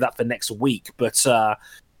detail. I might save that for next week, but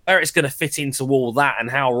where it's going to fit into all that and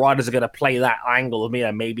how riders are going to play that angle of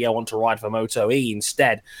maybe I want to ride for Moto E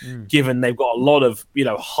instead, given they've got a lot of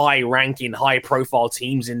high-ranking, high-profile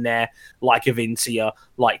teams in there, like Avintia,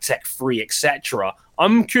 like Tech 3, etc.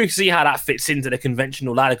 I'm curious to see how that fits into the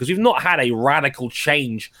conventional ladder, because we've not had a radical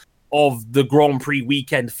change of the Grand Prix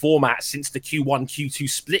weekend format since the Q1, Q2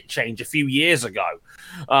 split change a few years ago.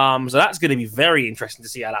 So that's going to be very interesting to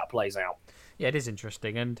see how that plays out. Yeah, it is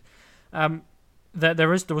interesting, and there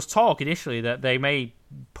was talk initially that they may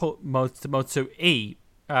put Moto E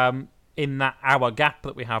in that hour gap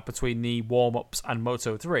that we have between the warm-ups and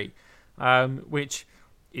Moto 3, which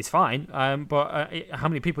is fine, but how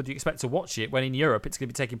many people do you expect to watch it when in Europe it's going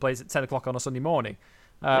to be taking place at 10 o'clock on a Sunday morning?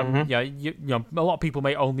 A lot of people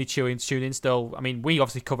may only tune in still. I mean, we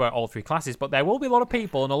obviously cover all three classes, but there will be a lot of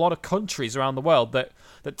people in a lot of countries around the world that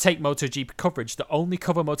take MotoGP coverage that only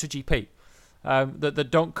cover MotoGP.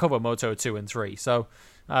 That don't cover Moto 2 and 3. So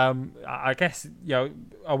I guess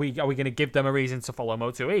are we going to give them a reason to follow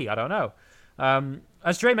Moto E? I don't know.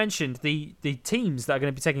 As Dre mentioned, the teams that are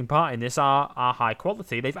going to be taking part in this are high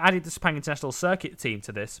quality. They've added the Sepang International Circuit team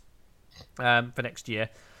to this for next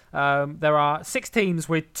year. There are 6 teams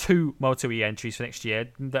with 2 Moto E entries for next year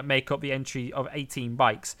that make up the entry of 18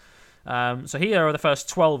 bikes. So here are the first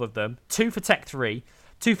 12 of them: 2 for Tech 3,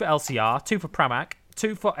 2 for LCR, 2 for Pramac,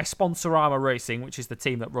 2 for Esponsorama Racing, which is the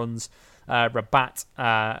team that runs Rabat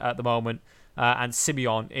at the moment, and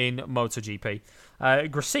Simeon in MotoGP.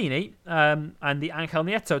 Gresini and the Angel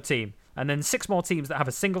Nieto team. And then 6 more teams that have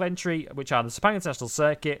a single entry, which are the Sepang International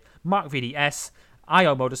Circuit, Mark VDS,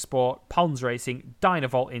 IO Motorsport, Pons Racing,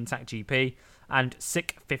 Dynavolt Intact GP, and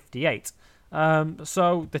SICK 58.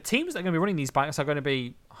 So the teams that are going to be running these bikes are going to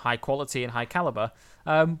be high quality and high caliber.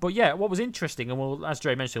 But yeah, what was interesting, and as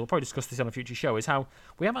Dre mentioned, we'll probably discuss this on a future show, is how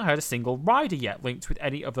we haven't heard a single rider yet linked with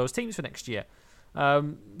any of those teams for next year.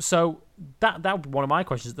 So that would be one of my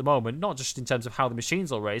questions at the moment, not just in terms of how the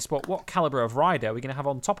machines will race, but what caliber of rider are we going to have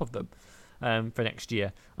on top of them for next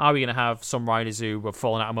year? Are we going to have some riders who have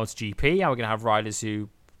fallen out of MotoGP? Are we going to have riders who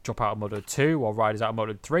drop out of Moto 2 or riders out of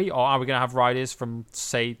Moto 3? Or are we going to have riders from,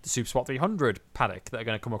 say, the Supersport 300 paddock that are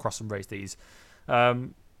going to come across and race these?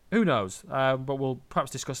 Who knows? But we'll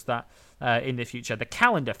perhaps discuss that in the future. The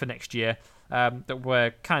calendar for next year that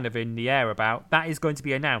we're kind of in the air about, that is going to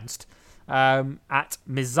be announced at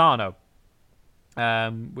Misano,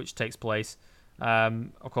 which takes place,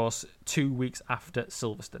 of course, 2 weeks after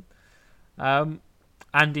Silverstone.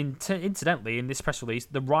 And incidentally, in this press release,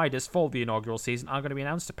 the riders for the inaugural season are going to be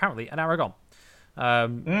announced apparently at Aragon.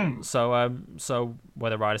 So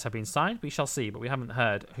whether riders have been signed, we shall see, but we haven't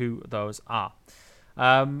heard who those are.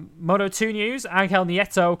 Moto2 news, Angel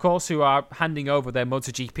Nieto, of course, who are handing over their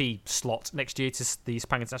MotoGP slot next year to the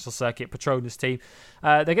Japan International Circuit Petronas team.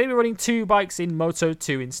 They're going to be running 2 bikes in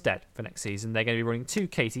Moto2 instead for next season. They're going to be running 2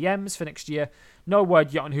 KTMs for next year. No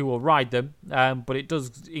word yet on who will ride them, but it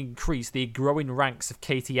does increase the growing ranks of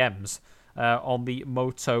KTMs on the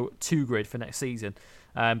Moto2 grid for next season,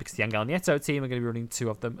 because the Angel Nieto team are going to be running 2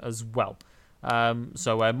 of them as well.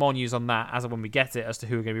 So more news on that as and when we get it, as to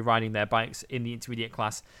who are going to be riding their bikes in the intermediate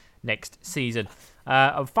class next season.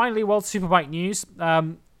 And finally, World Superbike news.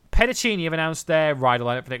 Pedicini have announced their rider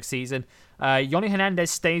lineup for next season. Yoni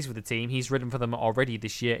Hernandez stays with the team. He's ridden for them already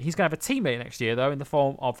this year. He's going to have a teammate next year, though, in the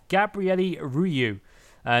form of Gabriele Ruyu,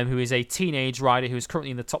 who is a teenage rider who is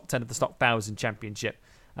currently in the top 10 of the Stock 1000 Championship.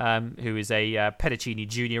 Who is a Pedicini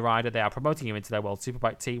junior rider. They are promoting him into their World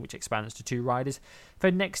Superbike team, which expands to 2 riders for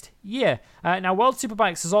next year. Now, World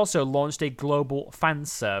Superbikes has also launched a global fan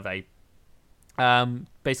survey,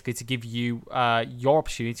 basically to give you your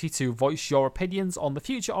opportunity to voice your opinions on the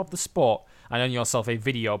future of the sport and earn yourself a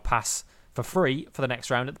video pass for free for the next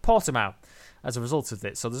round at the Portimao as a result of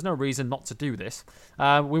this. So there's no reason not to do this.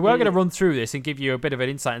 We were going to run through this and give you a bit of an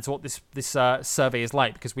insight into what this survey is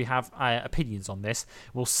like, because we have opinions on this.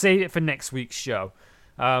 We'll save it for next week's show,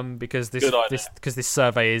 because this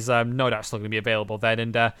survey is no doubt still going to be available then.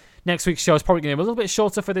 And next week's show is probably going to be a little bit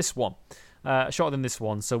shorter for this one. Shorter than this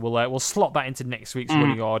one, so we'll slot that into next week's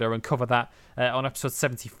running order and cover that on episode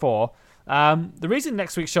 74. The reason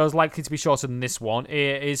next week's show is likely to be shorter than this one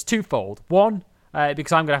is twofold. One,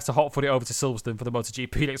 because I'm going to have to hot-foot it over to Silverstone for the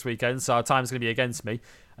MotoGP next weekend, so our time's going to be against me.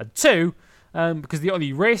 And 2, because the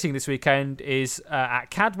only racing this weekend is at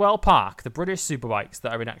Cadwell Park, the British Superbikes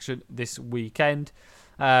that are in action this weekend,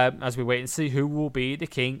 as we wait and see who will be the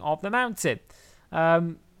king of the mountain.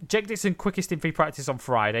 Jake Dixon quickest in free practice on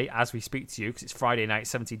Friday, as we speak to you, because it's Friday night,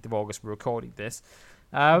 17th of August, we're recording this.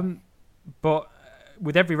 But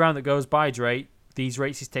with every round that goes by, Dre, these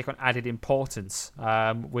races take on added importance,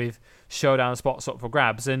 with showdown spots up for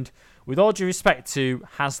grabs. And with all due respect to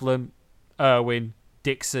Haslam, Irwin,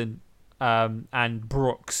 Dixon, and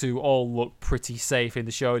Brooks, who all look pretty safe in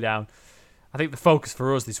the showdown, I think the focus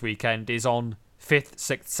for us this weekend is on 5th,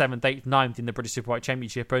 6th, 7th, 8th, 9th in the British Superbike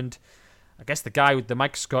Championship. And I guess the guy with the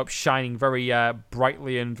microscope shining very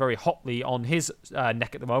brightly and very hotly on his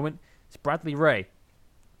neck at the moment is Bradley Ray.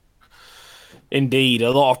 Indeed,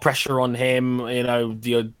 a lot of pressure on him. You know,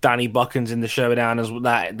 Danny Buchan's in the showdown as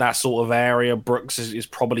that sort of area. Brooks is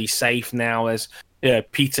probably safe now. As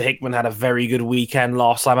Peter Hickman had a very good weekend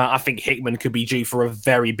last time out. I think Hickman could be due for a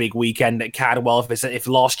very big weekend at Cadwell if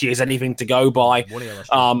last year's anything to go by.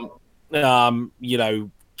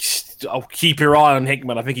 I'll keep your eye on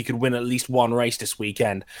Hickman. I think he could win at least one race this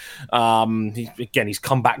weekend. He's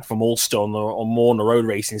come back from Ulster on more on the road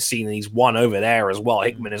racing scene, and he's won over there as well.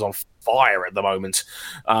 Hickman is on fire at the moment.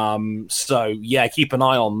 Keep an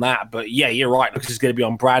eye on that. But yeah, you're right, because he's going to be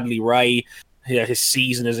on Bradley Ray. Yeah, his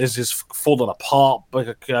season is fallen apart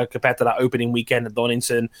compared to that opening weekend at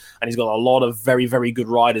Donington, and he's got a lot of very, very good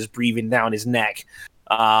riders breathing down his neck.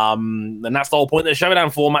 And that's the whole point of the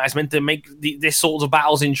showdown format. It's meant to make this sort of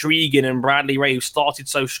battles intriguing, and Bradley Ray, who started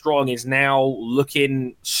so strong, is now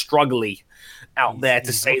looking struggly out there,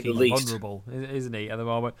 to say the least. Vulnerable, isn't he, at the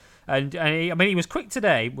moment? And he was quick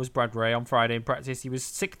today, was Brad Ray, on Friday in practice. He was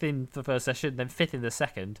 6th in the first session, then 5th in the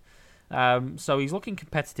second. So he's looking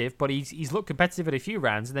competitive, but he's looked competitive in a few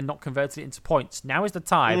rounds and then not converted it into points. Now is the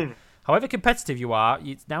time. However competitive you are,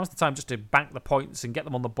 now is the time just to bank the points and get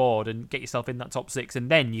them on the board and get yourself in that top 6, and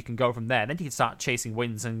then you can go from there. Then you can start chasing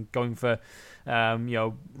wins and going for,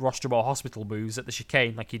 rostrum or hospital moves at the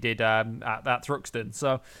chicane like he did at Thruxton.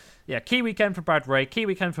 So, yeah, key weekend for Brad Ray, key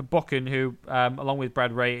weekend for Buchan, who, along with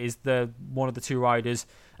Brad Ray, is one of the 2 riders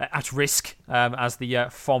at risk, as the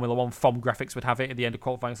Formula 1 FOM graphics would have it at the end of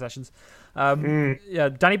qualifying sessions.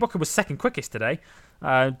 Danny Buchan was second quickest today.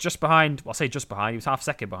 Just behind, he was half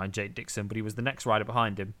second behind Jake Dixon, but he was the next rider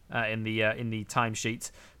behind him in the timesheet,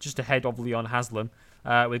 just ahead of Leon Haslam,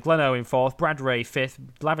 with Glenn Owen 4th, Brad Ray 5th,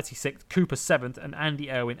 Laverty 6th, Cooper 7th, and Andy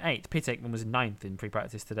Irwin 8th. Peter Hickman was 9th in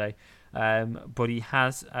pre-practice today, but he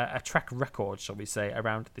has a track record, shall we say,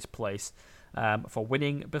 around this place for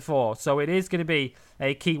winning before. So it is going to be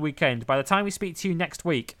a key weekend. By the time we speak to you next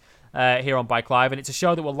week here on Bike Live, and it's a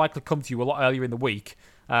show that will likely come to you a lot earlier in the week,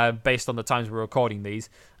 based on the times we're recording these,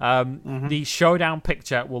 the showdown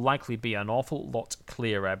picture will likely be an awful lot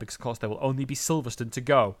clearer, because, of course, there will only be Silverstone to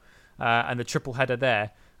go, and the triple header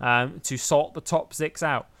there to sort the top 6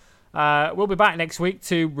 out. We'll be back next week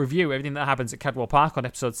to review everything that happens at Cadwell Park on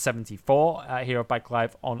episode 74 here of Bike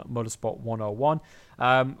Live on Motorsport 101.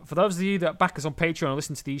 For those of you that back us on Patreon and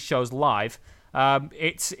listen to these shows live,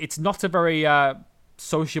 it's not a very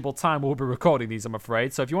sociable time we'll be recording these, I'm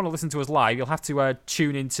afraid. So if you want to listen to us live, you'll have to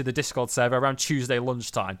tune into the Discord server around Tuesday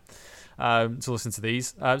lunchtime to listen to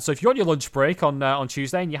these. So if you're on your lunch break on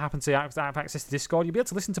Tuesday and you happen to have access to Discord, you'll be able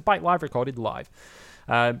to listen to Bike Live recorded live.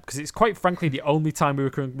 Because it's quite frankly the only time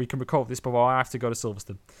we can record this before I have to go to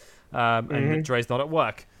Silverstone. And Dre's not at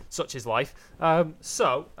work. Such is life.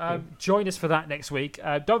 So join us for that next week.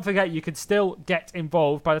 Don't forget, you can still get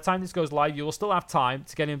involved. By the time this goes live, you will still have time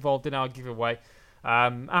to get involved in our giveaway.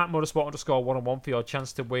 At motorsport_101 for your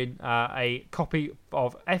chance to win a copy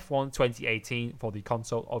of F1 2018 for the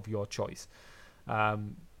console of your choice.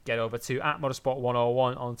 Get over to at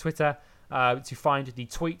motorsport101 on Twitter to find the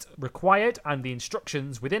tweet required and the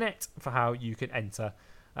instructions within it for how you can enter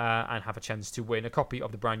and have a chance to win a copy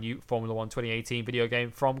of the brand new Formula 1 2018 video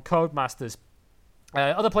game from Codemasters.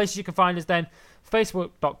 Other places you can find us then,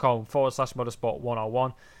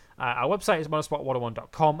 facebook.com/motorsport101. Our website is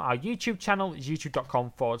motorsport101.com. Our YouTube channel is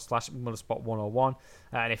youtube.com/motorsport101.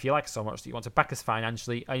 And if you like us so much that you want to back us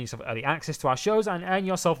financially, earn yourself early access to our shows, and earn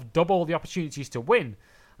yourself double the opportunities to win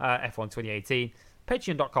F1 2018,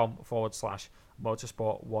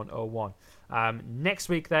 patreon.com/motorsport101. Next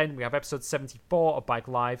week, then, we have episode 74 of Bike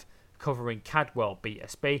Live covering Cadwell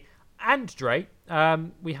BSB. And, Dre,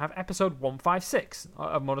 we have episode 156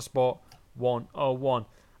 of Motorsport 101.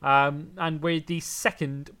 And we're the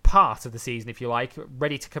second part of the season, if you like,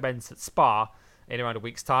 ready to commence at Spa in around a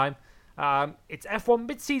week's time. It's F1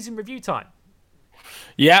 mid-season review time.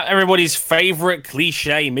 Yeah, everybody's favourite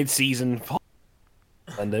cliche mid-season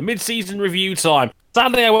and the mid-season review time.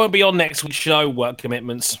 Sadly, I won't be on next week's show. Work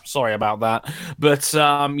commitments. Sorry about that. But,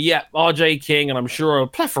 yeah, RJ King and I'm sure a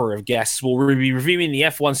plethora of guests will be reviewing the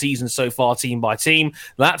F1 season so far, team by team.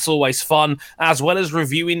 That's always fun, as well as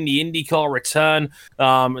reviewing the IndyCar return.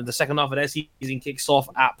 The second half of their season kicks off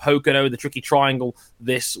at Pocono, the Tricky Triangle,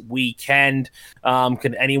 this weekend.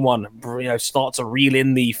 Can anyone start to reel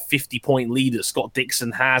in the 50-point lead that Scott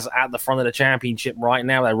Dixon has at the front of the championship right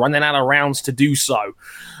now? They're running out of rounds to do so.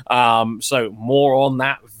 So more on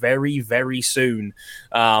that very, very soon.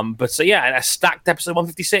 So yeah, a stacked episode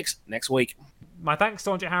 156 next week. My thanks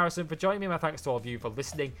to Andre Harrison for joining me. My thanks to all of you for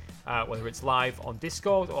listening, whether it's live on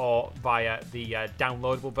Discord or via the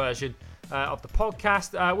downloadable version of the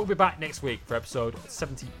podcast. We'll be back next week for episode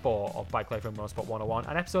 74 of Bike Life from Motorsport 101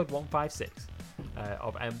 and episode 156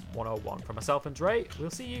 of M101. From myself and Dre,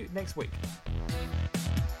 we'll see you next week.